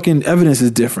fucking evidence is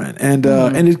different. And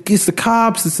it's the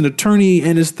cops, it's an attorney,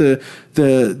 and it's the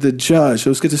judge.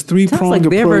 So it's got this three-pronged like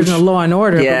approach. their version of Law and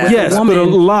Order. Yeah. But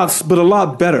Yes, but a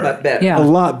lot better. Yeah. A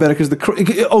lot better because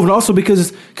and also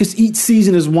because each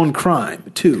season is one crime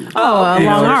too. Oh, a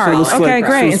long arc. So it's Okay, like-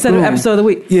 great. so it's Instead of boom. episode of the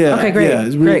week. Yeah, Okay, great. yeah,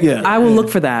 it's really- Great. yeah, I will yeah. look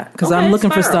for that because Okay, I'm looking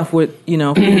for spiral. stuff with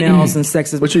females and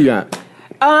sexism. What you got?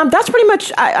 That's pretty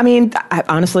much. I mean,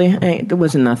 honestly, there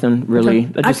wasn't nothing really.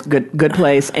 Just good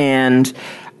place. And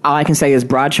all I can say is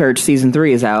Broadchurch season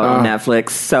 3 is out on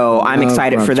Netflix, so I'm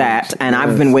excited for that. Broadchurch. And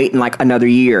I've been waiting like another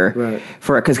year Right.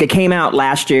 because it came out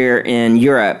last year in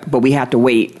Europe, but we had to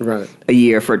wait a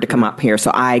year for it to come up here. So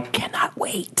I cannot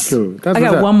wait. Cool. That's I what's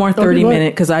got up. one more Don't be 30 late.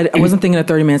 minute because I wasn't thinking of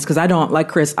 30 minutes because I don't, like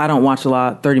Chris, I don't watch a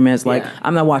lot 30 minutes. Like,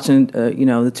 I'm not watching,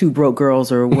 the Two Broke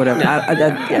Girls or whatever.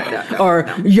 Or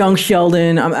Young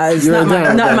Sheldon. It's not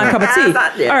my cup of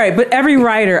tea. All right, but every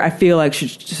writer, I feel like,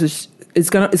 it's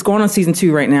going on season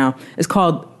 2 right now. It's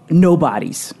called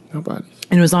Nobodies. Nobody.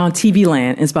 And it was on TV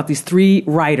Land. And it's about these 3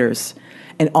 writers.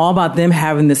 And all about them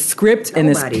having this script and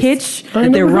this pitch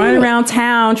that they're running around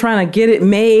town trying to get it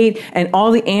made, and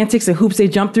all the antics and hoops they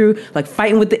jump through, like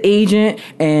fighting with the agent.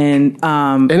 And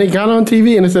it got on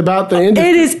TV, and it's about the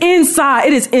industry.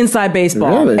 It is inside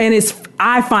baseball, Really? and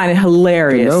I find it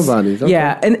hilarious. The Nobodies, okay.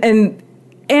 Yeah,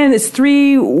 and it's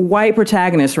 3 white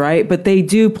protagonists, right? But they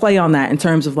do play on that in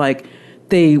terms of like,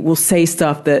 they will say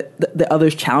stuff that the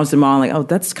others challenge them on, like, oh,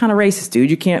 that's kind of racist, dude.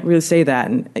 You can't really say that.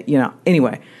 And,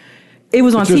 anyway. It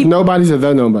was on Just TV. Nobodies or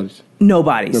the Nobodies?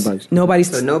 Nobodies.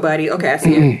 So nobody. Okay, I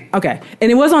see it. Okay.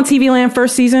 And it was on TV Land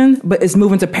first season, but it's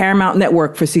moving to Paramount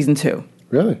Network for season 2.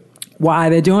 Really? Why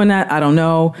they're doing that, I don't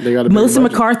know. They got a big Melissa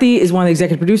budget. McCarthy is one of the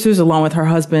executive producers, along with her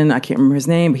husband. I can't remember his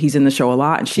name, but he's in the show a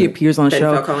lot, and she appears on the Ben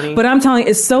show. Falcone. But I'm telling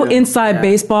you, it's so inside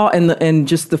baseball and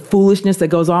just the foolishness that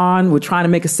goes on with trying to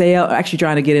make a sale, actually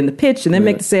trying to get in the pitch, and then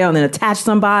make the sale, and then attach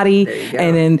somebody,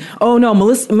 and then, oh no,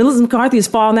 Melissa McCarthy is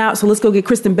falling out, so let's go get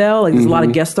Kristen Bell. Like, there's a lot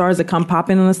of guest stars that come pop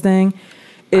in on this thing.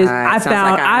 I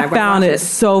found it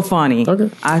so funny.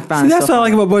 Okay. I found See, it that's so what I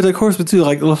funny. like about BoJack Horseman too.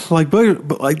 Like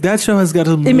that show has got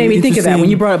a. It made me think of that when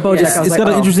you brought up BoJack. I was It's like, got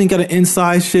an oh. interesting kind of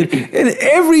inside shit, and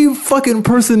every fucking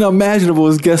person imaginable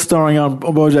is guest starring on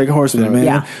BoJack Horseman, man.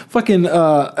 Yeah. Fucking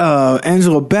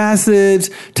Angela Bassett,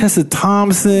 Tessa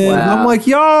Thompson. Wow. I'm like,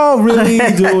 y'all really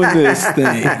doing this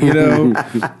thing, you know?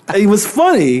 It was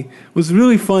funny. What's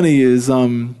really funny is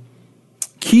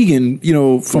Keegan,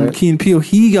 from Key and Peele,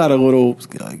 he got a little,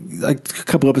 like a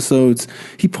couple episodes.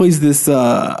 He plays this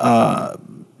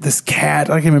this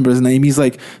cat. I can't remember his name. He's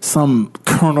like some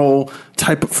colonel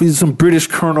type of, he's some British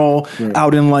colonel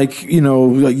out in like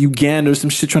Uganda or some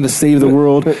shit trying to save the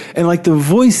world. And like the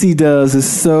voice he does is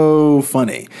so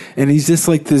funny. And he's just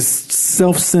like this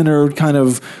self-centered kind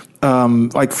of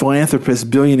like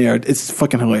philanthropist, billionaire. It's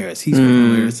fucking hilarious. He's fucking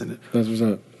hilarious in it. That's what's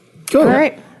up. Cool. All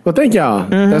right. Well, thank y'all.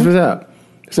 That's what's up.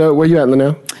 So, where you at,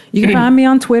 Linnell? You can find me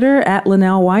on Twitter at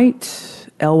Linnell White,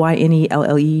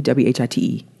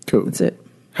 LYNELLEWHITE. Cool. That's it.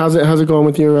 How's it going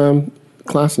with your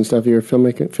class and stuff? Your film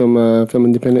independent? Is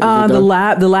it done? The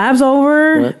lab's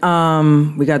over.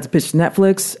 Right. We got to pitch to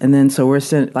Netflix, and then so we're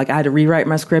sent. Like, I had to rewrite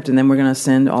my script, and then we're gonna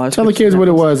send all our. Tell the scripts to kids what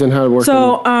it Netflix. was and how it worked.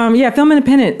 So, Film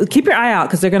Independent. Keep your eye out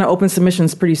because they're going to open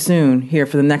submissions pretty soon here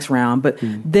for the next round. But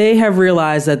they have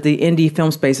realized that the indie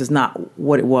film space is not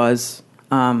what it was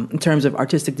in terms of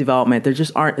artistic development. There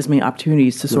just aren't as many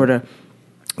opportunities to sort of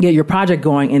get your project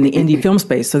going in the indie film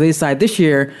space. So they decided this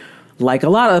year, like a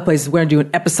lot of other places, we're going to do an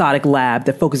episodic lab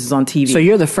that focuses on TV. So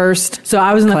you're the first. So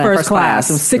I was in the Class. first First class. class.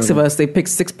 There was 6 of us. They picked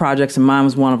 6 projects, and mine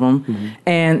was one of them.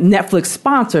 And Netflix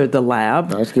sponsored the lab,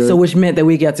 That's good. so which meant that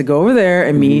we got to go over there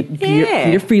and meet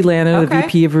Peter Friedlander, the Okay.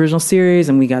 VP of original series,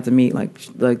 and we got to meet like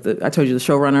I told you, the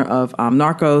showrunner of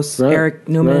Narcos, Right. Eric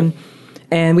Newman. Right.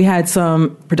 And we had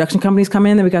some production companies come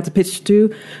in that we got to pitch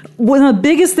to. One of the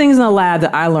biggest things in the lab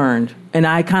that I learned, and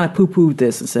I kind of poo-pooed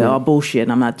this and said, oh, bullshit,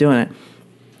 and I'm not doing it.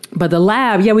 But the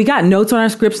lab, we got notes on our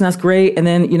scripts, and that's great. And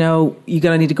then, you're going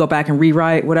to need to go back and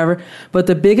rewrite, whatever. But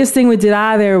the biggest thing we did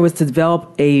out of there was to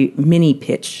develop a mini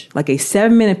pitch, like a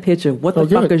 7-minute pitch of what the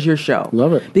fuck good. is your show.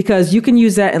 Love it. Because you can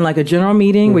use that in like a general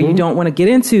meeting where you don't want to get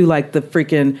into like the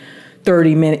freaking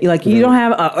 30-minute, like you don't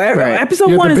have episode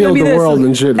You have 1 to is going to build be the this. world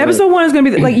and shit, right. Episode 1 is going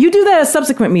to be like you do that at a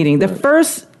subsequent meeting. The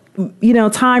first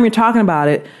time you're talking about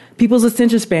it, people's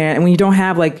attention span, and when you don't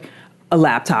have like a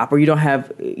laptop or you don't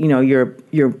have,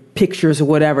 your pictures or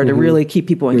whatever to really keep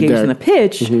people engaged in the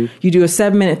pitch, you do a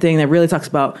 7-minute thing that really talks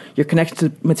about your connection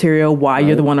to material, why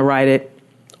you're the one to write it.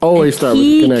 Always start with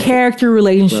key connection. character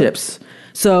relationships. Right.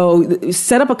 So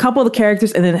set up a couple of the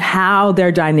characters and then how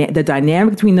the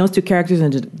dynamic between those two characters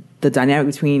and the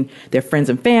dynamic between their friends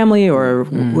and family or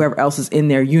whoever else is in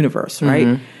their universe,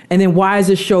 right? And then why is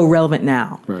this show relevant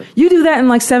now? Right. You do that in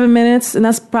like 7 minutes, and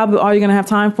that's probably all you're going to have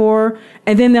time for.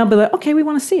 And then they'll be like, okay, we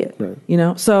want to see it.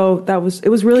 Right. So it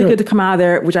was really good to come out of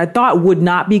there, which I thought would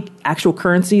not be actual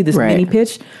currency, this mini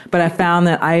pitch, but I found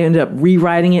that I ended up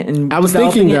rewriting it and I was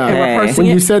thinking that when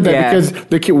you said that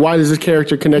because why does this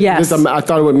character connect to this? I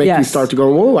thought it would make you start to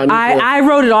go, whoa, I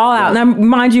wrote it all out. Now,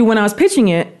 mind you, when I was pitching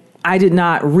it, I did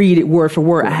not read it word for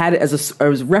word. I had it as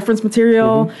a reference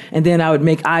material, and then I would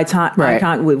make eye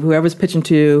contact with whoever's pitching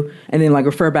to, and then like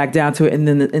refer back down to it, and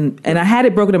then and I had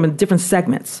it broken up in different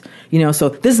segments. So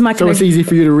this is my connection. So it's easy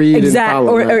for you to read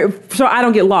exactly, and follow, so I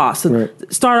don't get lost. So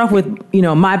start off with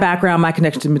my background, my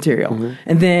connection to material,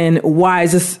 and then why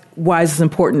is this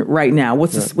important right now?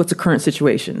 What's the current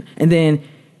situation? And then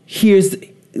here's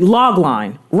log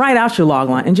line, write out your log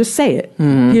line and just say it.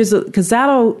 Because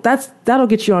that'll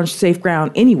get you on safe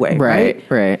ground anyway, right?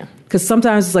 Because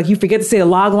sometimes it's like you forget to say the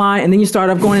log line and then you start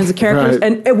up going into characters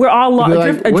and we're all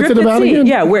adrift at sea. Again?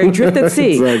 Yeah, we're adrift at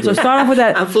sea. Exactly. So start off with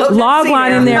that log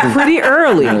line in there pretty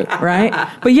early, right?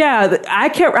 But yeah,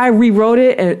 I rewrote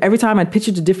it, and every time I'd pitch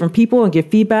it to different people and get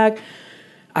feedback,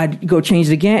 I'd go change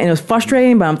it again, and it was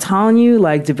frustrating. But I'm telling you,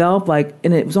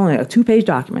 and it was only a 2-page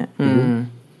document.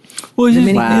 Well,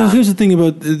 here's the thing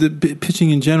about the pitching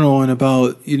in general, and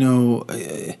about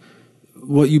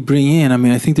what you bring in. I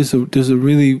mean, I think there's a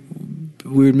really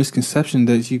weird misconception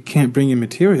that you can't bring in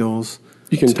materials.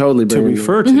 You can totally bring to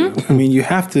refer to. I mean, you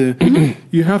have to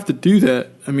do that.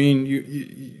 I mean,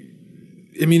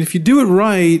 if you do it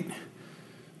right.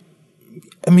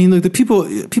 I mean, look, the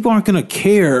people aren't going to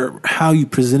care how you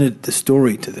presented the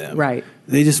story to them. Right.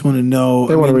 They just want to know.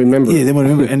 They want to remember. Yeah, they want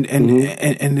to remember.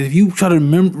 And if you try to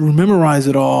memorize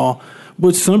it all,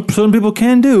 which some people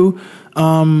can do,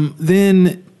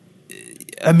 then,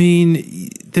 I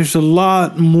mean, there's a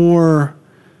lot more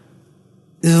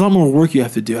work you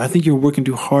have to do. I think you're working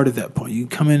too hard at that point. You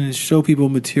come in and show people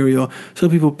material, show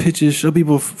people pitches, show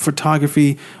people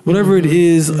photography, whatever it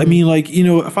is. I mean,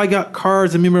 if I got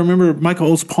cards, I remember Michael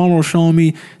Oates Palmer was showing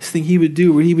me this thing he would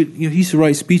do where he used to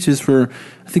write speeches for,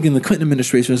 I think in the Clinton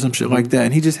administration or some shit like that.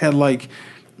 And he just had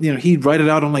he'd write it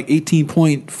out on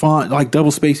 18-point font,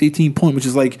 double space 18-point, which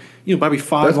is probably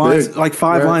 5 lines, big.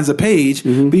 5 lines a page.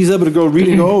 But he's able to go read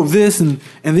and go, this, and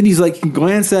then he's he can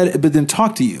glance at it, but then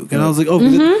talk to you. And I was like,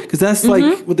 because that's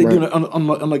what they do on a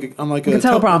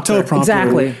teleprompter.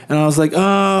 Exactly. And I was like,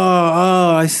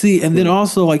 oh, I see. And then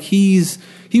also he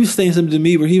was saying something to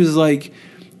me where he was like,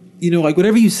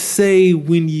 whatever you say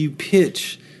when you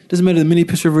pitch, doesn't matter the mini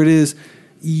pitch, whatever it is,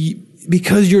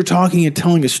 because you're talking and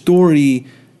telling a story.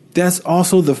 That's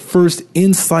also the first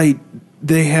insight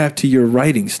they have to your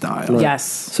writing style. Right. Yes.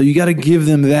 So you got to give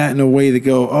them that in a way to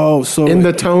go, so in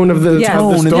the tone of the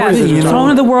tone. The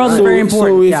tone of the world is very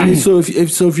important. So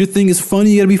if your thing is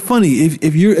funny, you got to be funny.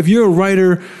 If you're a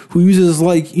writer who uses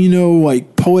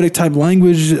poetic type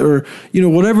language or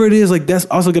whatever it is, that's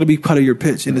also got to be part of your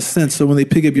pitch in a sense. So when they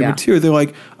pick up your material, they're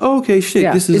like, oh, okay,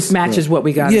 shit, this matches what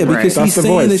we got. Yeah, because he's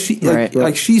saying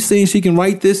that she's saying she can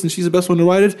write this and she's the best one to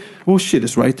write it. Well, shit,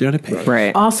 it's right there on the page.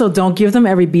 Right. Also, don't give them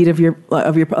every beat of your I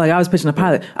was pitching a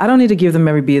pilot. I don't need to give them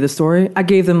every beat of the story. I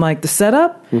gave them the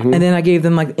setup, and then I gave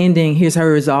them ending. Here's how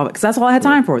we resolve it, because that's all I had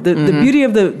time for. The beauty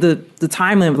of the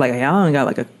time limit, I only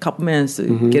got a couple minutes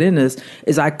to get into this,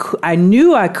 is I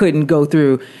knew I couldn't go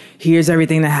through. Here's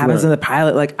everything that happens in the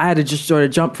pilot. I had to just sort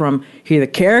of jump from here are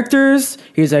the characters,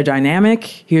 here's their dynamic,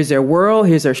 here's their world,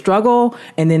 here's their struggle,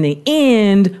 and then the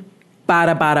end.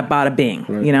 Bada bada bada bing.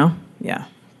 Right. Yeah.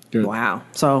 Good. Wow.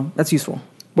 So that's useful.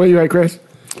 Where you at, Chris?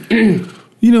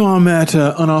 I'm at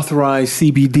unauthorized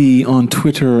CBD on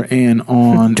Twitter and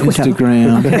on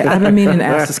Instagram. Okay, I've been meaning to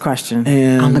ask this question.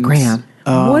 And on the gram.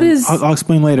 What is? I'll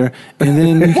explain later, and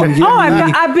then you can get.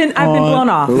 I've been blown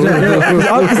off.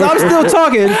 Because I'm still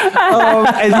talking.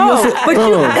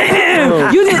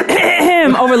 You did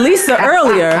him over Lisa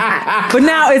earlier, but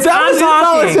now it's I'm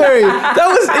talking. That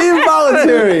was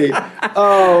involuntary.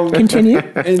 Continue.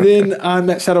 And then I'm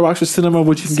at Shadow Roxas Cinema,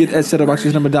 which you can get at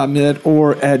shadowroxascinema.net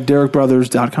or at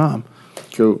DerekBrothers.com.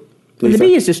 Cool. The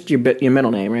B is just your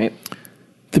middle name, right?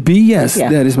 The B, yes, Yeah.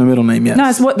 that is my middle name. Yes.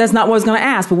 No, that's not what I was going to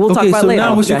ask, but we'll talk about so it later.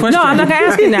 now what's your question? No, I'm not going to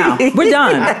ask it now. We're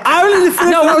done. I really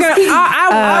finished. No, we're going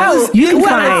to.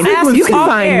 You can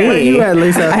find me. You had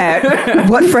Lisa. at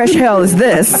What Fresh Hell Is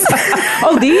This?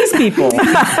 Oh, these people.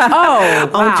 Oh,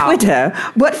 wow. On Twitter.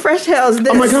 What Fresh Hell Is This?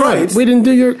 Oh my God, we didn't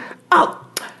do your. Oh,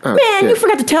 man, shit. you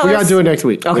forgot to tell us. We gotta do it next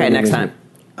week. Okay, next time.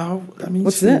 Oh, I mean,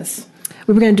 What's this?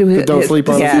 We were going to do it. Don't sleep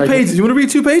on yeah. it. 2 pages. You want to read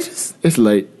 2 pages? It's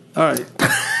late. All right.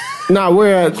 Nah,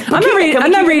 we're at. I'm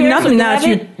not reading nothing now that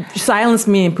have you silenced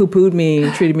me and poo-pooed me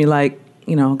and treated me like,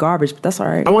 garbage, but that's all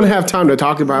right. I want to have time to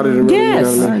talk about it. And really,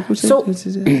 Yes. you know what I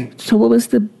mean? So what was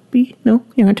the B? No?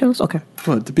 You're going to tell us? Okay.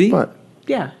 What, the B? What?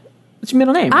 Yeah. What's your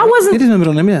middle name? I It wasn't. is my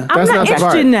middle name, yeah. I'm That's not not the interested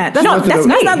part. in that. That's, No, not, that's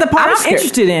that's me. not the part I'm I'm scared.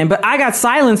 interested in. But I got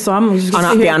silenced, so I'm just Be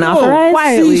sit here, unauthorized?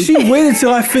 quietly. See, she waited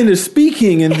till I finished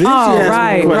speaking and then she Oh, asked me a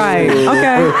right. question.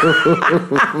 Okay.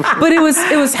 But it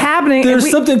was happening. There's and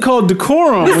we- something called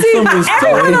decorum. But when see, someone's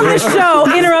everyone on this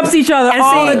show interrupts each other And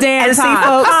all see- the damn and see, time,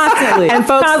 folks- constantly. and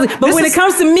folks, Constantly. But this when is- it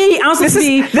comes to me, I'm supposed to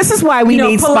be. This is why we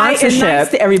need polite and sponsorship. nice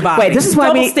to everybody. Wait, this is why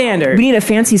Double we standard. We need a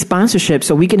fancy sponsorship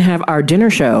so we can have our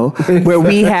dinner show where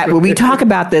we talk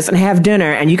about this and have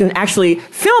dinner, and you can actually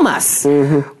film us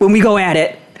when we go at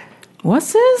it.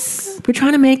 What's this? We're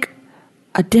trying to make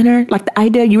a dinner like the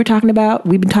idea you were talking about.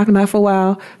 We've been talking about for a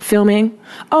while. Filming.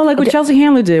 Oh, like what Chelsea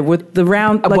Handler did with the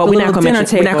round, like well, the we're not little going dinner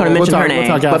to table. mention her We'll name,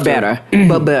 talk but after. better,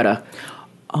 but better.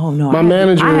 Oh no, My I had-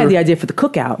 manager- I had the idea for the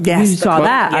cookout. Yes, You the saw cook-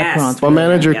 that. I yes. put on My Twitter.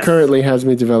 manager currently has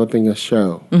me developing a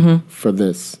show for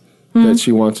this that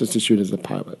she wants us to shoot as a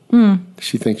pilot.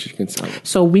 She thinks she can sell it.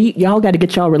 So y'all got to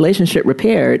get y'all relationship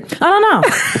repaired. I don't know.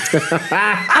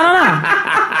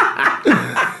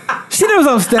 She knows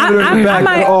I'm stabbing her in the back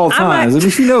at all times. I mean,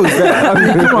 she knows that. I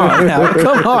mean, come on now.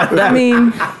 Come on. I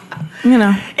mean,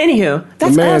 Anywho,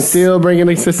 that's The man us. still bringing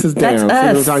the sisters down. That's See what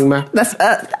I'm us. talking about? That's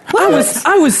us.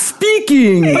 I was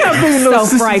speaking. I'm not bringing no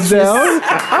Self-righteous. sisters down.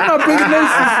 I'm not bringing no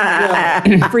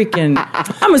sisters down. freaking.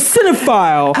 I'm a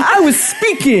cinephile. I was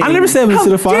speaking. I never say I'm a How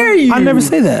cinephile. dare you? I never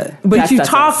say that. But That's you us.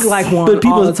 talk like one But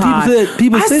people- all the time.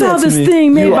 people I say saw that to this me.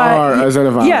 thing made You by. are a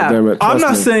xenophile, Yeah. damn it. I'm Trust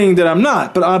not me. saying that I'm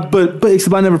not, but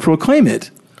except I never proclaim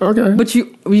it. Okay. But you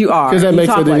are. Because that You makes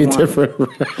talk it any like one. different.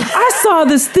 I saw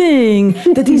this thing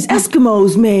that these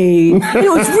Eskimos made.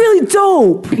 It's really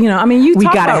dope. I mean, you We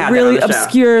talk gotta about have that really on the show.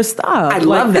 obscure stuff. I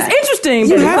love that. It's interesting.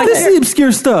 You but have it's to see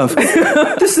obscure stuff.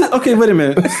 This is okay. Wait a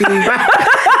minute. See,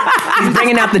 He's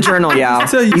bringing out the journal, y'all.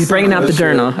 tell you He's bringing out the something.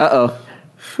 journal. Uh-oh.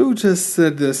 who just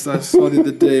said this? I saw the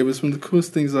other day. It was one of the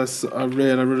coolest things I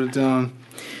read. I wrote it down.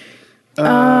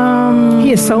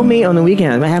 He is so me on the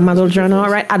weekend. I have my little journal,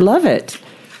 all right? I love it.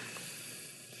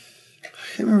 I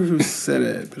can't remember who said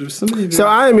it, but it was somebody. So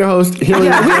I am your host, Hilary. We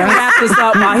can wrap this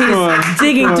up while he's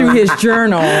digging through his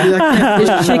journal, his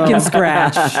chicken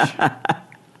scratch.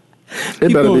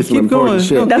 It better be some keep important going.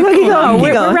 shit. That's what keep going.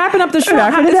 We're wrapping up the show.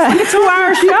 Wrapping it up. It's a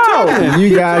 2-hour show.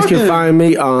 You guys can find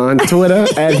me on Twitter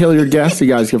at Hilliard Guest. You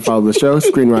guys can follow the show.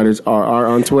 Screenwriters RR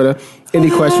on Twitter. Any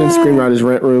questions,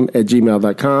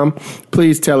 screenwritersrentroom@gmail.com.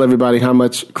 Please tell everybody how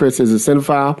much Chris is a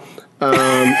cinephile.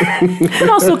 But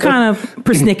also kind of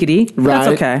persnickety. Right. That's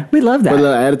okay. We love With a that.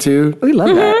 little attitude. We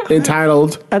love that.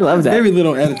 Entitled. I love that. Very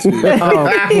little attitude.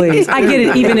 Oh, please. I get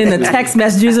it even in the text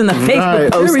messages and the Facebook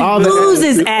Right. posts. All the-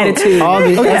 Oozes attitude. All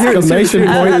the exclamation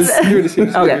points. Here it is.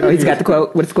 Okay, he's got the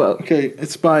quote. What's the quote? Okay,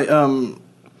 it's by Hakiru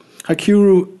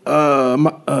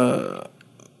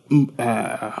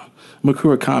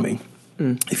Murakami.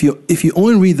 If you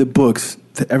only read the books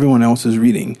that everyone else is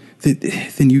reading,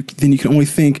 then you can only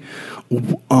think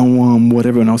on what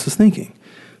everyone else is thinking.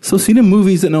 So see the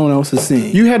movies that no one else is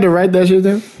seeing. You had to write that shit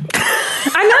down?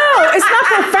 I know. It's not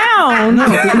profound.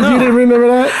 You didn't remember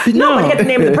that? No, but he had the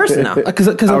name of the person, though. Because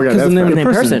Okay, the that's name fine. of the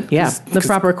person. Yeah. The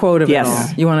proper quote of Yes. it all.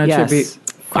 You want to Yes. attribute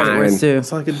credit where it's due.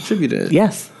 So I can attribute it.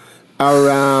 Yes.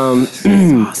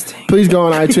 Please go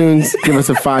on iTunes. Give us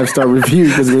a 5-star review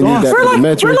because we need that for the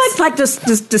metrics. We're like this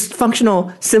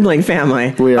dysfunctional sibling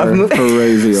family. We are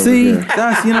crazy over See, here.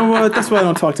 that's you know what? That's why I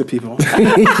don't talk to people.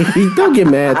 Don't get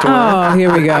mad, Tori. Oh,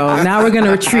 here we go. Now we're going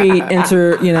to retreat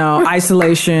into,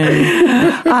 isolation.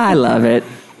 I love it.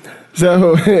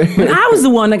 So, I was the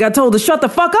one that got told to shut the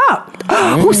fuck up.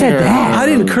 Who said that? I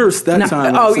didn't curse that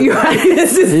time. Oh, you're right.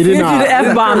 This is He did not. the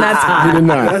F-bomb that he time. did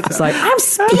not. It's like, I'm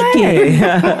speaking.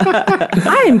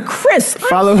 I am Chris.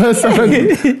 Follow us on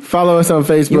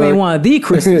Facebook. You ain't one of the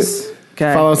Chris's.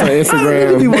 Okay. Follow us on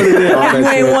Instagram. be one of them. all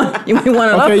that You shit. ain't one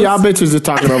of Okay, those. y'all bitches are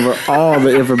talking over all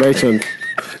the information.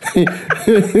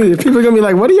 People are gonna be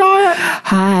like, "What are y'all at?"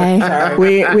 Hi.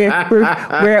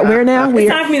 We're now. It's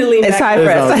time for me to lean It's back. time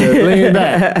for us. Lean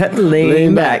back.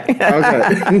 Lean back.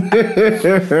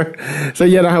 Okay. So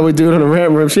you know how we do it on the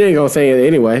Rant Room. She ain't gonna say it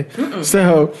anyway.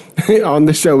 So on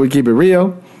the show, we keep it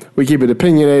real. We keep it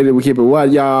opinionated. We keep it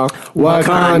what, y'all?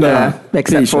 Wakanda.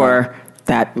 Except for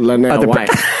that Linnell other White.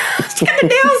 She got the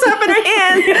nails up in her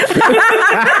hand.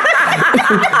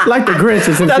 Like the Grinch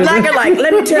or some So shit. like,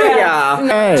 let me tell y'all.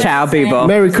 Hey, Ciao, people.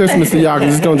 Merry Christmas to y'all,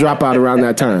 because it's going to drop out around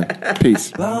that time.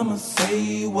 Peace. I'ma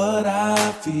say what I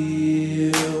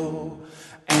feel,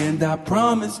 and I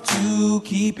promise to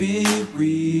keep it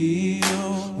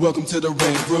real. Welcome to the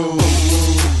Rant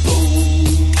Room.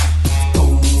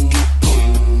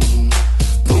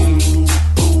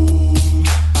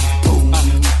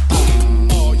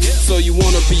 So you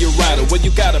wanna be a rider, well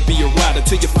you gotta be a rider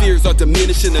till your fears are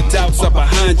diminished and the doubts are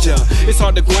behind ya. It's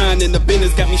hard to grind and the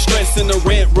business got me stressed in the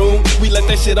Rant Room. We let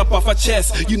that shit up off our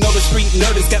chest. You know the street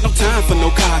nerd has got no time for no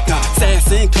caca.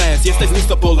 Sass in class, yes that's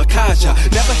Mr. Bolakaja.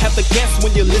 Never have to guess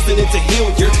when you're listening to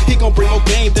Hilliard. He gon' bring more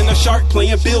game than a shark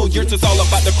playing billiards. It's all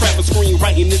about the craft of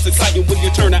screenwriting. It's exciting when you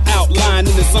turn an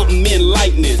outline into something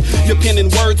enlightening. Your pen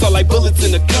and words are like bullets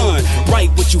in a gun.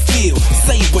 Write what you feel,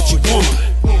 say what you want.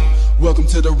 Welcome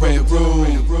to the Rant Room.